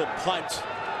Jackrabbits will punt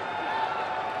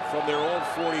from their own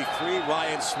 43.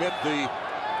 Ryan Smith, the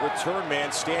return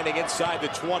man, standing inside the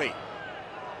 20.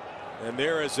 And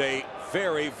there is a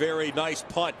very, very nice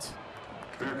punt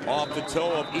off the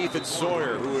toe of Ethan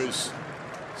Sawyer, who is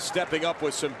stepping up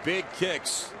with some big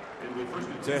kicks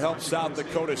to help South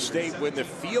Dakota State win the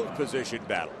field position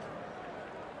battle.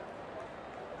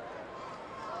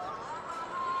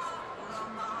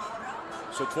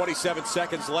 So 27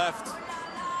 seconds left.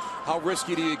 How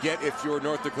risky do you get if you're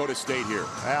North Dakota State here?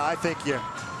 I think you're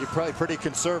probably pretty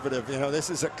conservative. You know,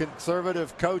 this is a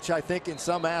conservative coach, I think, in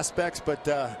some aspects, but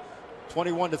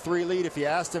 21-3 lead. If you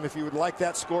asked him if he would like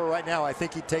that score right now, I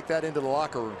think he'd take that into the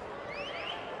locker room.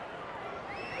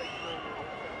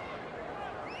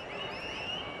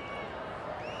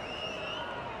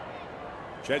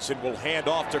 Jensen will hand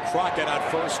off to Crockett on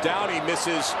 1st down. He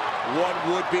misses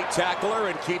one would-be tackler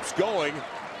and keeps going.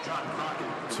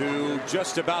 to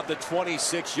just about the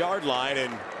 26-yard line,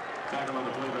 and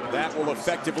that will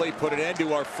effectively put an end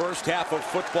to our first half of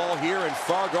football here in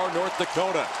Fargo, North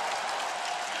Dakota.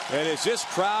 And is this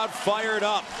crowd fired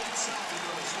up?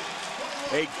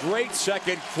 A great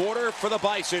second quarter for the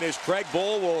Bison, as Craig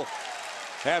Bull will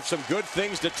have some good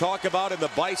things to talk about in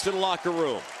the Bison locker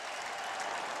room.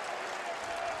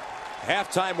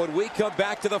 Halftime when we come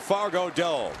back to the Fargo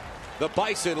Dome. The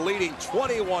Bison leading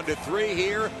 21-3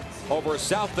 here over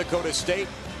South Dakota State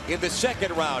in the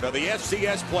second round of the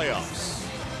FCS playoffs.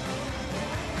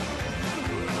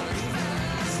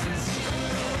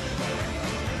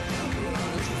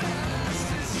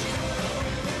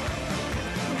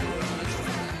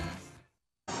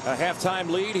 A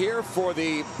halftime lead here for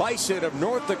the Bison of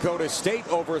North Dakota State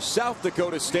over South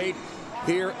Dakota State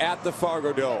here at the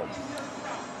Fargo Dome.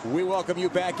 We welcome you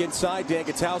back inside. Dan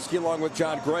Gutowski along with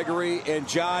John Gregory. And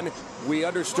John, we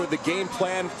understood the game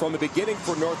plan from the beginning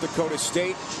for North Dakota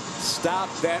State. Stop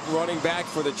that running back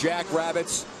for the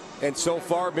Jackrabbits. And so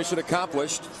far, mission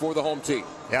accomplished for the home team.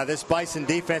 Yeah, this Bison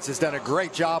defense has done a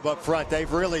great job up front.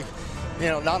 They've really,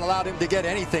 not allowed him to get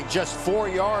anything. Just 4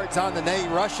 yards on the day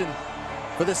rushing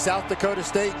for the South Dakota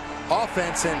State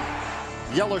offense,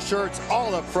 and yellow shirts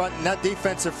all up front, and that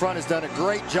defensive front has done a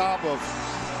great job of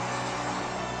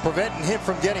preventing him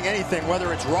from getting anything,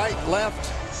 whether it's right,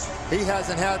 left. He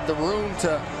hasn't had the room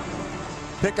to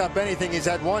pick up anything. He's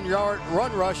had 1 yard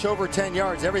run rush over 10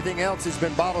 yards. Everything else has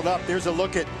been bottled up. There's a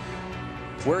look at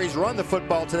where he's run the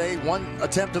football today. 1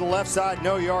 attempt to the left side,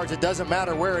 no yards. It doesn't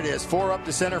matter where it is. 4 up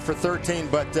the center for 13,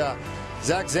 but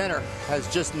Zach Zenner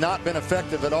has just not been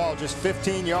effective at all. Just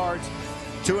 15 yards,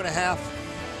 2.5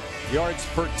 yards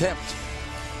per attempt.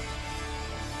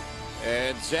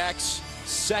 And Zach's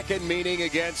second meeting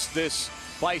against this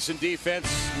Bison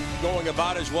defense going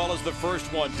about as well as the first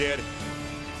one did.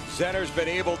 Zenner's been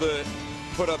able to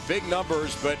put up big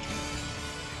numbers, but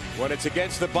when it's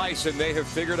against the Bison, they have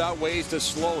figured out ways to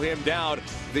slow him down.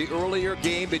 The earlier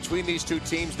game between these two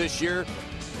teams this year,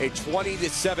 a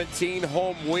 20-17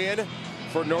 home win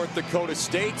for North Dakota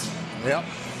State. Yep.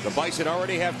 The Bison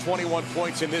already have 21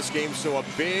 points in this game, so a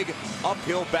big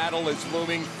uphill battle is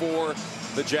looming for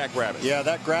the Jackrabbits. Yeah,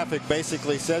 that graphic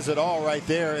basically says it all right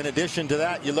there. In addition to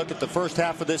that, you look at the first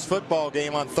half of this football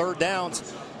game on third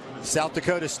downs. South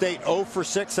Dakota State 0 for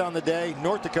 6 on the day.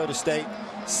 North Dakota State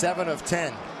 7 of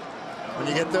 10. When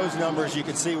you get those numbers, you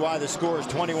can see why the score is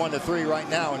 21-3 right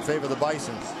now in favor of the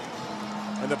Bison.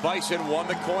 And the Bison won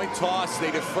the coin toss.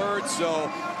 They deferred, so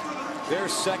their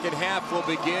second half will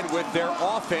begin with their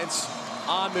offense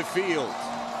on the field.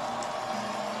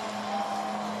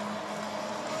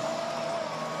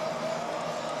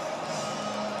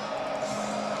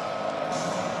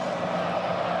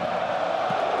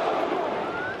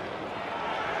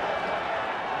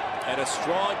 And a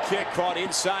strong kick caught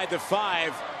inside the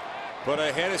 5, but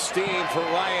a head of steam for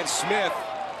Ryan Smith,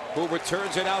 who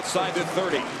returns it outside the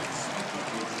 30.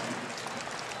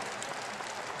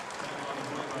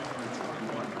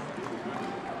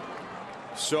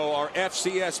 So our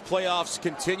FCS playoffs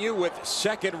continue with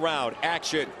second round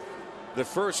action. The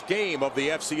first game of the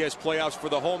FCS playoffs for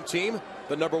the home team,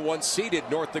 the #1 seeded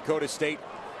North Dakota State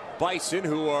Bison,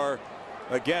 who are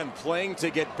again playing to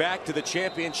get back to the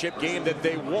championship game that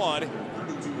they won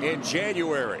in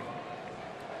January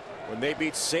when they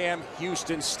beat Sam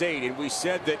Houston State. And we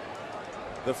said that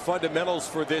the fundamentals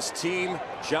for this team,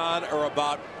 John, are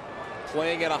about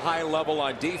playing at a high level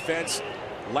on defense.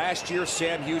 Last year,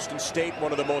 Sam Houston State,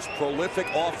 one of the most prolific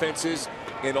offenses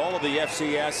in all of the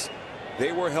FCS.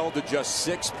 They were held to just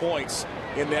 6 points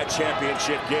in that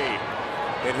championship game.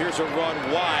 And here's a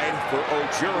run wide for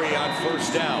Ojuri on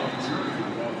first down.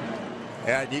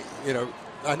 And,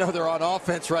 I know they're on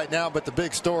offense right now, but the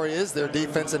big story is their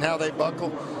defense and how they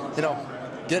buckle.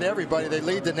 Get everybody. They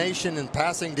lead the nation in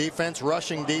passing defense,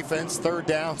 rushing defense, third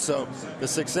down. So the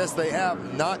success they have,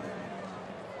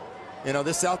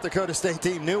 this South Dakota State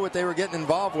team knew what they were getting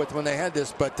involved with when they had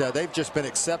this, but they've just been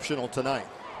exceptional tonight.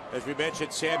 As we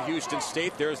mentioned, Sam Houston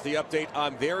State, there's the update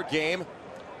on their game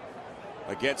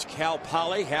against Cal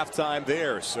Poly, halftime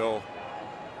there. So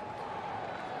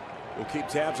we'll keep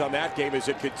tabs on that game as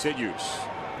it continues.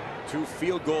 2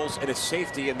 field goals and a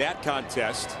safety in that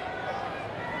contest.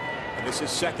 And this is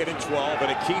 2nd and 12,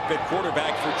 and a keep at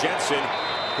quarterback for Jensen,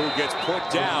 who gets put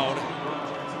down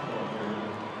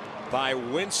by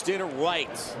Winston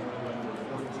Wright.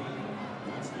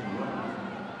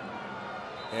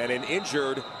 And an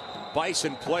injured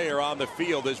Bison player on the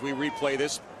field as we replay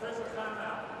this.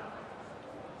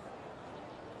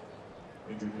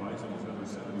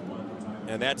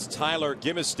 And that's Tyler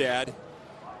Gimestad,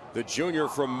 the junior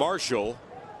from Marshall.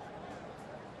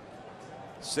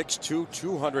 6'2",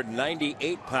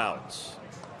 298 pounds.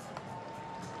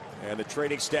 And the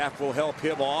training staff will help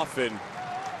him off, and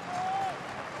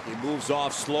he moves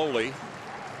off slowly.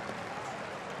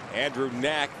 Andrew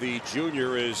Knack, the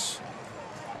junior, is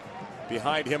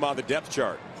behind him on the depth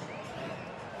chart.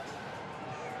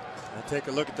 I'll take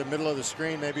a look at the middle of the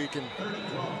screen. Maybe you can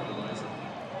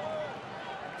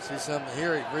see something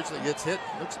here. He originally gets hit.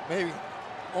 Looks maybe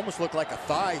almost looked like a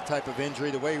thigh type of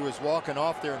injury, the way he was walking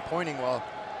off there and pointing while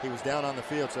he was down on the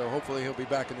field. So hopefully he'll be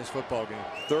back in this football game.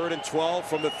 3rd and 12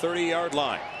 from the 30-yard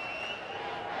line.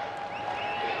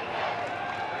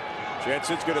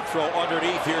 Jensen's going to throw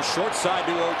underneath here, short side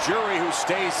to Ojuri, who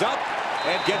stays up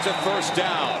and gets a first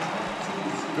down.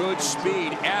 Good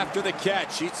speed after the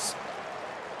catch. He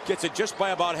gets it just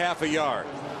by about half a yard.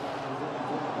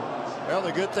 Well,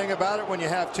 the good thing about it, when you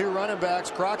have 2 running backs,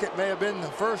 Crockett may have been the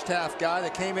first half guy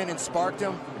that came in and sparked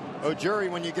him. Ojuri,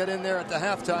 when you get in there at the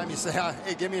halftime, you say,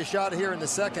 hey, give me a shot here in the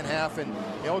second half, and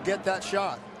you'll get that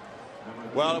shot.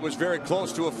 Well, it was very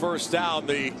close to a first down.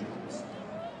 The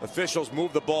officials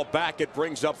move the ball back. It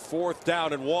brings up 4th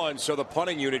down and 1, so the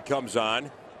punting unit comes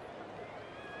on.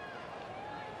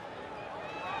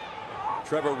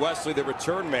 Trevor Wesley, the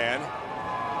return man,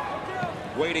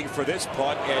 waiting for this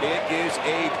punt, and it is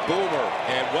a boomer,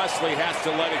 and Wesley has to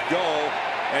let it go,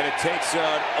 and it takes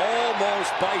an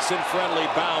almost Bison-friendly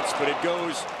bounce, but it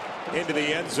goes into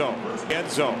the end zone.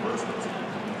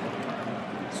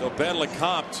 So Ben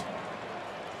LeCompte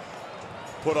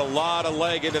put a lot of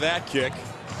leg into that kick.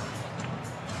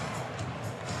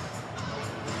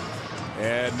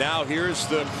 And now here's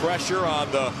the pressure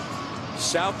on the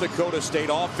South Dakota State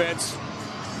offense.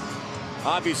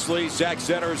 Obviously, Zach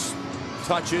Zenner's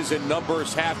touches and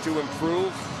numbers have to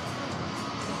improve.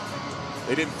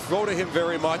 They didn't throw to him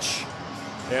very much,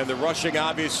 and the rushing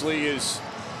obviously is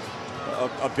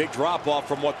a big drop off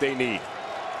from what they need.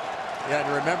 Yeah,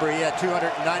 and remember, he had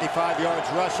 295 yards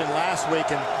rushing last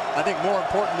week, and I think more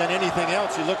important than anything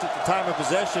else, you looked at the time of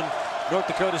possession. North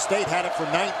Dakota State had it for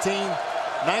 19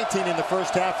 in the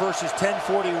first half versus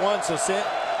 10:41. So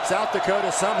South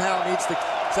Dakota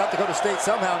State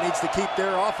somehow needs to keep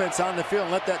their offense on the field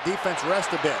and let that defense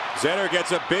rest a bit. Zenner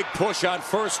gets a big push on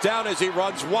first down as he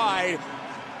runs wide,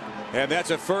 and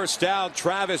that's a first down.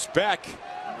 Travis Beck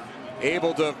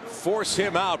able to force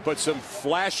him out, but some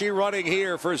flashy running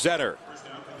here for Zenner.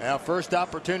 Now, first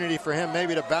opportunity for him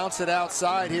maybe to bounce it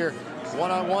outside here.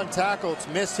 One-on-one tackle. It's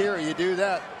missed here. You do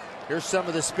that. Here's some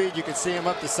of the speed. You can see him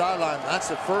up the sideline. That's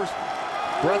the first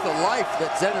breath of life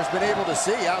that Zenner's been able to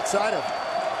see outside of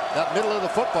that middle of the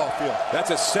football field. That's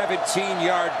a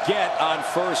 17-yard get on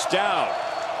first down.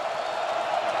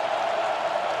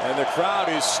 And the crowd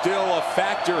is still a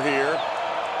factor here.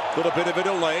 A little bit of a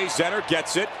delay. Zenner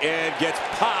gets it and gets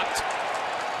popped.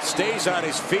 Stays on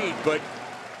his feet, but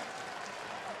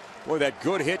boy, that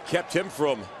good hit kept him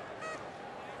from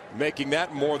making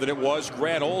that more than it was.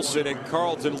 Grant Olson and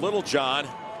Carlton Littlejohn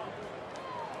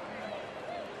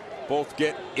both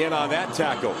get in on that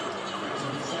tackle.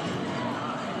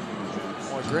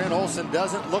 Boy, Grant Olson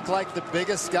doesn't look like the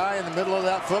biggest guy in the middle of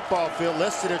that football field.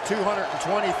 Listed at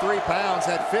 223 pounds,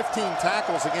 had 15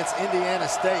 tackles against Indiana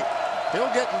State.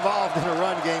 He'll get involved in a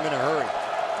run game in a hurry.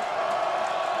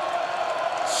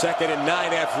 2nd and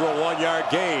 9 after a 1-yard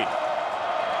gain.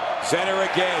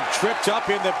 Zenner again, tripped up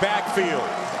in the backfield.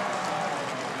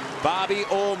 Bobby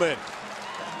Ullman.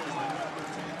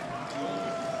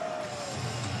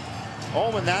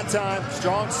 Ullman that time,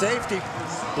 strong safety,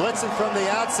 blitzing from the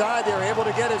outside. They were able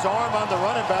to get his arm on the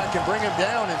running back and bring him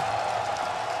down. And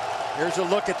here's a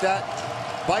look at that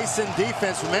Bison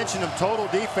defense. We mentioned them, total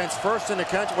defense, first in the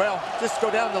country. Well, just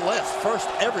go down the list, first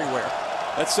everywhere.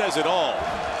 That says it all.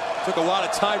 Took a lot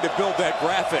of time to build that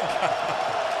graphic.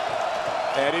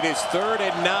 And it is 3rd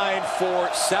and 9 for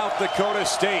South Dakota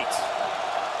State.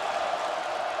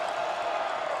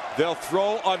 They'll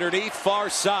throw underneath, far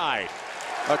side.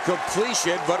 A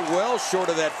completion, but well short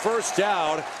of that first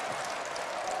down.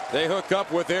 They hook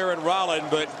up with Aaron Rolland,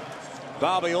 but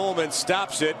Bobby Ullman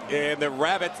stops it, and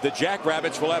the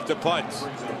Jackrabbits will have to punt.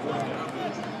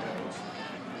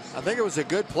 I think it was a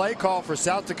good play call for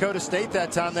South Dakota State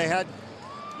that time. They had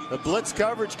the blitz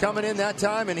coverage coming in that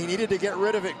time, and he needed to get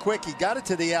rid of it quick. He got it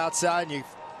to the outside, and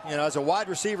you know, as a wide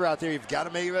receiver out there, you've got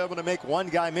to be able to make one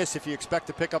guy miss if you expect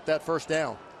to pick up that first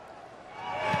down.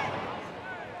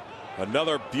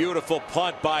 Another beautiful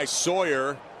punt by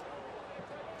Sawyer.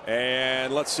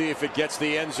 And let's see if it gets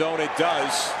the end zone. It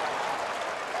does.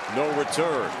 No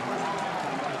return.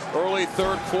 Early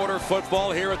 3rd quarter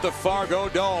football here at the Fargo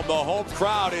Dome. The home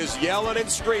crowd is yelling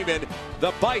and screaming.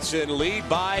 The Bison lead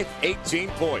by 18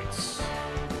 points.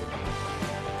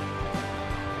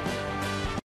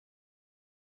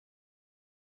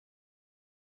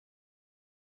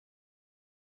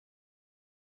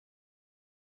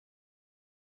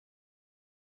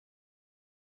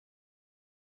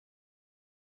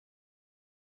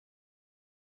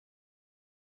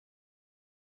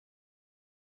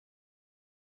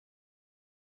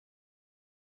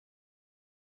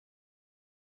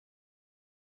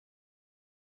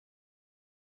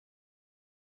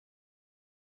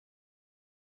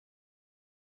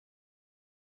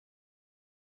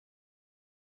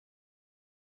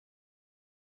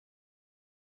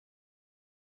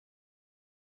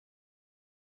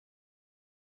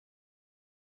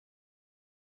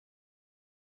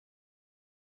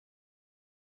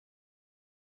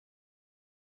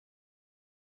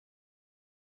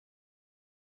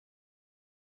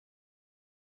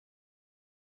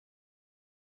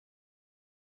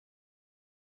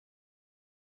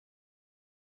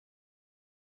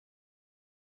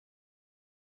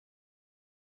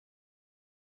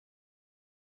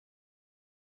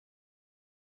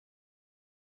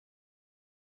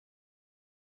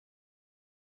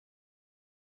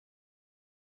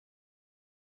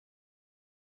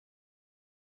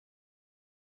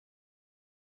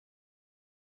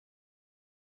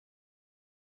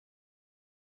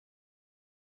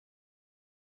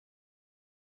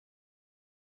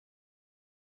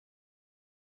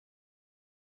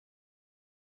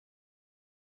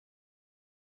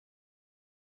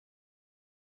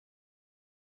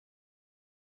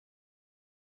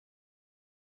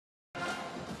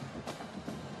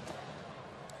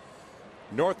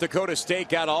 North Dakota State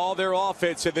got all their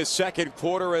offense in the second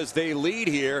quarter as they lead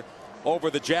here over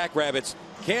the Jackrabbits.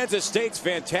 Kansas State's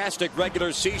fantastic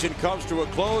regular season comes to a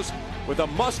close with a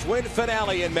must-win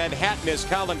finale in Manhattan as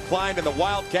Colin Klein and the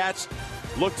Wildcats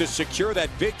look to secure that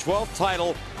Big 12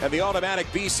 title and the automatic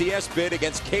BCS bid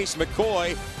against Case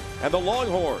McCoy and the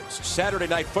Longhorns. Saturday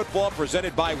Night Football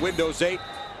presented by Windows 8.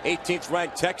 18th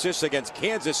ranked Texas against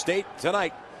Kansas State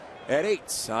tonight at 8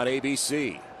 on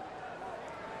ABC.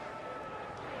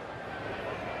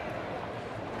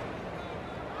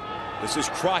 This is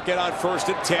Crockett on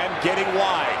 1st and 10, getting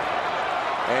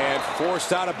wide and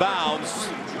forced out of bounds.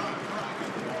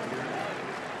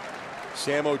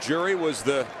 Sam Ojuri was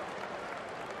the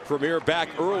premier back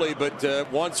early,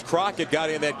 but once Crockett got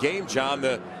in that game, John,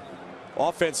 the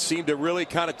offense seemed to really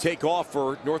kind of take off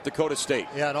for North Dakota State.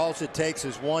 Yeah, and all it takes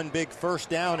is one big first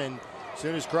down, and as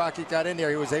soon as Crockett got in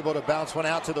there, he was able to bounce one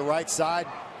out to the right side,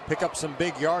 pick up some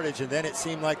big yardage, and then it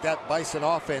seemed like that Bison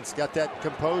offense got that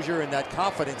composure and that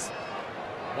confidence.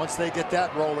 Once they get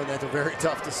that rolling, they're very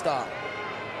tough to stop.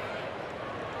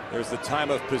 There's the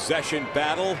time of possession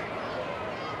battle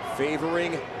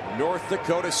favoring North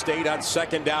Dakota State on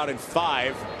 2nd down and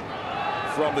 5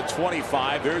 from the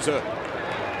 25. There's a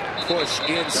push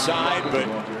inside, but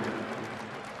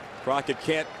Crockett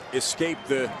can't escape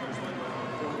the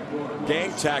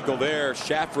gang tackle there.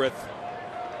 Shafrith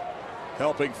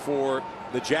helping for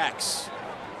the Jacks.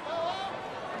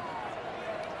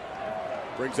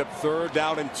 Brings up 3rd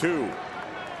down and 2.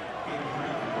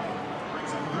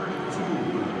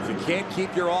 If you can't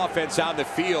keep your offense on the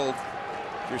field,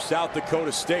 if you're South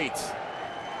Dakota State,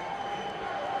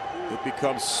 it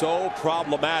becomes so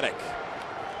problematic.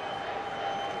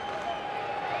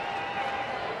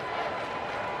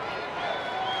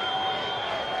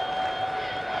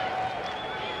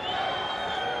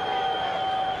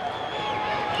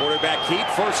 Quarterback keep,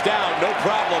 1st down, no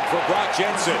problem for Brock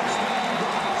Jensen.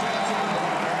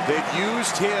 They've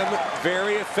used him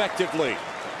very effectively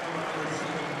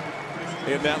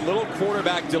in that little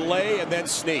quarterback delay and then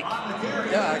sneak.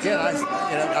 Yeah, again,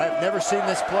 I've never seen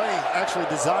this play actually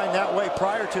designed that way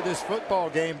prior to this football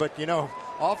game, but you know,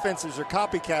 offenses are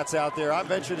copycats out there. I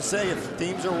venture to say if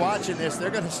teams are watching this, they're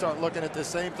going to start looking at the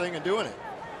same thing and doing it.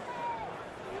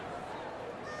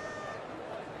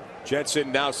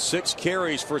 Jensen now 6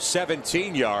 carries for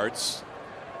 17 yards.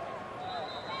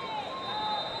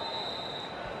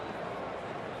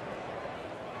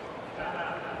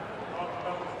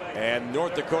 And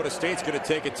North Dakota State's going to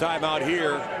take a timeout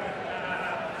here.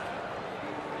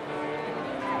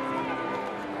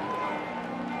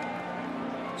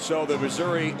 So the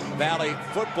Missouri Valley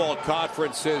Football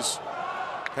Conference has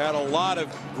had a lot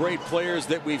of great players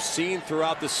that we've seen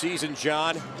throughout the season,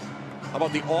 John. How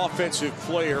about the offensive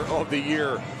player of the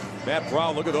year? Matt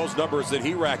Brown, look at those numbers that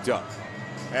he racked up.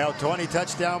 Well, 20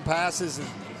 touchdown passes and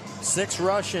 6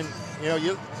 rushing. You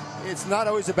know, it's not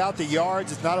always about the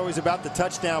yards. It's not always about the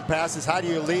touchdown passes. How do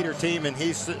you lead your team? And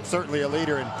he's certainly a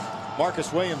leader. And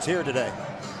Marcus Williams here today.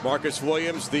 Marcus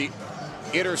Williams, the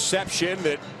interception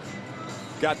that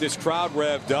got this crowd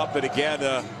revved up. And again,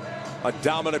 a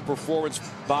dominant performance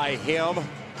by him.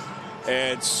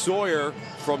 And Sawyer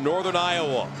from Northern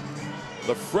Iowa,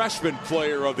 the freshman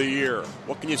player of the year.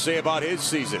 What can you say about his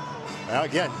season? Well,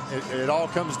 again, it all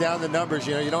comes down to numbers.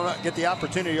 You know, you don't get the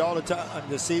opportunity all the time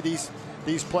to see these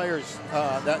players.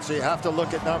 So you have to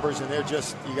look at numbers, and they're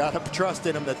just, you got to trust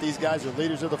in them that these guys are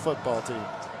leaders of the football team.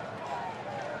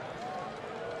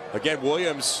 Again,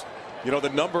 Williams, you know, the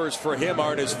numbers for him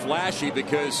aren't as flashy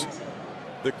because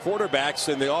the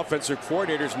quarterbacks and the offensive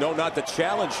coordinators know not to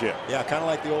challenge him. Yeah, kind of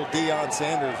like the old Deion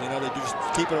Sanders. You know, they just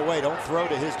keep it away. Don't throw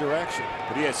to his direction.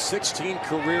 But he has 16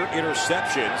 career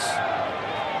interceptions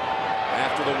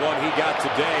after the one he got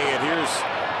today. And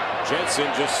here's Jensen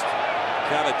just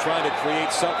kind of trying to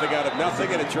create something out of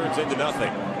nothing, and it turns into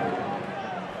nothing.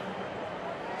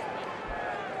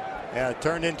 Yeah, it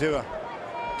turned into a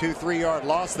 2-3 yard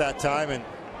loss that time, and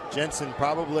Jensen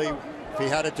probably, if he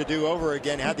had it to do over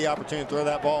again, had the opportunity to throw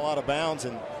that ball out of bounds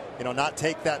and, you know, not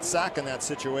take that sack in that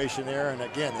situation there. And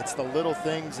again, it's the little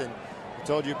things, and I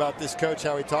told you about this coach,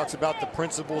 how he talks about the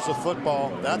principles of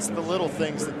football. That's the little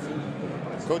things that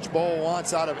Coach Bowl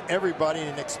wants out of everybody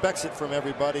and expects it from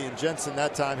everybody. And Jensen,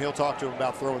 that time, he'll talk to him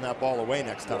about throwing that ball away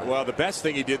next time. Well, the best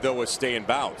thing he did, though, was stay in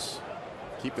bounds.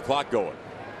 Keep the clock going.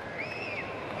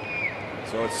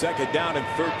 So it's 2nd down and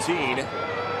 13.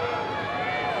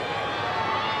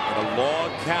 And a long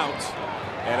count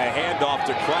and a handoff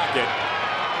to Crockett.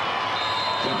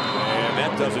 And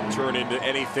that doesn't turn into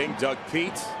anything. Doug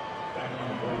Pete.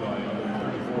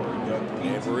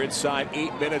 And we're inside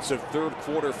 8 minutes of third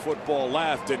quarter football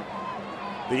left. And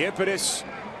The impetus,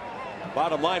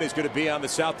 bottom line, is going to be on the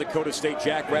South Dakota State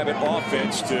Jackrabbit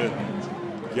offense to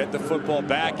get the football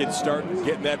back and start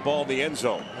getting that ball in the end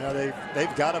zone.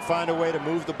 They've got to find a way to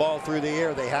move the ball through the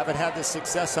air. They haven't had the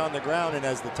success on the ground, and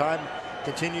as the time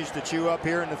continues to chew up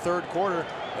here in the third quarter,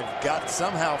 they've got to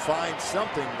somehow find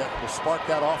something that will spark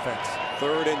that offense.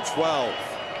 3rd and 12.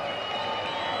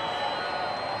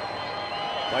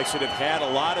 Bison have had a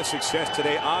lot of success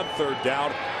today on 3rd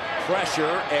down.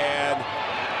 Pressure, and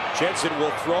Jensen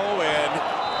will throw, and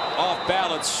off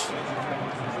balance.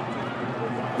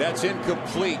 That's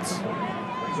incomplete.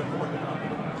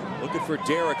 Looking for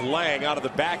Derek Lang out of the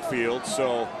backfield,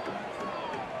 so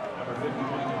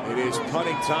it is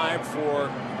punting time for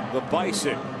the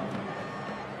Bison.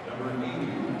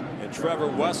 And Trevor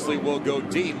Wesley will go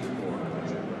deep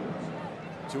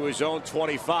to his own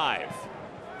 25.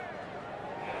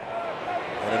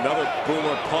 And another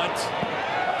boomer punt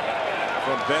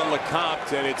from Ben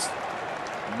LeCompte, and it's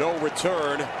no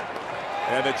return.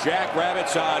 And the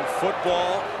Jackrabbits on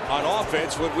football on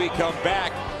offense when we come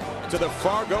back to the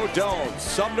Fargo Dome.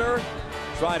 Sumner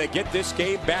trying to get this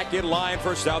game back in line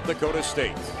for South Dakota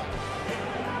State.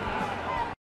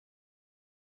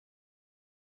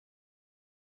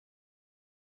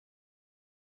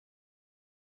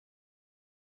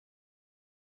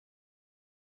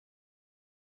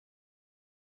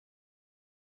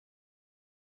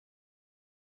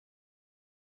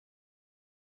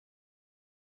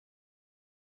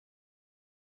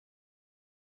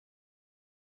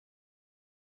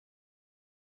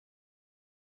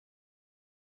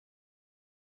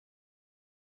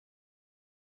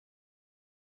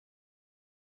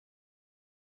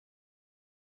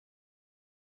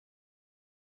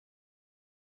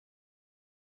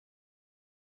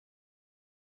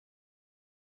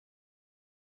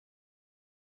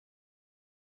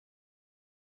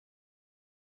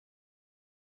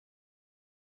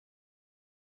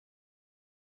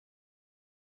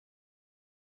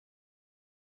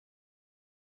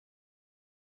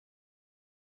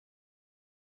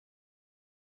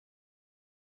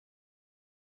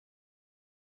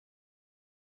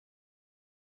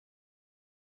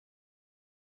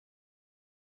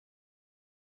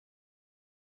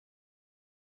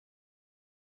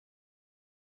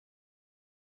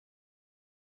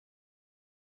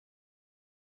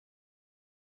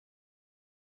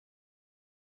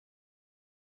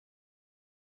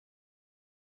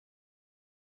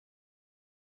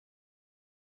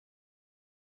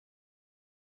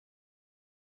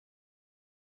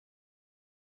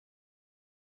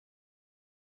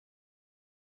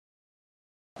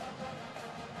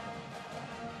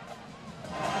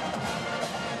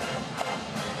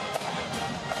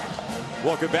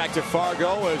 Welcome back to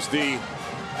Fargo as the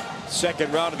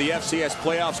second round of the FCS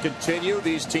playoffs continue.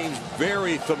 These teams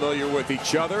very familiar with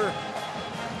each other.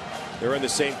 They're in the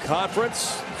same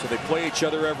conference, so they play each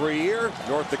other every year.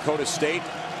 North Dakota State,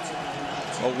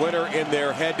 a winner in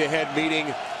their head-to-head meeting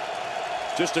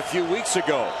just a few weeks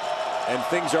ago. And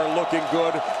things are looking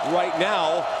good right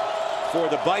now for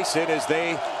the Bison as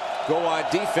they go on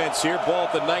defense here. Ball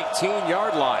at the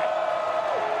 19-yard line.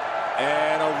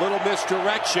 And a little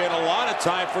misdirection. A lot of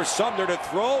time for Sumner to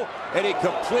throw, and he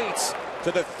completes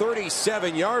to the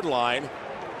 37-yard line.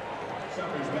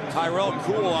 Tyrell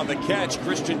Cool on the catch.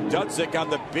 Christian Dudzik on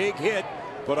the big hit,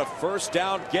 but a first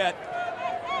down get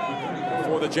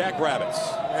for the Jackrabbits.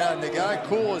 Yeah, and the guy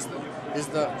Cool is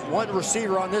the one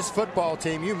receiver on this football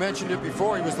team. You mentioned it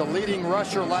before. He was the leading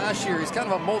rusher last year. He's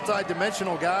kind of a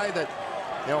multi-dimensional guy that,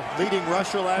 leading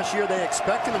rusher last year. They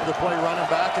expected him to play running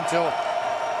back until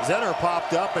Zenner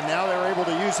popped up, and now they're able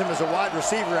to use him as a wide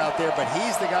receiver out there. But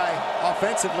he's the guy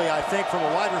offensively, I think, from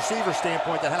a wide receiver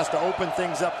standpoint, that has to open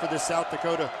things up for this South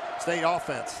Dakota State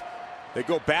offense. They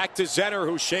go back to Zenner,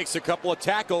 who shakes a couple of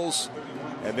tackles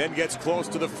and then gets close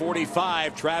to the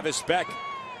 45. Travis Beck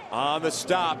on the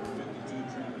stop.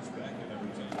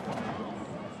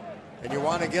 And you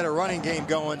want to get a running game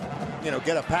going,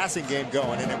 get a passing game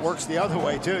going, and it works the other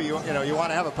way too. You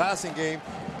want to have a passing game,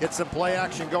 get some play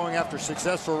action going after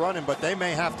successful running, but they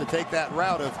may have to take that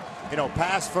route of,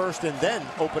 pass first and then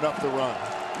open up the run.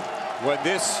 When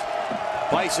this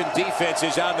Bison defense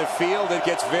is on the field, it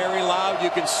gets very loud.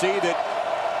 You can see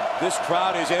that this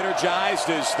crowd is energized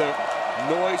as the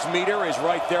noise meter is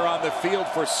right there on the field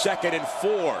for 2nd and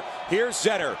 4. Here's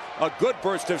Zenner, a good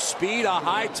burst of speed, a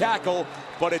high tackle,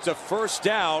 but it's a first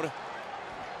down.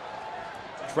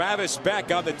 Travis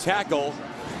Beck on the tackle.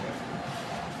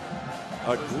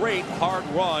 A great hard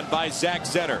run by Zach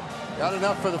Zenner. Got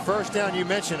enough for the first down. You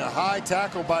mentioned a high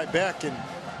tackle by Beck, and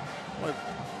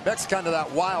Beck's kind of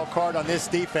that wild card on this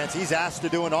defense. He's asked to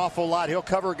do an awful lot. He'll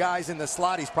cover guys in the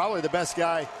slot. He's probably the best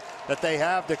guy that they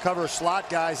have to cover slot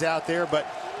guys out there, but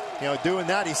doing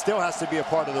that, he still has to be a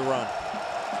part of the run.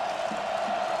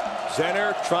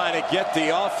 Zenner trying to get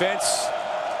the offense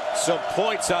some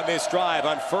points on this drive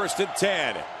on 1st and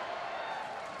 10.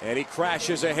 And he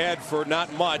crashes ahead for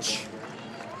not much.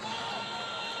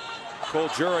 Cole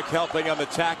Jurek helping on the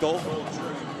tackle.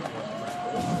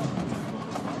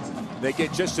 They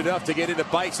get just enough to get into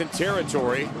Bison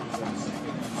territory.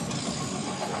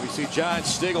 We see John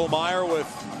Stiegelmeier with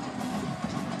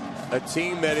a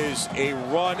team that is a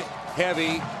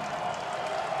run-heavy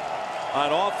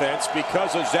on offense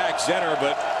because of Zach Zenner,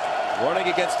 but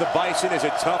running against the Bison is a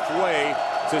tough way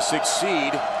to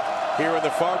succeed here in the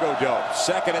Fargo Dome.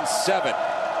 2nd and 7.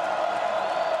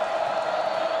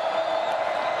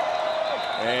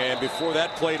 And before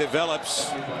that play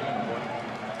develops,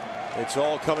 it's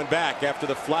all coming back after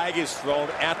the flag is thrown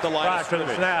at the line of scrimmage.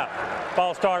 Right to the snap.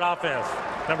 Ball start offense.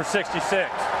 Number 66. It's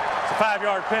a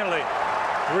 5-yard penalty.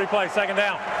 Replay, 2nd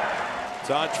down. It's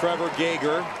on Trevor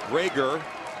Rager,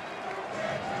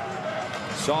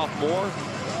 sophomore.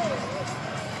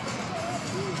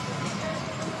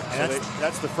 And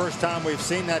that's the first time we've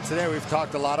seen that today. We've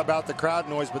talked a lot about the crowd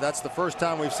noise, but that's the first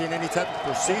time we've seen any type of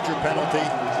procedure penalty.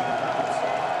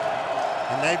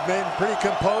 And they've been pretty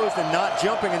composed and not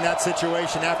jumping in that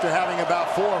situation after having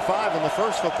about 4 or 5 in the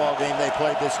first football game they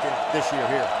played this year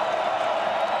here.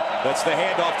 That's the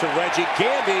handoff to Reggie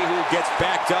Gandy, who gets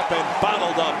backed up and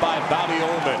bottled up by Bobby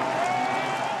Ullman.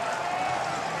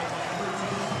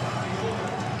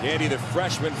 Gandy, the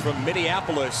freshman from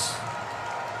Minneapolis.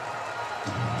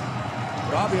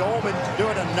 Bobby Ullman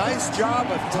doing a nice job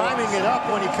of timing it up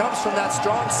when he comes from that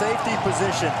strong safety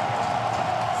position.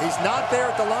 He's not there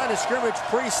at the line of scrimmage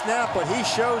pre-snap, but he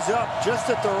shows up just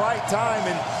at the right time,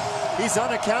 and he's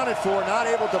unaccounted for, not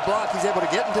able to block. He's able to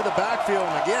get into the backfield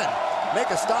and again make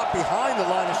a stop behind the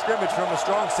line of scrimmage from a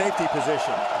strong safety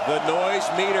position. The noise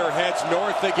meter heads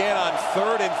north again on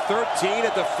 3rd and 13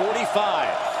 at the 45.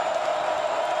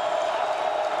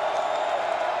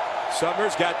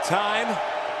 Summers got time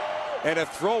and a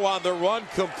throw on the run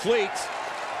complete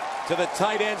to the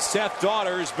tight end Seth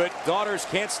Daughters, but Daughters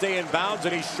can't stay in bounds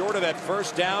and he's short of that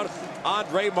 1st down.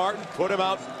 Andre Martin put him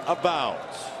out of bounds.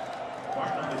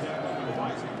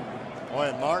 Boy,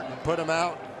 and Martin put him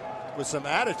out with some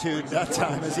attitude that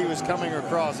time as he was coming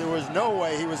across. There was no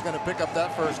way he was going to pick up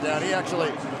that 1st down. He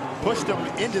actually pushed him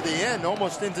into the end,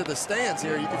 almost into the stands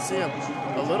here. You can see him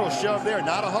a little shove there.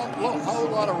 Not a whole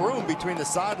lot of room between the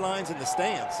sidelines and the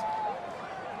stands.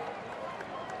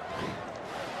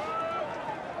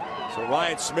 So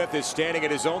Ryan Smith is standing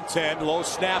at his own 10. Low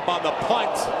snap on the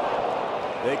punt.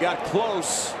 They got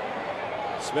close.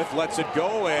 Smith lets it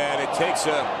go, and it takes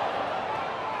a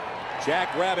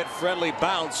Jackrabbit friendly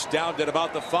bounce down at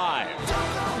about the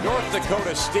 5. North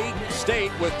Dakota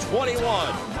State with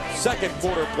 21 second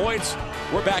quarter points.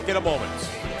 We're back in a moment.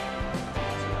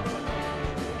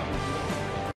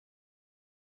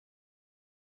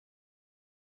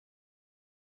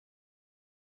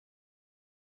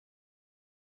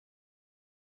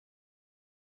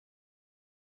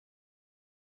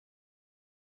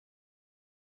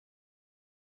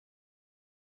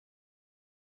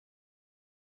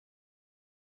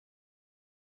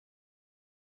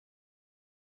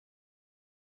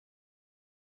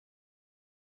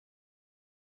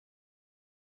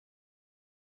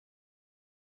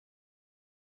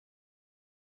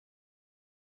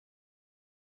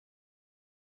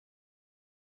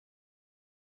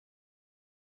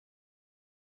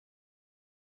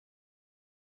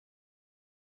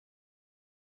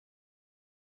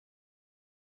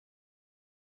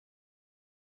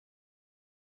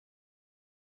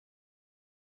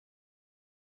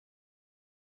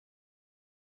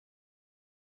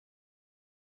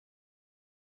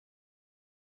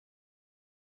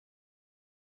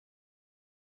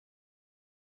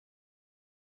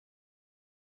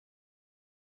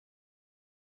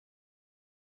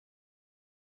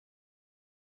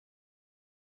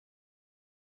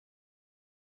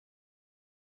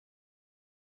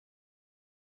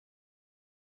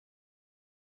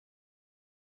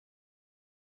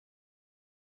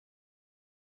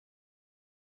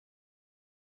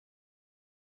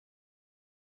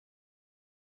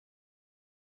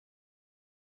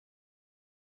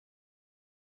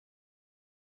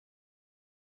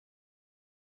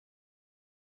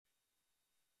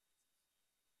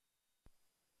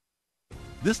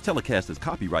 This telecast is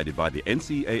copyrighted by the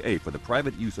NCAA for the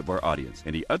private use of our audience.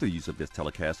 Any other use of this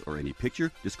telecast or any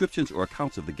picture, descriptions, or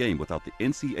accounts of the game without the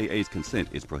NCAA's consent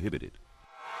is prohibited.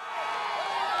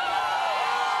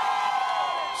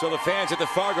 So the fans at the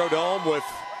Fargo Dome with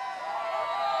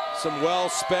some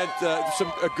well-spent,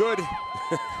 a good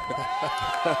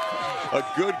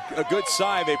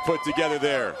sign they put together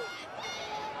there.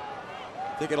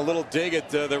 Taking a little dig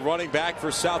at the running back for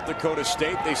South Dakota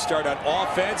State. They start on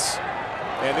offense,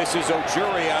 and this is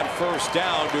Ojuri on first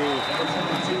down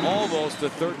to almost the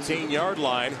 13-yard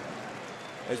line.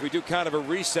 As we do kind of a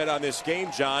reset on this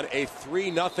game, John, a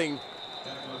 3-0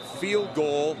 field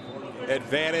goal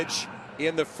advantage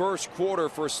in the first quarter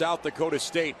for South Dakota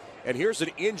State. And here's an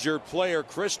injured player,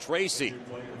 Chris Tracy,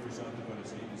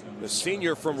 the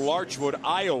senior from Larchwood,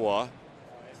 Iowa,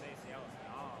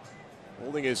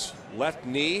 holding his left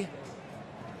knee.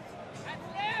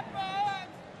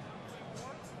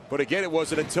 But again, it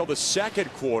wasn't until the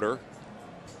second quarter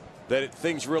that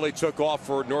things really took off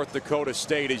for North Dakota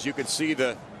State. As you can see,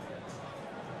 to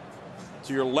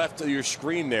your left of your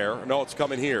screen there. No, it's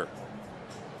coming here.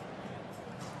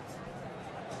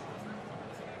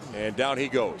 And down he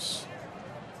goes.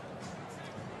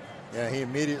 Yeah, he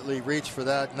immediately reached for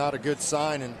that. Not a good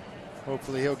sign, and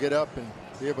hopefully he'll get up and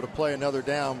be able to play another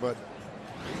down. But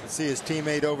you can see his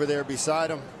teammate over there beside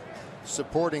him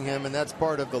supporting him, and that's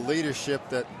part of the leadership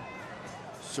that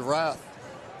Shafrath,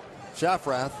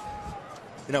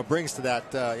 brings to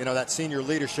that, that senior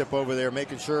leadership over there,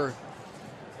 making sure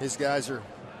his guys are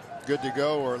good to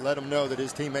go, or let him know that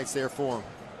his teammate's there for him.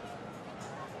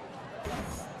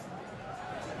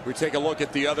 We take a look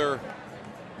at the other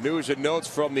news and notes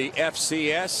from the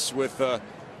FCS with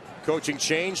coaching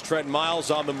change. Trent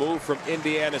Miles on the move from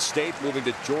Indiana State, moving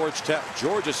to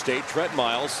Georgia State. Trent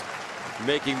Miles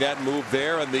making that move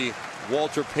there, and the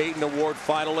Walter Payton Award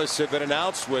finalists have been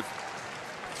announced with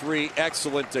 3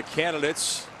 excellent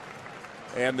candidates.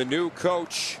 And the new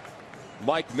coach,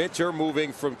 Mike Minter,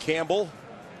 moving to Campbell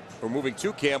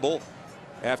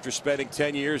after spending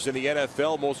 10 years in the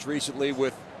NFL, most recently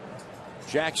with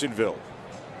Jacksonville.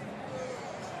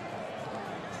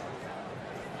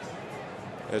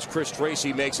 As Chris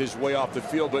Tracy makes his way off the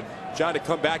field. But John, to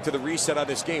come back to the reset on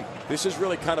this game, this is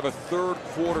really kind of a third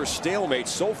quarter stalemate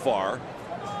so far,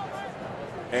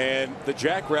 and the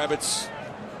Jackrabbits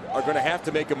are going to have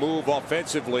to make a move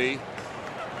offensively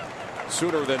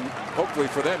sooner than, hopefully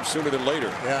for them, sooner than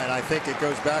later. Yeah, and I think it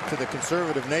goes back to the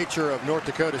conservative nature of North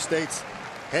Dakota State's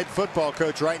head football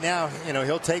coach right now.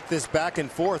 He'll take this back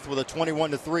and forth with a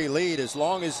 21-3 lead as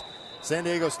long as San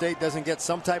Diego State doesn't get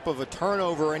some type of a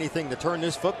turnover or anything to turn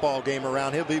this football game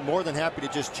around. He'll be more than happy to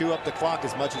just chew up the clock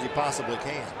as much as he possibly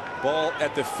can. Ball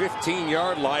at the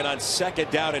 15-yard line on 2nd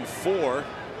down and 4.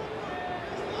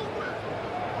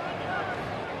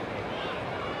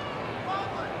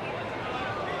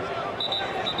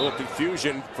 A little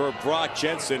confusion for Brock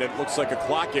Jensen. It looks like a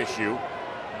clock issue.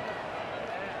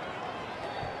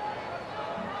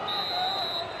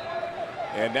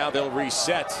 And now they'll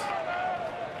reset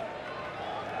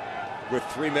with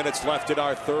 3 minutes left in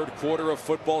our third quarter of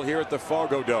football here at the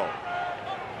Fargo Dome.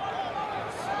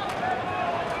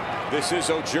 This is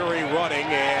Ojuri running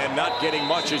and not getting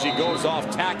much as he goes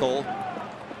off tackle.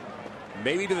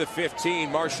 Maybe to the 15.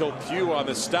 Marshall Pugh on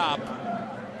the stop.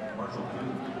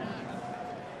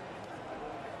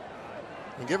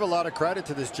 And give a lot of credit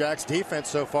to this Jacks defense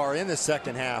so far in the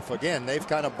second half. Again, they've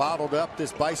kind of bottled up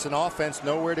this Bison offense,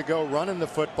 nowhere to go running the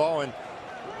football. And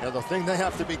the thing they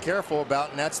have to be careful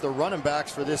about, and that's the running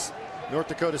backs for this North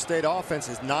Dakota State offense,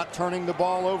 is not turning the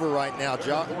ball over right now.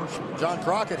 John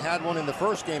Crockett had one in the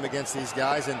first game against these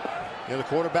guys, and the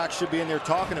quarterback should be in there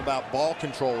talking about ball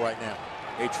control right now.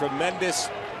 A tremendous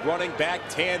running back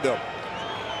tandem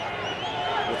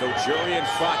with Ojuri and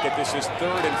Crockett. This is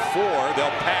 3rd and 4. They'll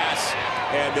pass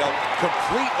and they'll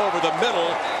complete over the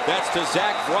middle. That's to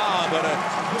Zach Braun, but a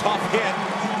tough hit,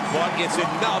 but it's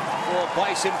enough for a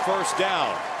Bison first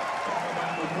down.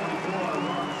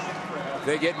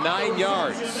 They get 9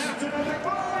 yards to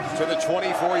the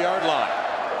 24-yard line.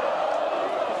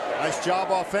 Nice job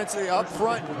offensively up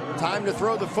front. Time to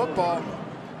throw the football.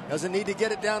 Doesn't need to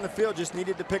get it down the field, just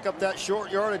needed to pick up that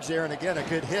short yardage there. And again, a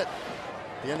good hit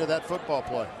at the end of that football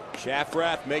play.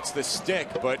 Shafrath makes the stick,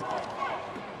 but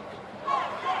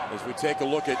as we take a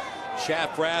look at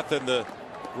Shafrath and the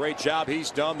great job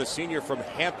he's done, the senior from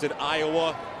Hampton,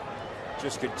 Iowa,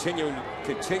 just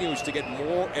continues to get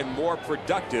more and more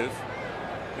productive.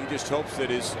 He just hopes that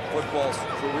his football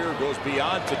career goes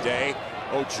beyond today.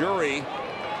 Ojuri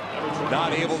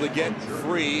not able to get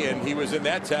free, and he was in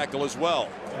that tackle as well.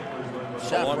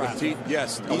 Along with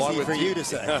Easy for you to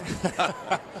say.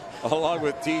 Along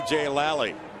with T.J.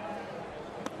 Lally.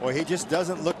 Well, he just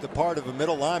doesn't look the part of a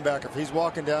middle linebacker. If he's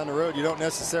walking down the road, you don't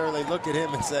necessarily look at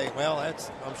him and say, well,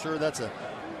 I'm sure that's a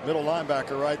Middle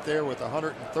linebacker right there with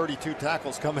 132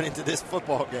 tackles coming into this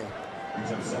football game.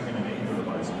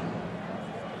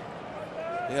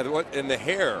 Yeah, what in the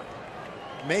hair?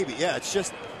 Maybe, yeah. It's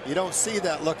just you don't see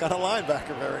that look on a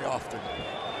linebacker very often.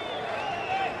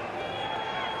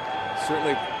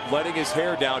 Certainly letting his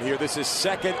hair down here. This is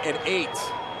 2nd and 8.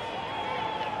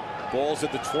 Ball's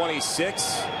at the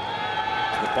 26.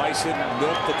 The Bison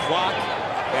milk the clock,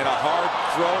 and a hard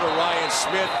throw to Ryan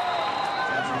Smith.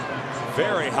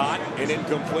 Very hot and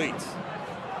incomplete.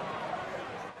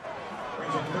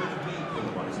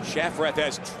 Shafrath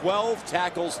has 12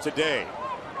 tackles today.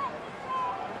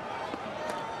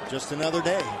 Just another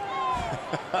day.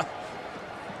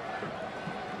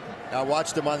 I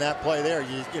watched him on that play there.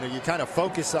 You kind of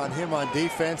focus on him on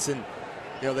defense, and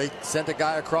they sent a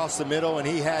guy across the middle, and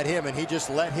he had him, and he just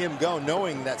let him go,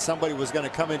 knowing that somebody was going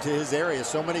to come into his area.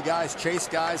 So many guys chase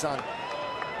guys on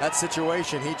that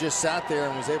situation. He just sat there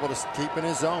and was able to keep in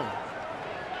his zone.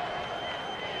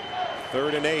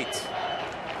 3rd and 8.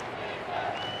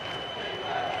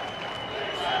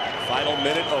 Final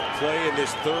minute of play in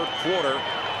this 3rd quarter.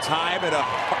 Time and a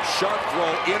sharp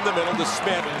throw in the middle to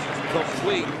Smith.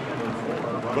 Complete,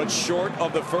 but short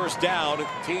of the first down.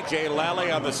 TJ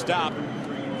Lally on the stop,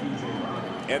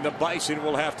 and the Bison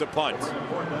will have to punt.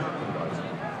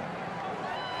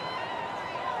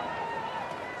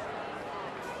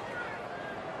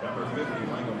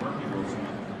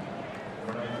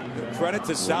 Credit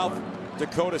to South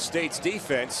Dakota State's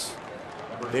defense.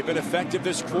 They've been effective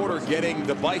this quarter getting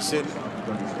the Bison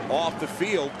off the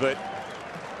field, but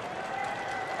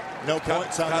no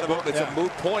points on it's a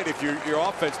moot point if your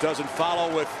offense doesn't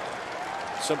follow with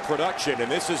some production.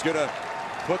 And this is going to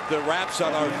put the wraps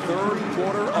on our 3rd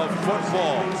quarter of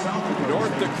football.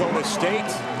 North Dakota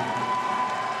State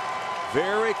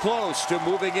very close to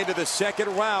moving into the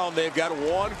 2nd round. They've got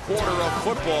 1 quarter of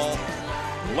football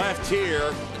left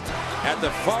here at the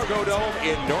Fargo Dome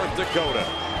in North Dakota.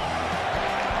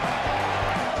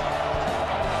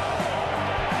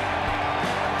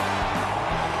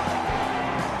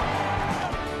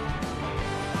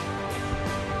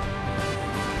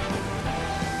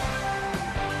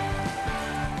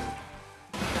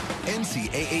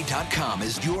 NCAA.com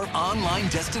is your online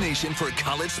destination for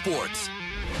college sports.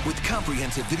 With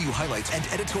comprehensive video highlights and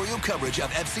editorial coverage of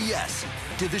FCS,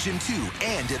 Division II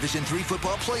and Division III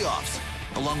football playoffs,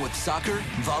 along with soccer,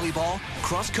 volleyball,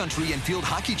 cross-country, and field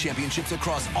hockey championships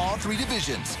across all 3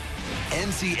 divisions.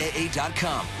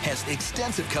 NCAA.com has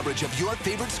extensive coverage of your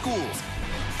favorite schools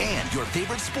and your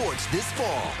favorite sports this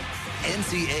fall.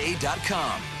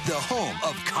 NCAA.com, the home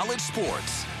of college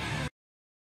sports.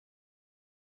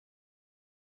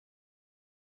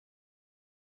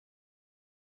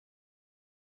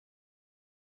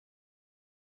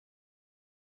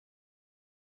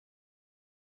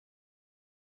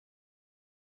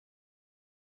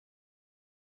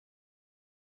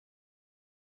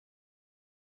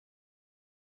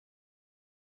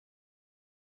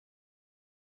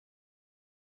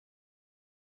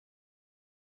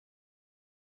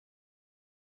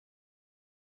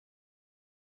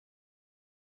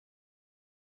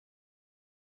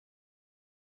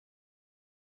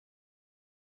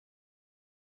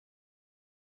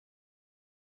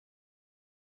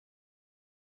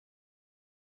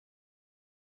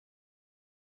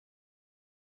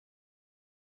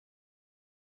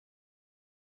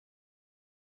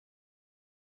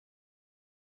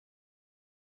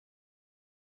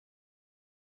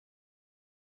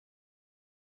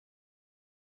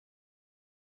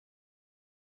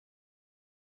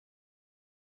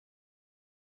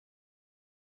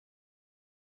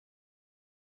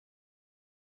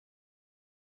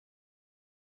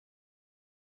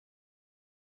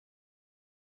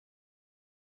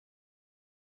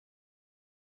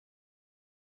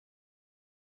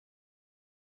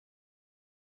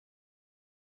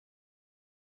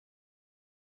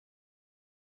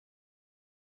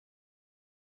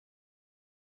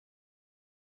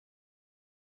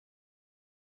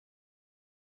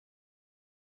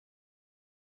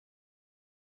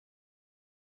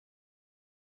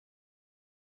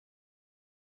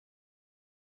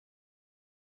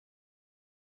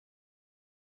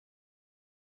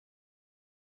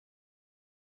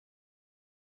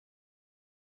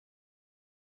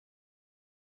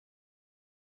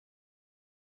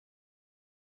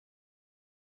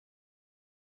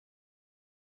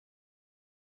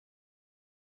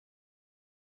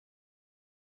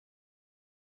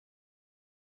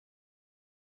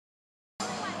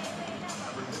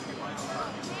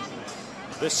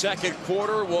 The 2nd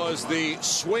quarter was the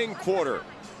swing quarter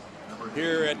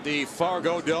here at the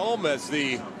Fargo Dome, as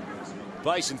the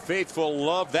Bison faithful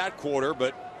loved that quarter,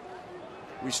 but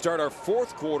We start our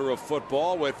fourth quarter of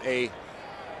football with a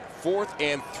 4th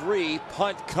and 3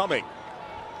 punt coming.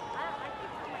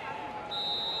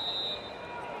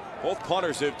 Both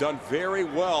punters have done very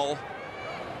well.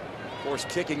 Of course,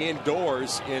 kicking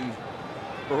indoors in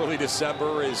early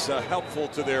December is helpful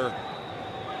to their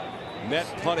net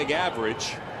punting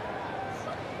average.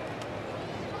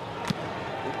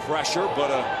 Good pressure,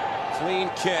 but a clean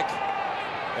kick,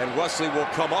 and Wesley will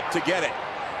come up to get it.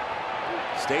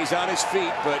 Stays on his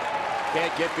feet, but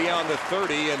can't get beyond the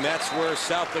 30, and that's where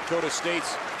South Dakota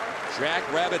State's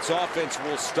Jackrabbits offense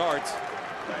will start.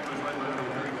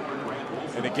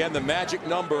 And again, the magic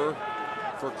number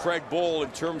for Craig Bohl in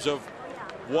terms of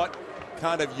what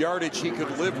kind of yardage he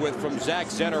could live with from Zach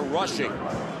Zenner rushing.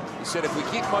 He said if we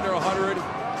keep him under 100,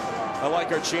 I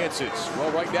like our chances.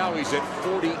 Well, right now he's at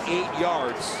 48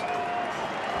 yards,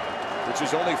 which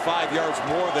is only 5 yards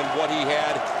more than what he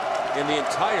had in the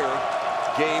entire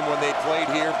game when they played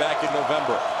here back in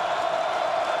November.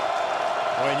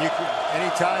 When any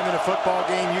time in a football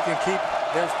game you can keep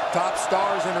their top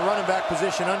stars in the running back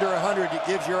position under 100, it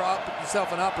gives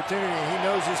yourself an opportunity. He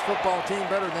knows his football team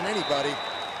better than anybody.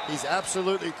 He's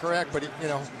absolutely correct, but you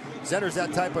know, Zenner's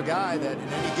that type of guy that in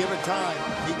any given time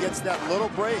he gets that little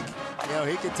break. You know,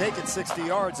 he could take it 60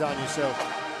 yards on you. So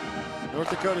North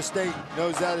Dakota State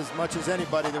knows that as much as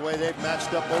anybody, the way they've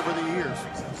matched up over the years.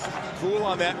 Cool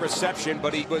on that reception,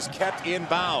 but he was kept in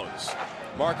bounds.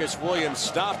 Marcus Williams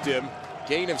stopped him.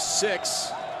 Gain of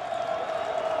 6.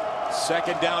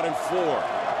 2nd down and 4.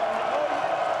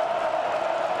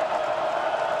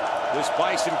 This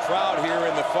Bison crowd here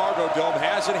in the Fargo Dome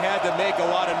hasn't had to make a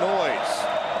lot of noise.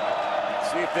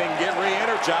 See if they can get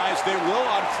re-energized. They will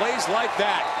on plays like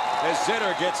that as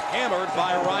Zenner gets hammered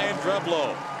by Ryan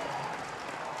Dreblow.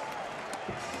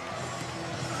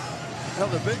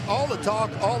 All the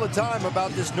talk all the time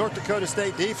about this North Dakota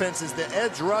State defense is the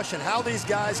edge rush and how these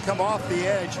guys come off the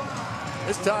edge.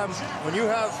 This time, when you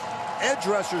have edge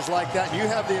rushers like that, and you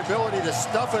have the ability to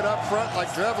stuff it up front like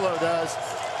Dreblow does,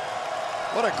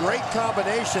 what a great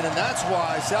combination, and that's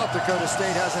why South Dakota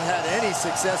State hasn't had any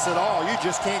success at all. You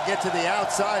just can't get to the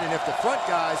outside, and if the front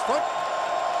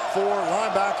 4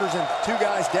 linebackers and 2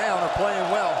 guys down are playing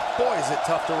well, boy, is it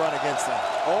tough to run against them.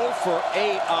 0 for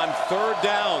 8 on 3rd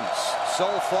downs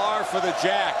so far for the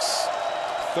Jacks.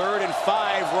 3rd and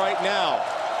 5 right now.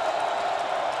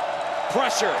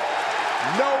 Pressure.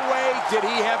 No way did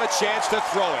he have a chance to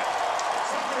throw it.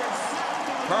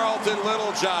 Carlton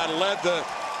Littlejohn led the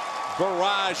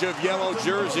barrage of yellow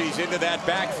jerseys into that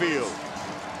backfield.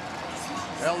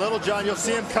 Well, Littlejohn, you'll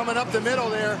see him coming up the middle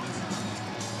there.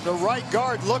 The right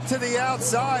guard looked to the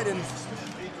outside, and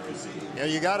you know,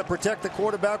 you got to protect the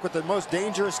quarterback with the most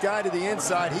dangerous guy to the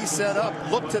inside. He set up,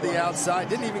 looked to the outside,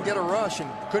 didn't even get a rush, and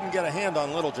couldn't get a hand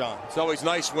on Littlejohn. It's always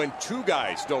nice when 2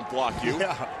 guys don't block you.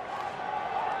 Yeah.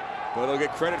 But he'll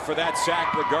get credit for that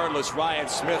sack regardless. Ryan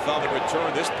Smith on the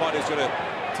return. This punt is going to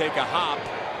take a hop,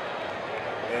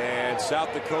 and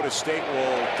South Dakota State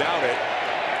will down it.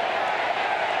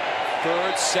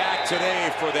 3rd sack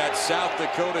today for that South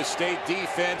Dakota State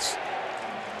defense,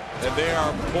 and they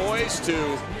are poised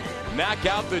to knock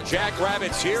out the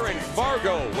Jackrabbits here in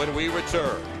Fargo when we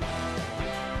return.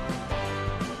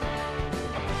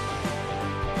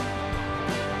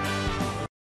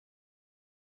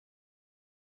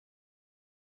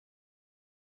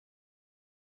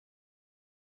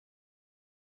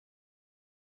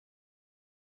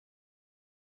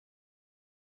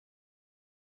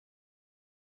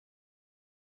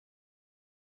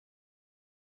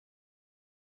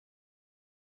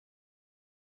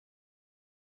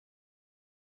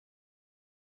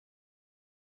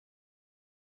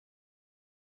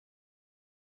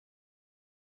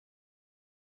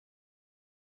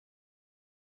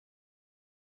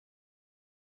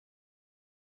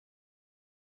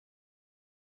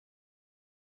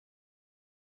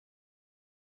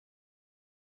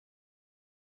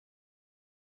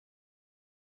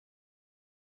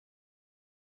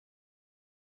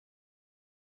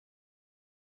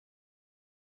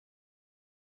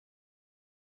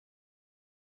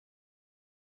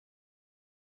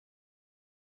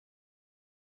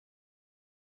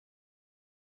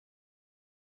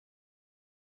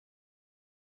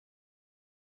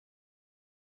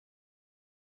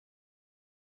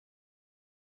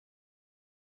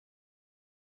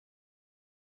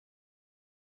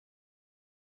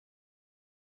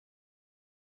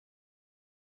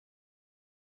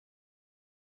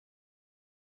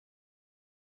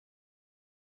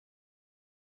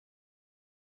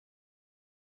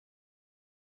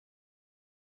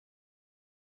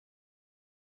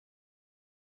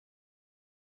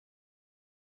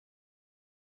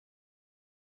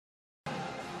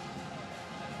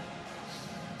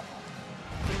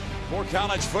 More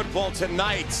college football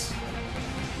tonight.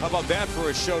 How about that for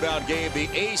a showdown game? The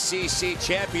ACC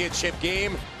championship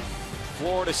game.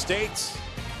 Florida State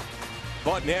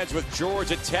button heads with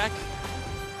Georgia Tech.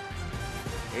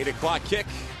 8 o'clock kick.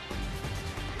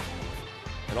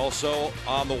 And also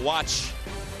on the Watch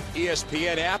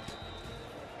ESPN app.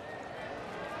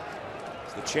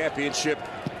 As the championship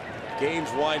games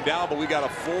wind down, but we got a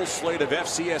full slate of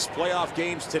FCS playoff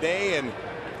games today, and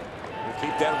we'll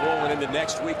keep that rolling into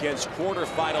next weekend's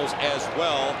quarterfinals as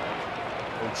well.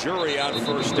 Jury on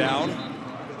first down.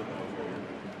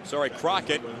 Sorry,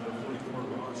 Crockett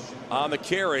on the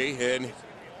carry, and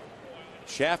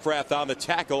Shafrath on the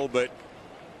tackle, but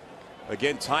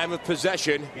again, time of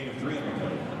possession.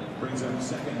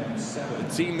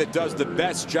 The team that does the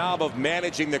best job of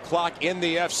managing the clock in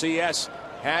the FCS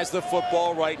has the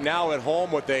football right now at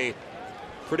home with a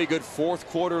pretty good fourth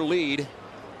quarter lead.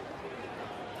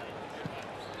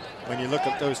 When you look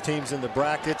at those teams in the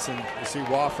brackets, and you see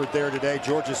Wofford there today,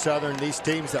 Georgia Southern, these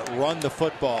teams that run the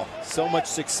football. So much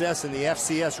success in the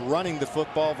FCS running the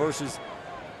football versus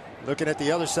looking at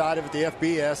the other side of it, the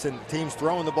FBS, and teams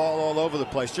throwing the ball all over the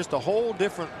place. Just a whole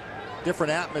different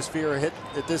atmosphere hit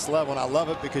at this level, and I love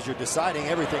it because you're deciding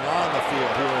everything on the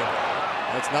field here.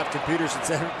 It's not computers, it's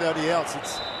everybody else.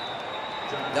 It's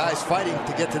guys fighting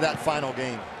to get to that final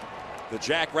game. The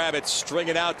Jackrabbits string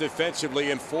it out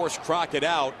defensively and force Crockett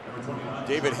out.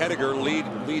 David Hediger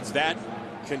leads that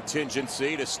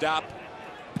contingency to stop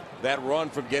that run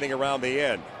from getting around the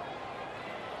end.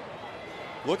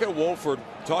 Look at Wofford.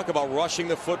 Talk about rushing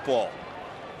the football.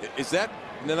 Is that?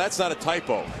 No, that's not a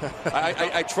typo.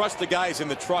 I trust the guys in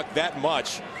the truck that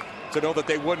much to know that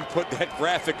they wouldn't put that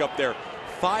graphic up there.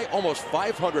 Almost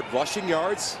 500 rushing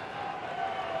yards.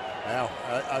 Now,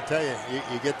 I'll tell you,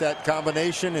 you get that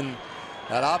combination and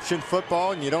that option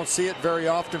football, and you don't see it very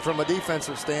often from a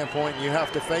defensive standpoint. You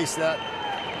have to face that.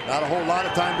 Not a whole lot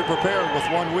of time to prepare with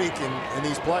 1 week in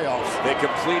these playoffs. They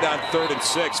complete on 3rd and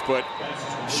 6, but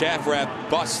Shafrath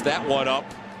busts that one up.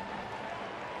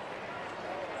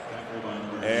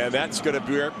 And that's going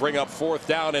to bring up 4th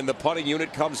down, and the punting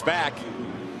unit comes back.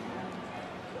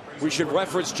 We should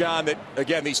reference, John, that,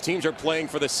 again, these teams are playing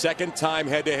for the second time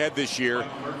head-to-head this year.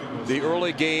 The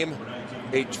early game,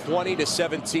 a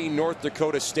 20-17 North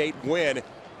Dakota State win,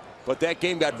 but that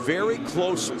game got very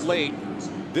close late.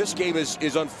 This game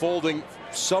is unfolding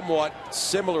somewhat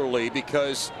similarly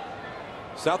because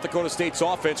South Dakota State's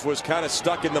offense was kind of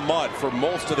stuck in the mud for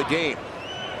most of the game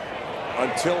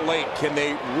until late. Can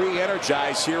they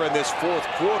re-energize here in this fourth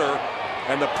quarter?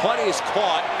 And the punt is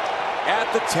caught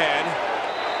at the 10.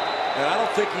 And I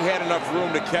don't think he had enough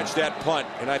room to catch that punt,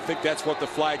 and I think that's what the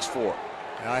flag's for.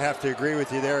 I have to agree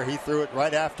with you there. He threw it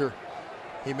right after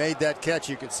he made that catch.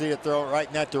 You could see it throw it right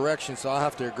in that direction, so I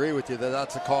have to agree with you that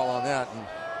that's a call on that. And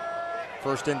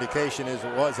first indication is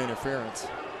it was interference.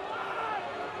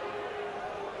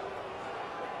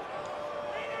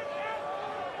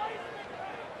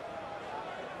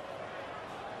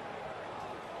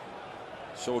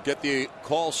 So we'll get the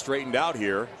call straightened out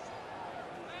here.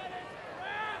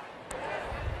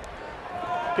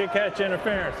 Kick catch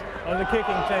interference on the kicking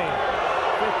team.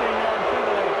 15-yard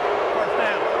penalty, first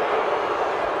down.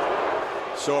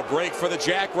 So a break for the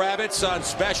Jackrabbits on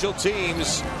special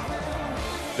teams.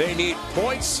 They need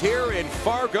points here in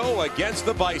Fargo against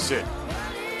the Bison.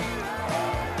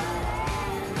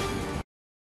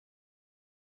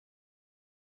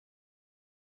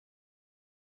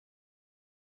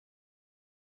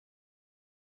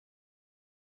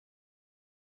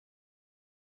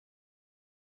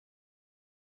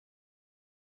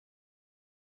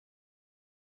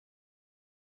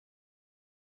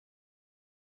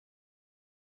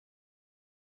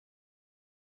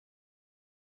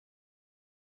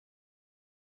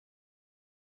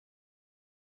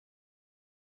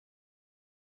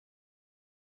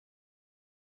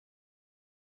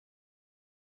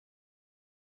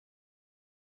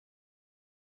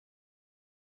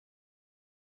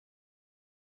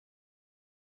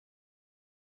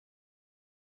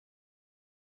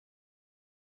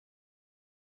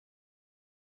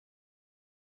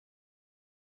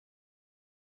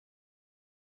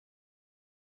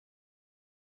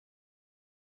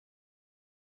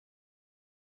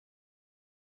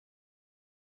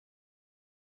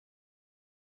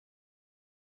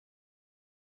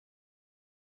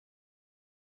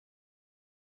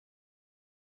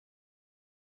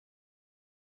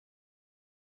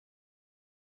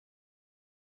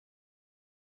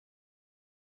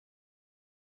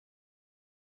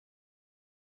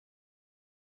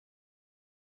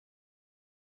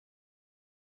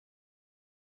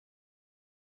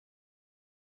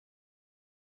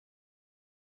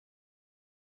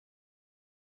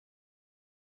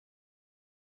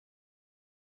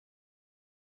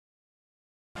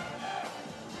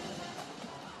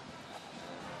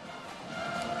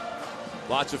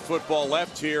 Lots of football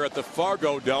left here at the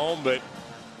Fargo Dome, but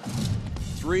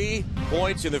 3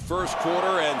 points in the first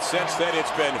quarter, and since then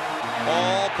it's been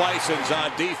all Bisons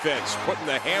on defense, putting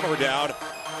the hammer down.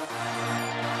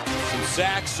 Some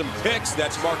sacks, some picks.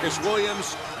 That's Marcus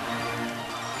Williams.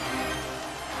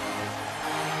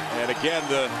 And again,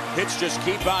 the hits just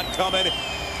keep on coming.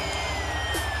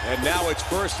 And now it's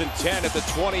 1st and 10 at the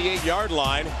 28-yard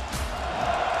line,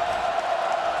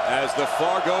 as the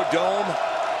Fargo Dome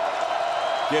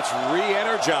gets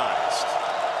re-energized.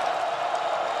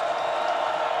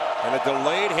 And a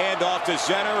delayed handoff to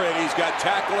center, and he's got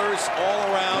tacklers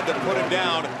all around to put him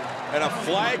down. And a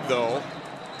flag, though,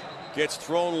 gets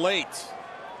thrown late.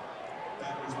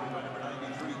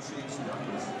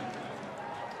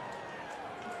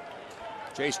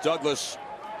 Chase Douglas,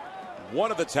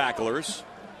 one of the tacklers.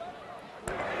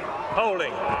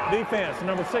 Holding. Defense,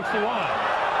 number 61.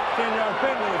 10-yard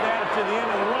penalty is added to the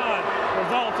end of the run.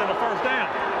 Results in a first down.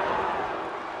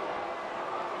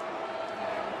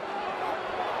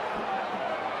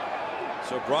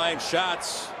 So Brian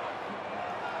Schatz,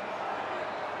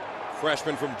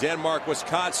 freshman from Denmark,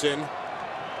 Wisconsin,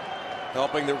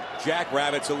 helping the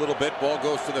Jackrabbits a little bit. Ball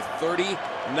goes to the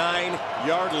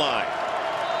 39-yard line.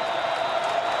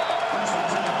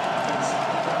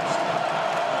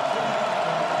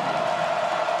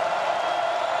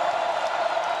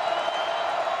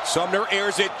 Sumner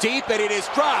airs it deep, and it is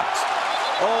dropped.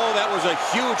 Oh, that was a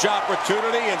huge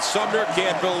opportunity, and Sumner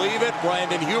can't believe it.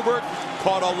 Brandon Hubert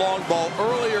caught a long ball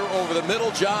earlier over the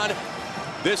middle, John.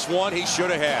 This one he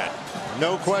should have had.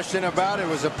 No question about it. It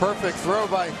was a perfect throw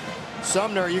by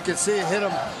Sumner. You can see it hit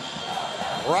him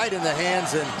right in the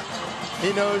hands, and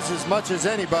he knows as much as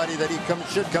anybody that he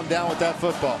should come down with that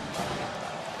football.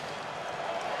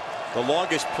 The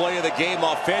longest play of the game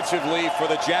offensively for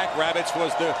the Jackrabbits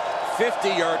was the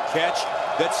 50-yard catch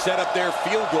that set up their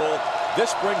field goal.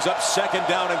 This brings up 2nd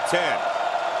down and 10.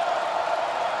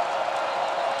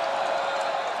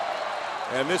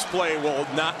 And this play will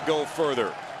not go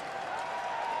further.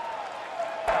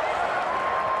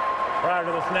 Prior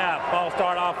to the snap, ball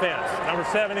start offense. Number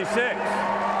 76,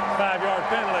 5-yard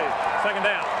penalty, 2nd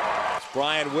down. It's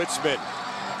Brian Witzman.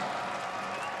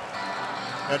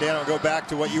 Now, Dan, I'll go back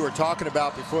to what you were talking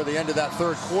about before the end of that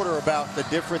 3rd quarter about the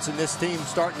difference in this team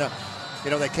starting to,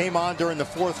 they came on during the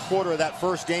 4th quarter of that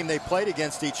first game they played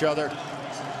against each other.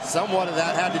 Somewhat of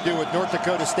that had to do with North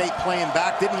Dakota State playing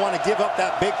back, didn't want to give up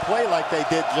that big play like they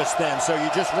did just then. So you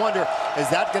just wonder, is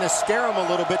that going to scare them a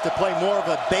little bit to play more of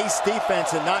a base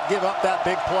defense and not give up that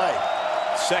big play?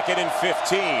 2nd and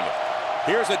 15.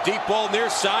 Here's a deep ball near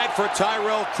side for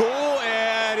Tyrell Cool,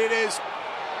 and it is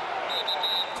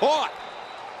caught.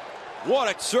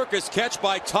 What a circus catch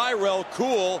by Tyrell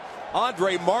Cool.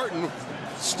 Andre Martin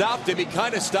stopped him. He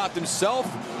kind of stopped himself.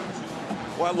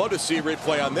 Well, I'd love to see a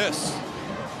replay on this.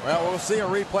 Well, we'll see a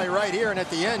replay right here, and at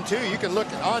the end, too, you can look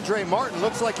at Andre Martin.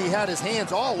 Looks like he had his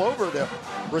hands all over the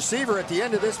receiver at the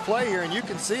end of this play here, and you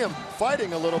can see him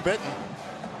fighting a little bit. And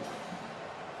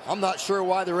I'm not sure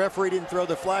why the referee didn't throw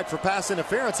the flag for pass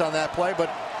interference on that play,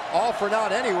 but all for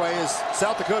naught anyway, as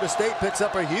South Dakota State picks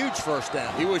up a huge first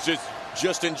down. He was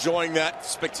just enjoying that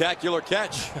spectacular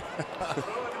catch.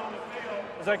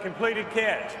 It's a completed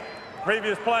catch.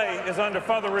 Previous play is under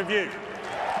further review.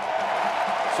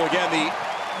 So again, the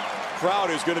crowd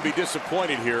is going to be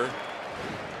disappointed here,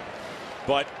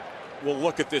 but we'll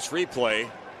look at this replay.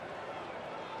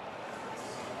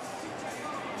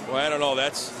 Well, I don't know.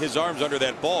 That's his arms under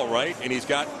that ball, right? And he's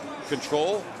got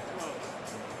control.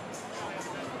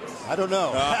 I don't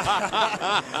know.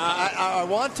 I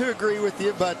want to agree with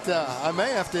you, but I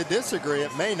may have to disagree.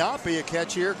 It may not be a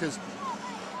catch here because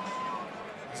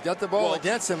he's got the ball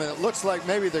against him, and it looks like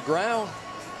maybe the ground.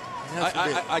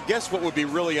 I guess what would be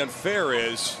really unfair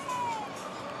is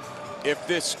if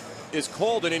this is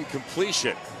called an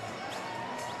incompletion.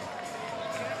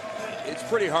 It's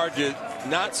pretty hard to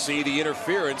not see the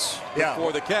interference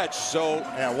before the catch. So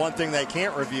one thing they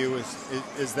can't review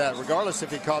is that regardless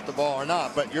if he caught the ball or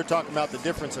not, but you're talking about the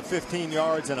difference of 15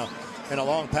 yards and a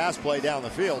long pass play down the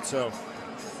field. So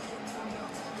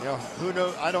who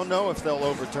knows? I don't know if they'll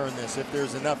overturn this, if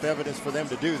there's enough evidence for them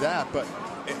to do that. But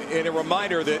and a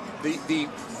reminder that the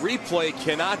replay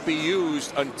cannot be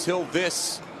used until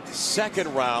this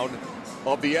second round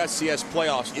of the SCS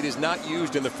playoffs. It is not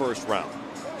used in the first round.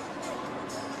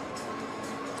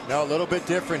 No, a little bit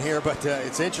different here, but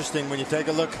it's interesting when you take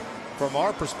a look from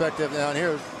our perspective down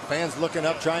here. Fans looking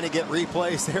up, trying to get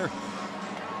replays there,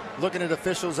 looking at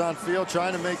officials on field,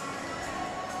 trying to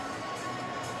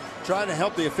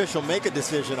help the official make a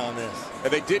decision on this.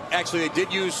 And they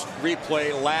did use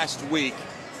replay last week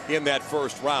in that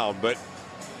first round, but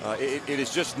It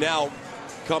is just now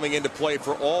coming into play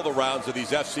for all the rounds of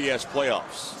these FCS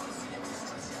playoffs.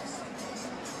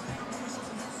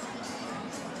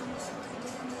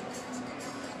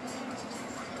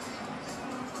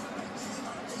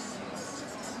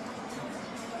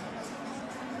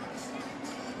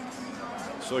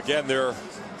 So again, they're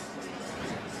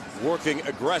working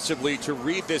aggressively to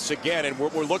read this again, and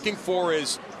what we're looking for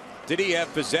is, did he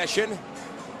have possession?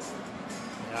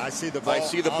 Yeah, I see the ball. I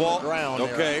see the ball. On the ground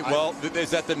okay, there. well,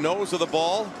 is that the nose of the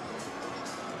ball?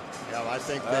 Yeah, I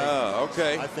think they.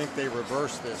 Okay. I think they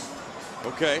reversed this.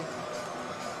 Okay.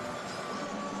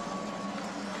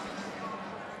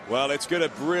 Well, it's going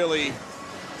to really.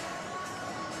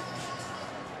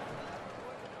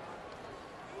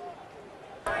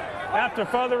 After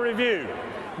further review,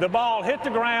 the ball hit the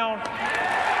ground, making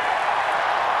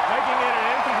it an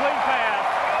incomplete pass.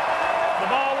 The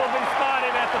ball will be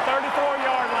spotted at the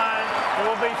 34-yard line. It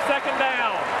will be second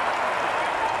down.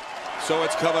 So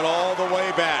it's coming all the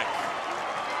way back.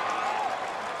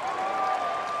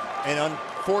 And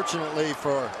unfortunately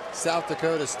for South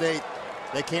Dakota State,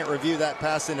 they can't review that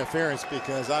pass interference,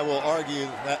 because I will argue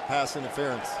that pass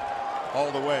interference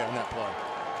all the way on that play.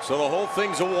 So the whole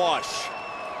thing's a wash.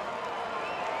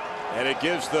 And it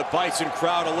gives the Bison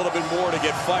crowd a little bit more to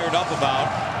get fired up about.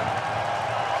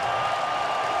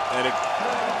 And it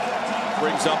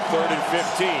brings up 3rd and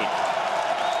 15.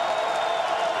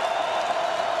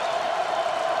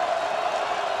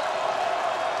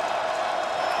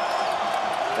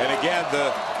 And again,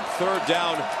 the third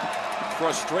down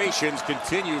frustrations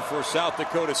continue for South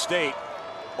Dakota State.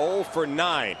 0 for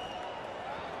 9.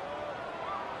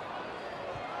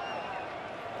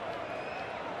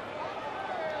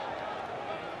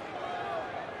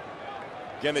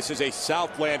 Again, this is a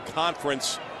Southland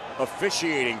Conference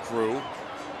officiating crew.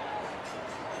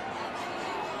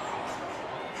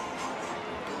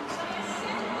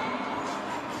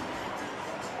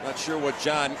 Not sure what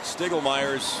John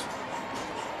Stiglmeier's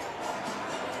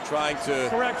trying to.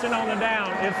 Correction on the down.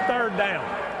 It's third down.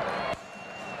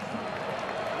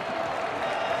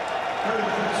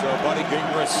 So Buddy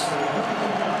Gingras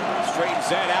straightens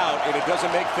that out, and it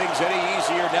doesn't make things any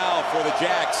easier now for the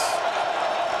Jacks,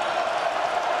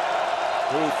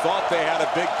 who thought they had a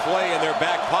big play in their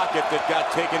back pocket that got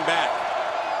taken back.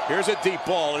 Here's a deep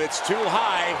ball, and it's too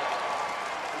high.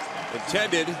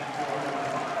 Intended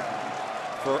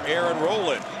for Aaron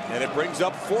Rowland, and it brings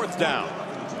up 4th down.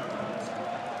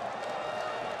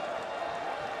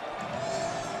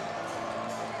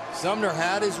 Sumner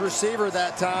had his receiver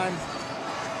that time.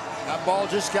 That ball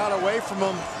just got away from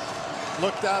him.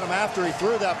 Looked at him after he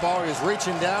threw that ball. He was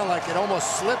reaching down like it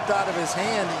almost slipped out of his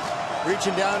hand.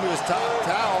 Reaching down to his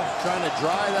towel, trying to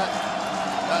dry that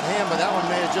hand, but that one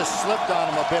may have just slipped on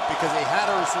him a bit because he had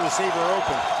his receiver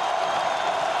open.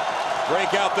 Break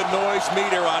out the noise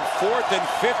meter on 4th and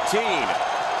 15.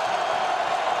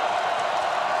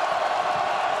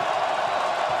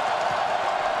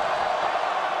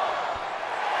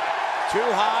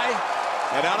 Too high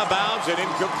and out of bounds and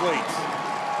incomplete.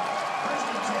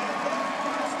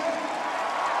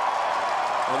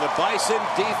 And the Bison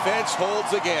defense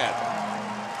holds again.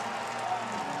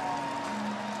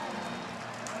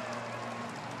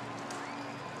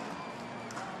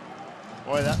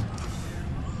 Boy, that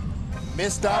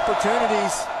missed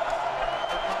opportunities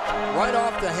right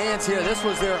off the hands here. This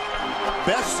was their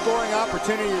best scoring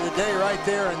opportunity of the day right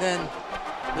there, and then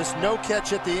this no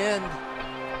catch at the end.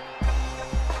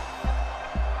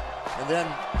 And then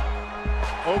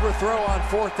overthrow on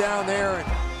 4th down there.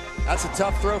 And that's a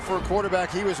tough throw for a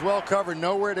quarterback. He was well covered,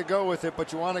 nowhere to go with it,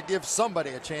 but you want to give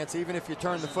somebody a chance, even if you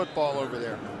turn the football over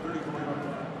there.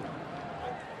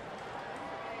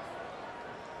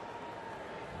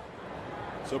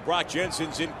 So Brock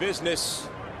Jensen's in business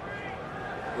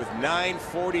with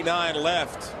 9:49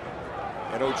 left.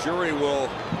 And Ojuri will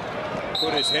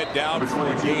put his head down for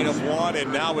a gain of 1.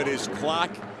 And now it is clock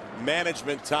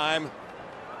management time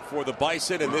for the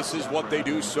Bison. And this is what they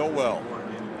do so well.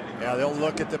 Yeah, they'll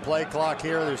look at the play clock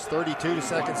here. There's 32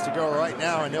 seconds to go right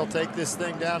now, and they'll take this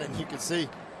thing down. And you can see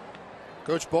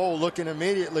Coach Bowl looking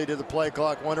immediately to the play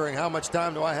clock, wondering how much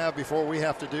time do I have before we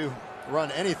have to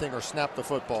run anything or snap the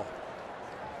football.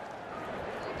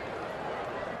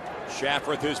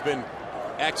 Shafferth has been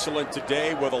excellent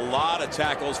today with a lot of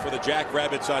tackles for the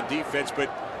Jackrabbits on defense, but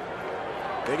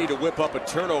they need to whip up a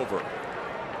turnover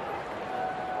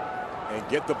and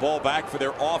get the ball back for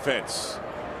their offense.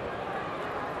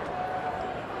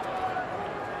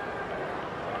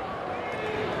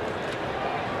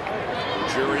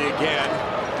 Jury again.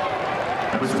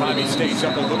 This time he stays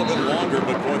up a little bit longer,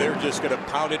 but boy, they're just going to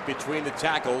pound it between the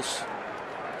tackles.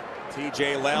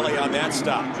 T.J. Lally on that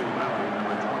stop.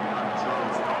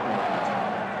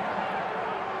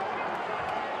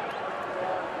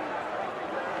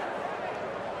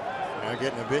 Now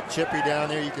getting a bit chippy down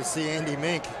there. You can see Andy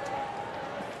Mink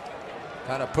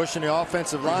kind of pushing the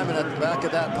offensive lineman at the back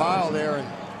of that pile there, and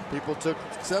people took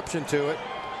exception to it.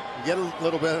 You get a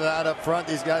little bit of that up front.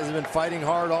 These guys have been fighting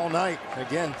hard all night.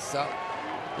 Again,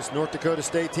 this North Dakota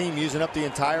State team using up the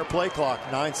entire play clock.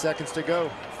 9 seconds to go.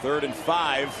 3rd and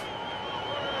 5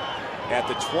 at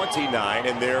the 29,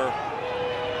 and they're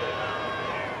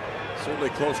certainly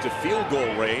close to field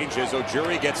goal range as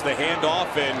Ojuri gets the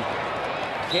handoff and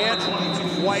can't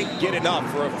quite get enough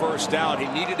for a first down. He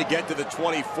needed to get to the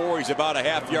 24. He's about a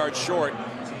half yard short.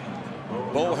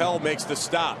 Bohel makes the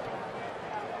stop.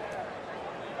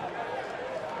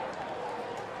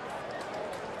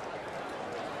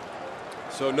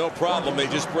 So no problem. They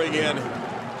just bring in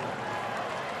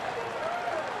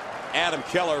Adam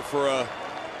Keller for a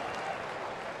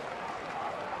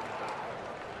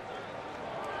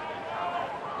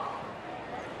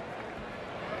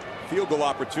field goal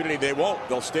opportunity. They won't.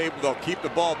 They'll keep the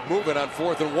ball moving on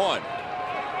 4th and 1.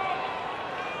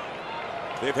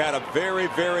 They've had a very,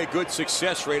 very good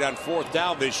success rate on 4th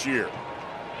down this year.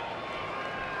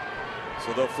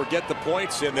 So they'll forget the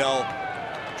points and they'll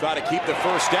try to keep the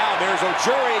first down. There's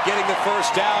Ojuri getting the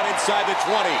first down inside the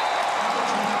 20.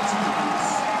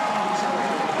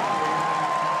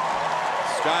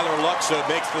 Skylar Luxa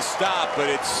makes the stop, but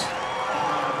it's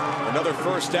another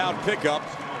first down pickup.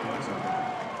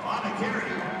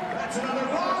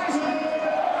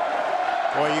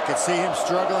 Boy, you can see him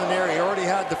struggling there. He already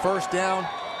had the first down,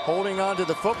 holding on to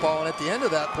the football, and at the end of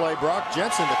that play, Brock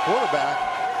Jensen, the quarterback,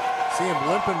 see him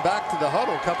limping back to the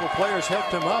huddle. A couple players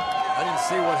helped him up. I didn't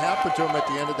see what happened to him at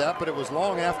the end of that, but it was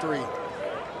long after he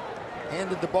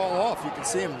handed the ball off. You can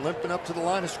see him limping up to the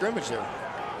line of scrimmage there.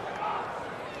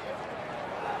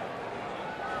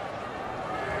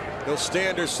 He'll stay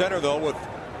under center, though, with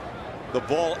the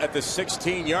ball at the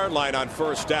 16-yard line on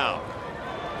first down.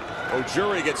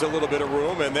 Ojuri gets a little bit of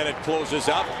room, and then it closes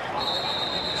up.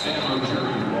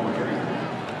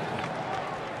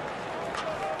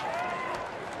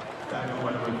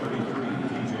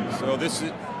 So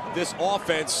this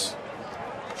offense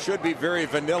should be very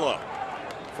vanilla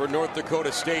for North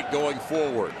Dakota State going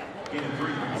forward.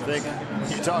 I think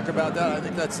you talk about that. I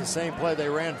think that's the same play. They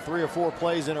ran 3 or 4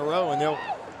 plays in a row, and they'll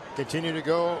continue to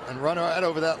go and run right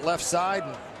over that left side.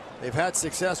 And they've had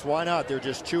success. Why not? They're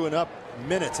just chewing up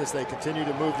minutes as they continue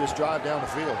to move this drive down the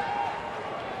field.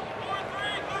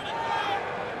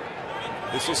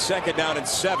 This is 2nd down and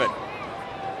 7.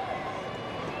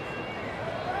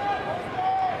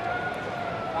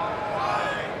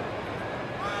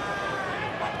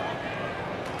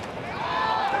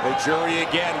 Ojuri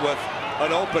again with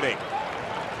an opening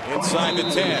inside the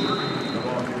 10.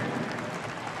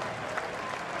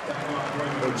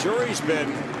 Ojuri's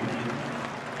been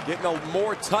getting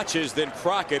more touches than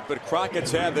Crockett, but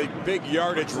Crockett's had the big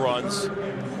yardage runs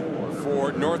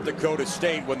for North Dakota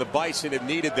State when the Bison have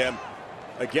needed them.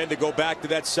 Again, to go back to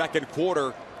that second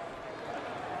quarter,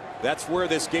 that's where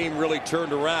this game really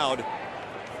turned around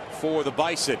for the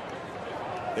Bison.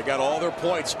 They got all their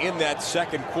points in that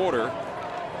second quarter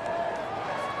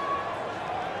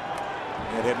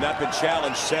and have not been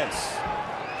challenged since.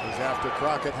 It was after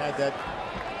Crockett had that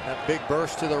big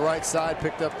burst to the right side,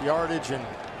 picked up yardage, and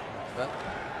that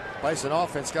Bison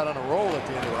offense got on a roll at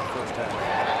the end of that first half.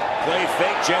 Play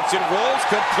fake, Jensen rolls,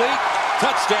 complete,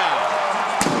 touchdown.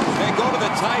 They go to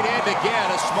the tight end again,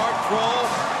 a smart throw.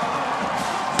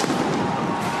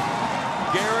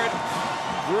 Garrett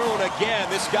Bruin again.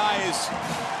 This guy is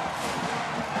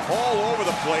all over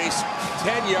the place.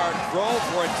 10-yard throw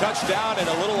for a touchdown and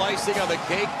a little icing on the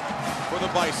cake for the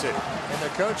Bison. And the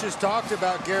coaches talked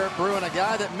about Garrett Bruin, a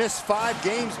guy that missed 5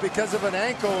 games because of an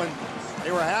ankle, and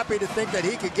they were happy to think that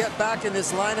he could get back in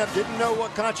this lineup. Didn't know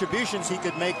what contributions he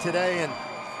could make today, and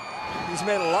he's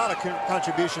made a lot of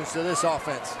contributions to this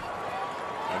offense.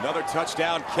 Another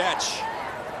touchdown catch.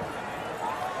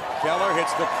 Keller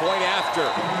hits the point after.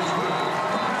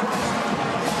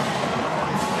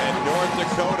 And North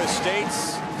Dakota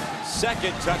State's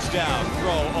second touchdown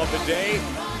throw of the day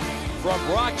from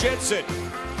Brock Jensen.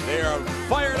 They are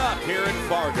fired up here in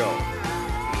Fargo.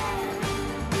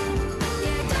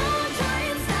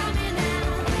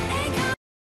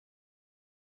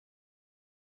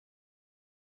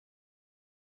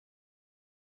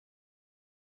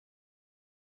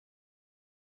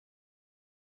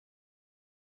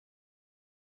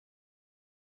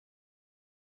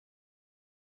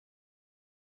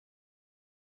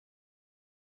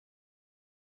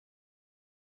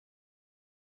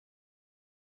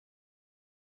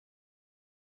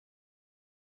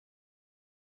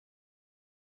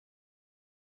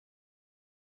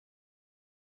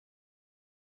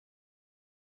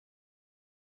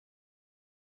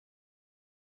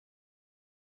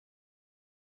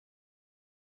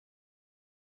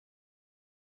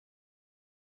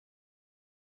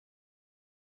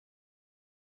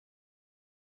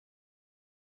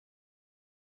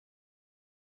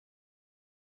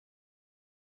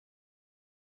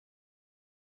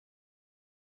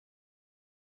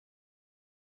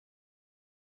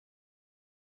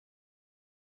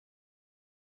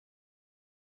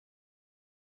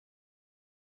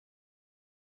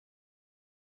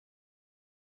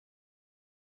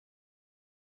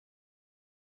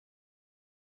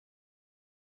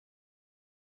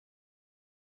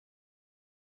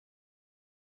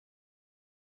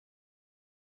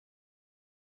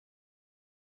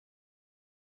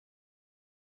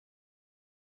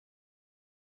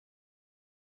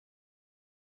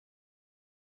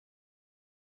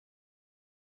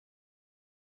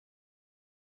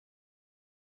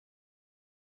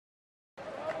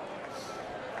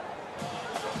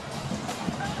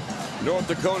 North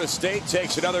Dakota State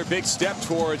takes another big step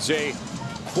towards a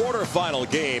quarterfinal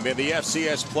game in the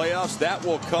FCS playoffs. That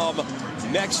will come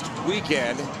next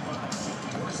weekend.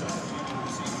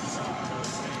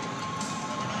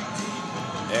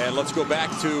 And let's go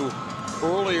back to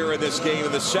earlier in this game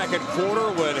in the second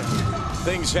quarter when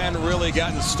things hadn't really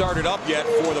gotten started up yet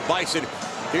for the Bison.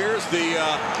 Here's the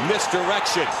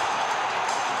misdirection.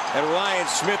 And Ryan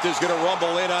Smith is going to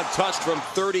rumble in untouched from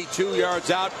 32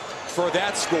 yards out for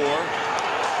that score.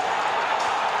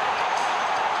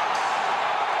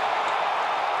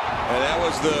 And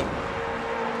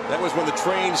that was when the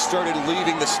train started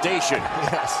leaving the station.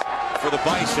 Yes. For the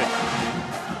Bison.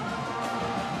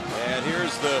 And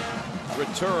here's the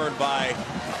return by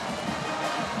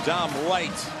Dom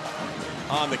Wright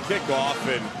on the kickoff,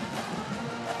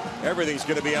 and everything's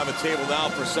going to be on the table now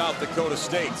for South Dakota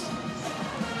State.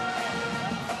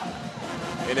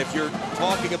 And if you're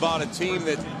talking about a team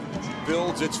that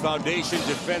builds its foundation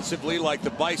defensively like the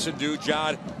Bison do,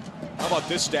 John, how about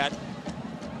this stat?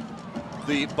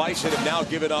 The Bison have now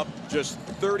given up just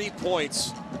 30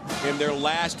 points in their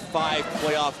last 5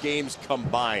 playoff games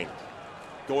combined.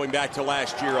 Going back to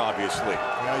last year, obviously.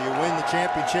 You win the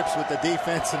championships with the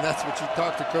defense, and that's what you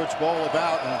talk to Coach Ball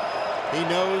about. And he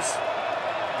knows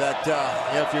that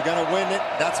if you're going to win it,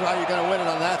 that's how you're going to win it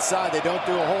on that side. They don't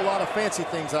do a whole lot of fancy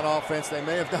things on offense. They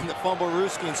may have done the fumble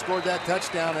Ruski and scored that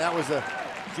touchdown, and that was as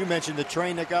you mentioned, the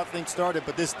train that got things started,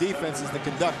 but this defense is the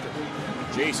conductor.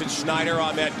 Jason Schneider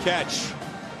on that catch,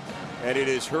 and it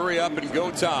is hurry up and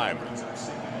go time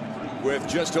with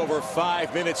just over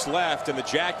 5 minutes left, and the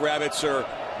Jackrabbits are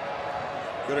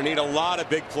going to need a lot of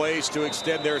big plays to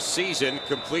extend their season.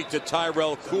 Complete to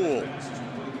Tyrell Cool.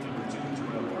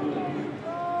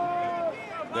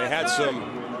 They had some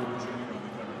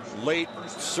late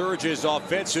surges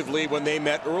offensively when they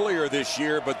met earlier this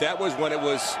year, but that was when it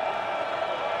was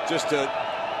just a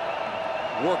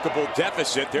workable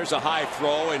deficit. There's a high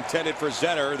throw intended for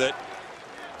Zenner that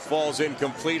falls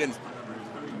incomplete and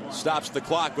stops the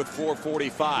clock with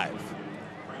 4:45.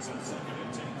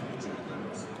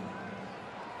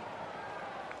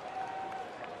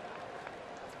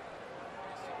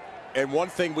 And one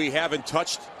thing we haven't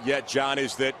touched yet, John,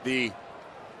 is that the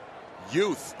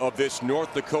youth of this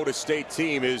North Dakota State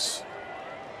team is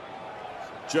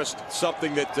just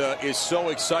something that is so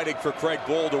exciting for Craig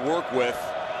Bohl to work with.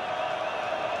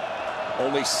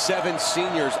 Only 7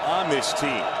 seniors on this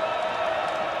team.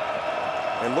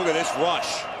 And look at this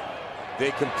rush.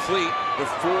 They complete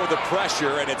before the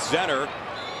pressure, and it's Zenner.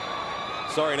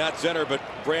 Sorry, not Zenner, but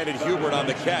Brandon Hubert on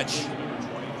the catch.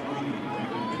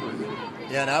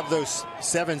 Yeah, and of those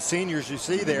 7 seniors you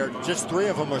see there, just 3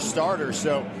 of them are starters.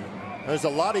 So there's a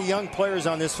lot of young players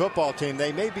on this football team.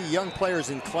 They may be young players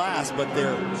in class, but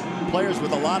they're players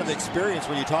with a lot of experience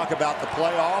when you talk about the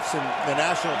playoffs and the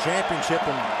national championship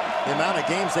and the amount of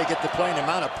games they get to play and the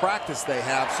amount of practice they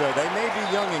have. So they may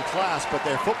be young in class, but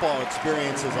their football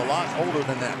experience is a lot older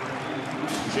than that.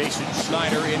 Jason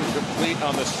Schneider incomplete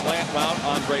on the slant route.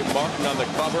 Andre Martin on the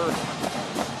cover.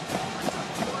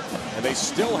 And they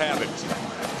still haven't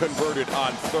converted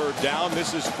on 3rd down.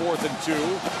 This is 4th and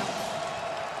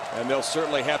 2. And they'll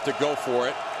certainly have to go for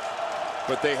it.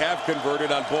 But they have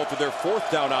converted on both of their 4th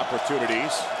down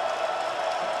opportunities.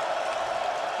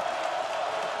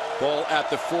 Ball at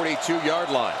the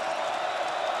 42-yard line.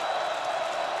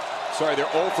 Sorry,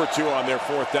 they're 0 for 2 on their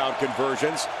 4th down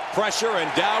conversions. Pressure,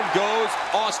 and down goes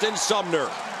Austin Sumner.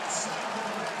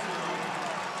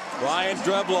 Brian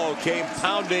Dreblow came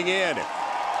pounding in.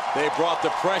 They brought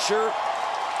the pressure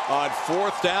on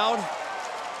 4th down,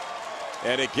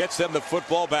 and it gets them the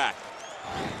football back.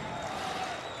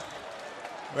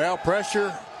 Well,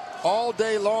 pressure all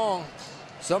day long.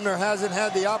 Sumner hasn't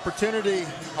had the opportunity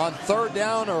on 3rd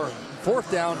down or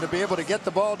 4th down to be able to get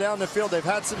the ball down the field. They've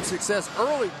had some success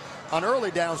on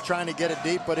early downs trying to get it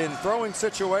deep, but in throwing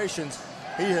situations,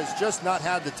 he has just not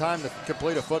had the time to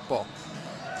complete a football.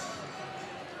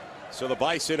 So the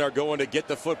Bison are going to get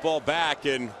the football back,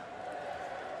 and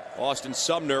Austin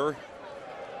Sumner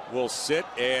will sit,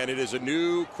 and it is a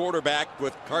new quarterback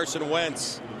with Carson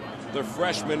Wentz, the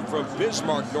freshman from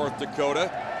Bismarck, North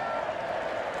Dakota,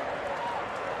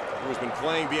 who's been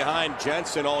playing behind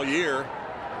Jensen all year.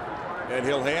 And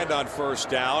he'll hand on 1st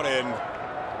down, and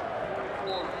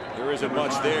there isn't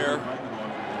much there.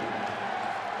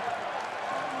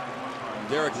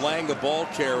 Derek Lang, the ball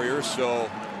carrier, so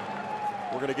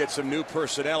we're going to get some new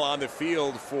personnel on the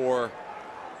field for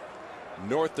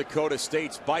North Dakota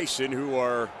State's Bison, who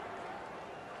are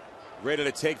ready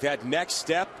to take that next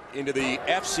step into the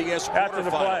FCS quarterfinals. After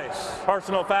the play,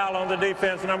 personal foul on the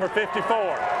defense, number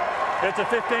 54. It's a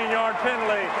 15-yard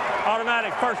penalty,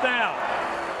 automatic first down.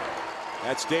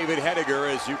 That's David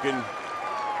Hediger. As you can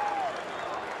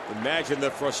imagine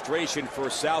the frustration for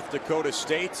South Dakota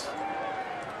State.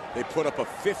 They put up a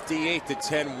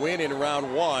 58-10 win in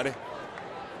round one.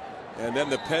 And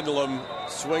then the pendulum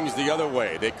swings the other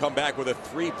way. They come back with a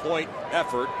 3-point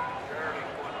effort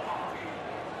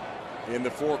in the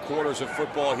 4 quarters of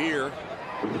football here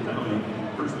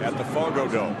at the Fargo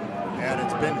Dome. And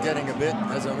it's been getting a bit,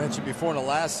 as I mentioned before in the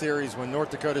last series, when North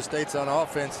Dakota State's on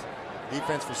offense,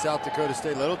 defense for South Dakota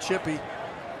State, a little chippy,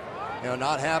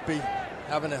 not happy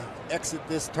having to exit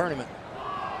this tournament.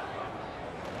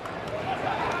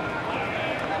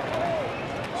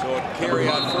 So a carry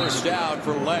on first down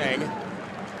for Lang.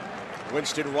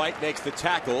 Winston Wright makes the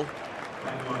tackle.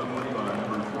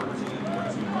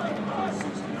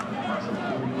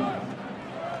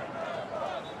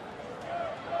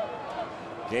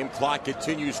 Game clock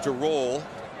continues to roll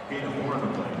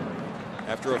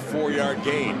after a 4-yard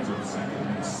gain.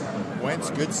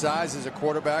 Wentz, good size as a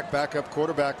quarterback, backup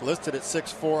quarterback, listed at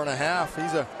 6'4.5".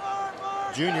 He's a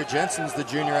junior. Jensen's the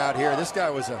junior out here. This guy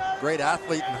was a great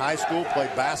athlete in high school,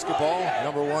 played basketball,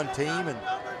 #1 team, and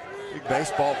big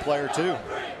baseball player too.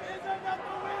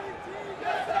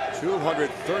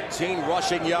 213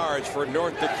 rushing yards for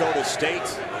North Dakota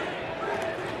State.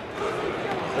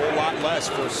 A whole lot less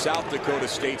for South Dakota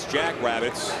State's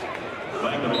Jackrabbits.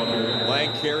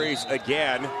 Lang carries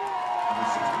again.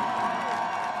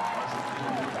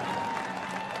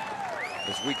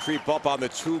 As we creep up on the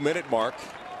 2-minute mark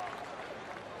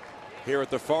here at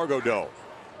the Fargo Dome.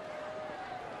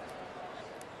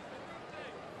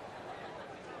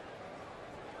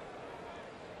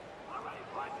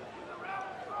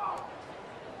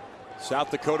 South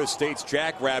Dakota State's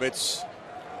Jackrabbits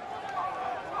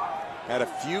had a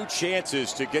few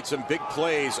chances to get some big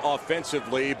plays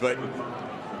offensively, but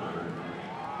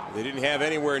they didn't have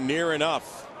anywhere near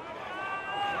enough.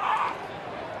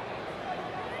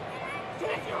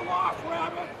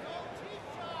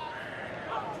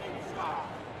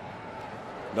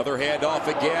 Another handoff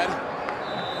again.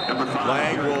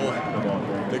 Lang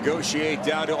will negotiate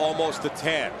down to almost the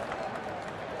 10.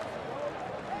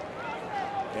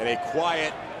 And a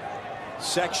quiet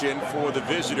section for the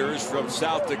visitors from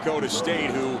South Dakota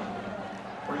State, who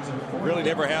really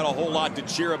never had a whole lot to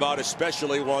cheer about,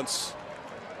 especially once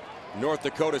North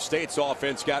Dakota State's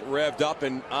offense got revved up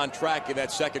and on track in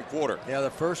that second quarter. Yeah,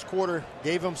 the first quarter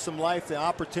gave them some life, the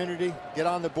opportunity, get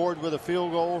on the board with a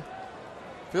field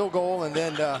goal, and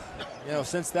then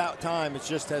since that time it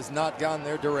just has not gone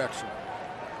their direction.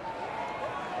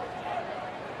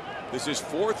 This is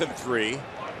 4th and 3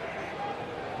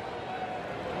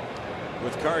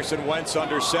 with Carson Wentz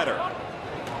under center.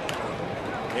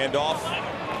 Hand off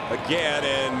again,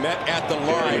 and met at the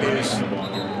line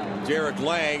is Derek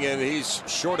Lang, and he's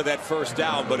short of that first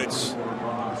down, but it's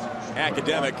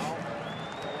academic.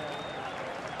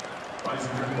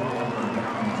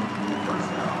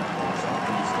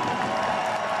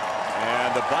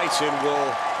 And the Bison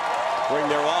will bring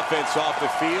their offense off the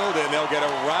field, and they'll get a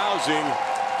rousing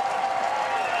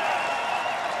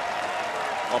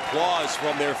applause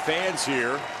from their fans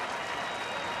here.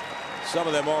 Some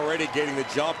of them already getting the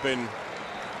jump and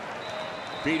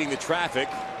beating the traffic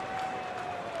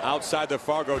outside the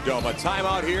Fargo Dome. A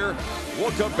timeout here.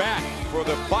 We'll come back for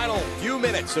the final few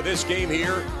minutes of this game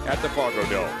here at the Fargo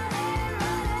Dome.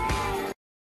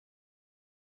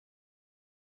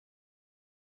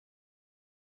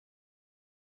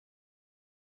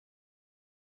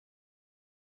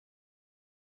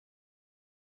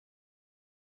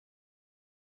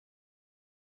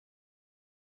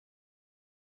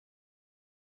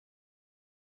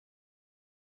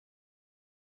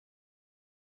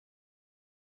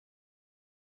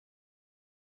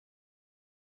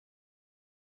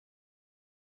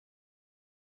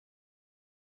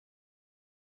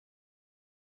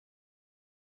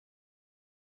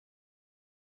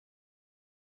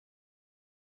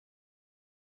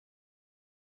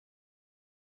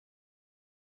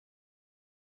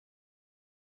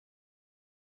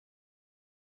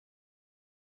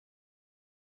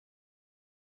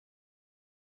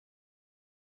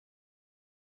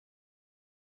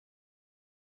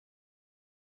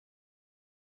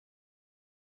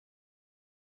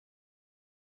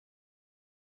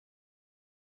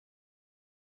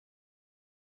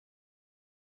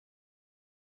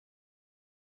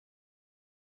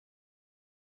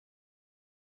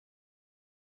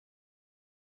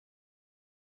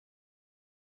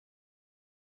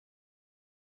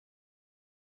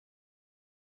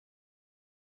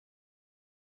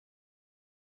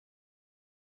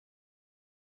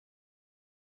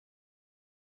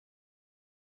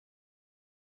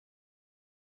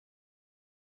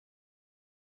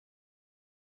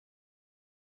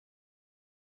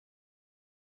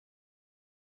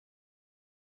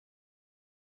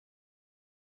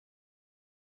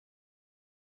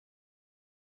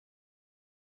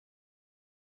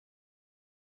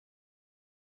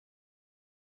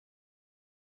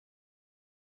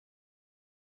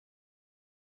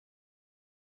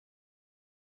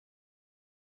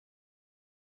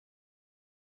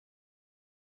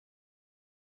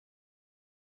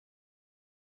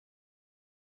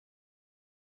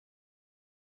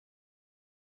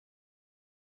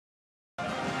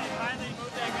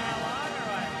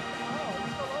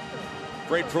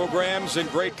 Great programs and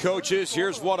great coaches.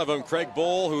 Here's one of them, Craig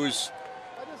Bohl, who's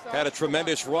had a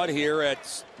tremendous run here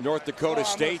at North Dakota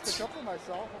State.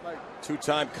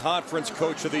 Two-time conference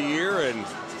coach of the year, and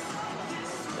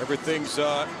everything's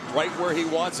right where he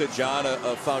wants it, John.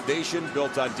 A foundation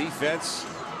built on defense,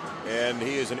 and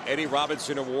he is an Eddie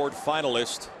Robinson Award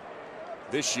finalist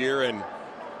this year. And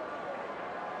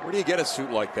where do you get a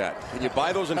suit like that? Can you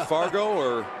buy those in Fargo,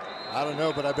 or? I don't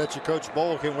know, but I bet you Coach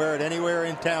Bohl can wear it anywhere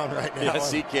in town right now. Yes,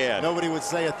 he can. Nobody would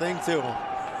say a thing to him.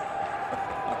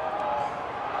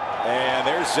 And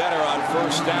there's Zenner on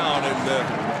first down, and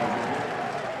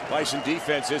the Bison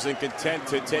defense isn't content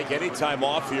to take any time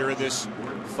off here in this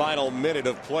final minute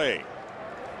of play.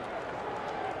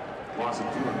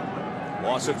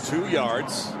 Loss of 2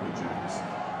 yards.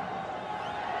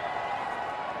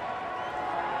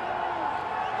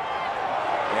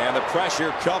 And the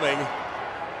pressure coming.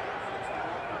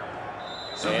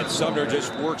 And Sumner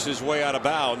just works his way out of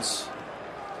bounds.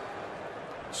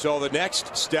 So the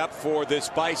next step for this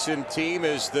Bison team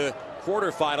is the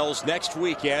quarterfinals next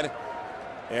weekend.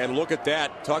 And look at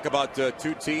that. Talk about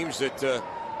two teams that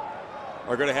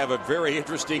are going to have a very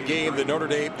interesting game. The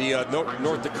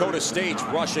North Dakota State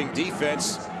rushing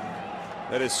defense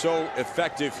that is so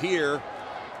effective here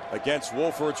against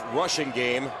Wolford's rushing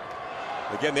game.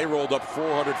 Again, they rolled up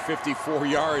 454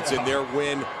 yards in their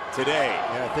win today.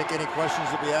 Yeah, I think any questions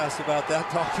will be asked about that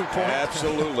talking point.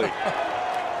 Absolutely.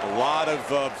 A lot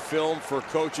of film for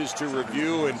coaches to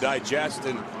review and digest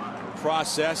and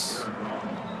process.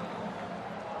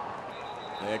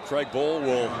 And Craig Bohl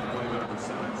will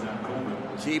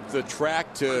keep the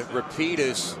track to repeat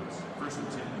as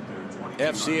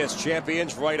FCS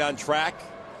champions, right on track.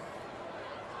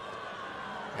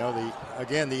 You know,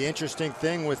 again, the interesting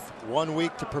thing with 1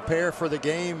 week to prepare for the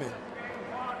game, and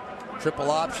triple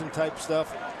option type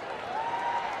stuff,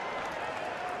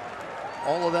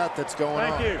 all of that's going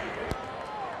on. Thank you.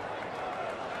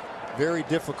 Very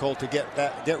difficult to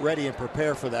get ready and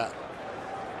prepare for that.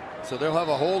 So they'll have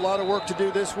a whole lot of work to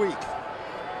do this week.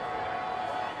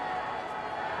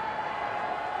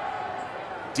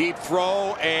 Deep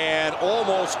throw and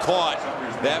almost caught.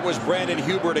 That was Brandon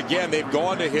Hubert again. They've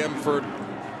gone to him for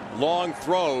long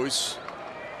throws.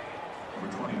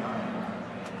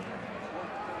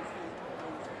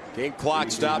 Game clock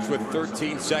stops with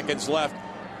 13 seconds left.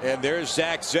 And there's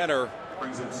Zach Zenner.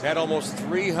 Had almost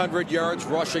 300 yards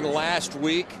rushing last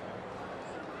week.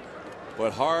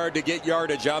 But hard to get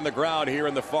yardage on the ground here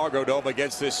in the Fargo Dome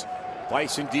against this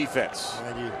Bison defense.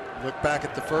 And you look back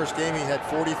at the first game, he had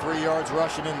 43 yards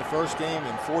rushing in the first game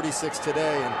and 46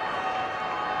 today. And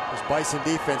this Bison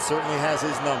defense certainly has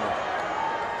his number.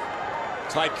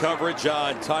 Tight coverage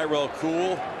on Tyrell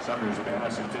Cool.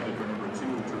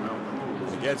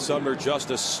 Again, Sumner Zach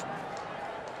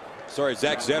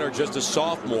Zenner just a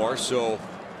sophomore, so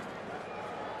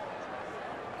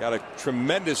got a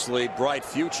tremendously bright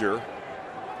future.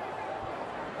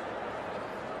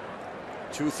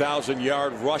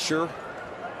 2,000-yard rusher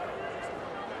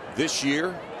this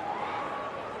year.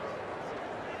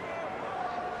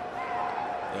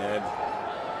 And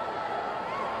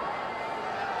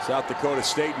South Dakota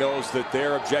State knows that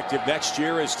their objective next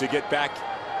year is to get back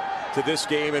to this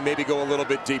game and maybe go a little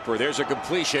bit deeper. There's a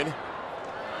completion.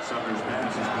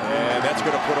 And that's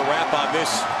going to put a wrap on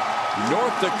this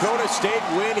North Dakota State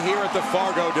win here at the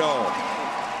Fargo Dome.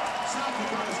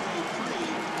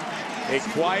 A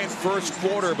quiet first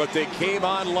quarter, but they came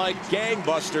on like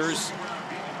gangbusters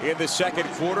in the second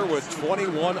quarter with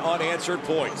 21 unanswered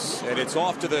points. And it's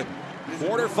off to the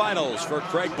quarterfinals for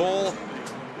Craig Bohl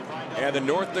and the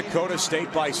North Dakota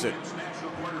State Bison.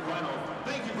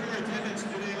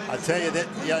 I tell you that,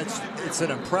 yeah, it's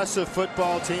an impressive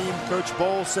football team. Coach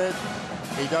Bohl said,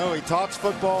 he talks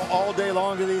football all day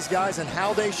long to these guys and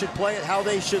how they should play it, how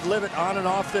they should live it on and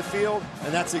off the field.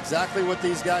 And that's exactly what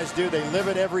these guys do. They live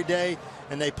it every day,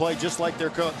 and they play just like their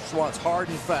coach wants, hard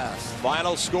and fast.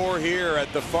 Final score here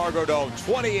at the Fargo Dome,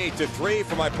 28-3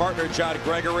 for my partner, John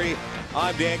Gregory.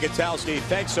 I'm Dan Gutowski.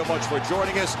 Thanks so much for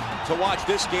joining us. To watch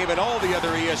this game and all the other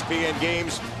ESPN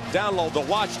games, download the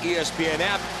Watch ESPN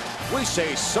app. We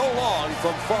say so long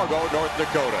from Fargo, North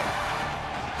Dakota.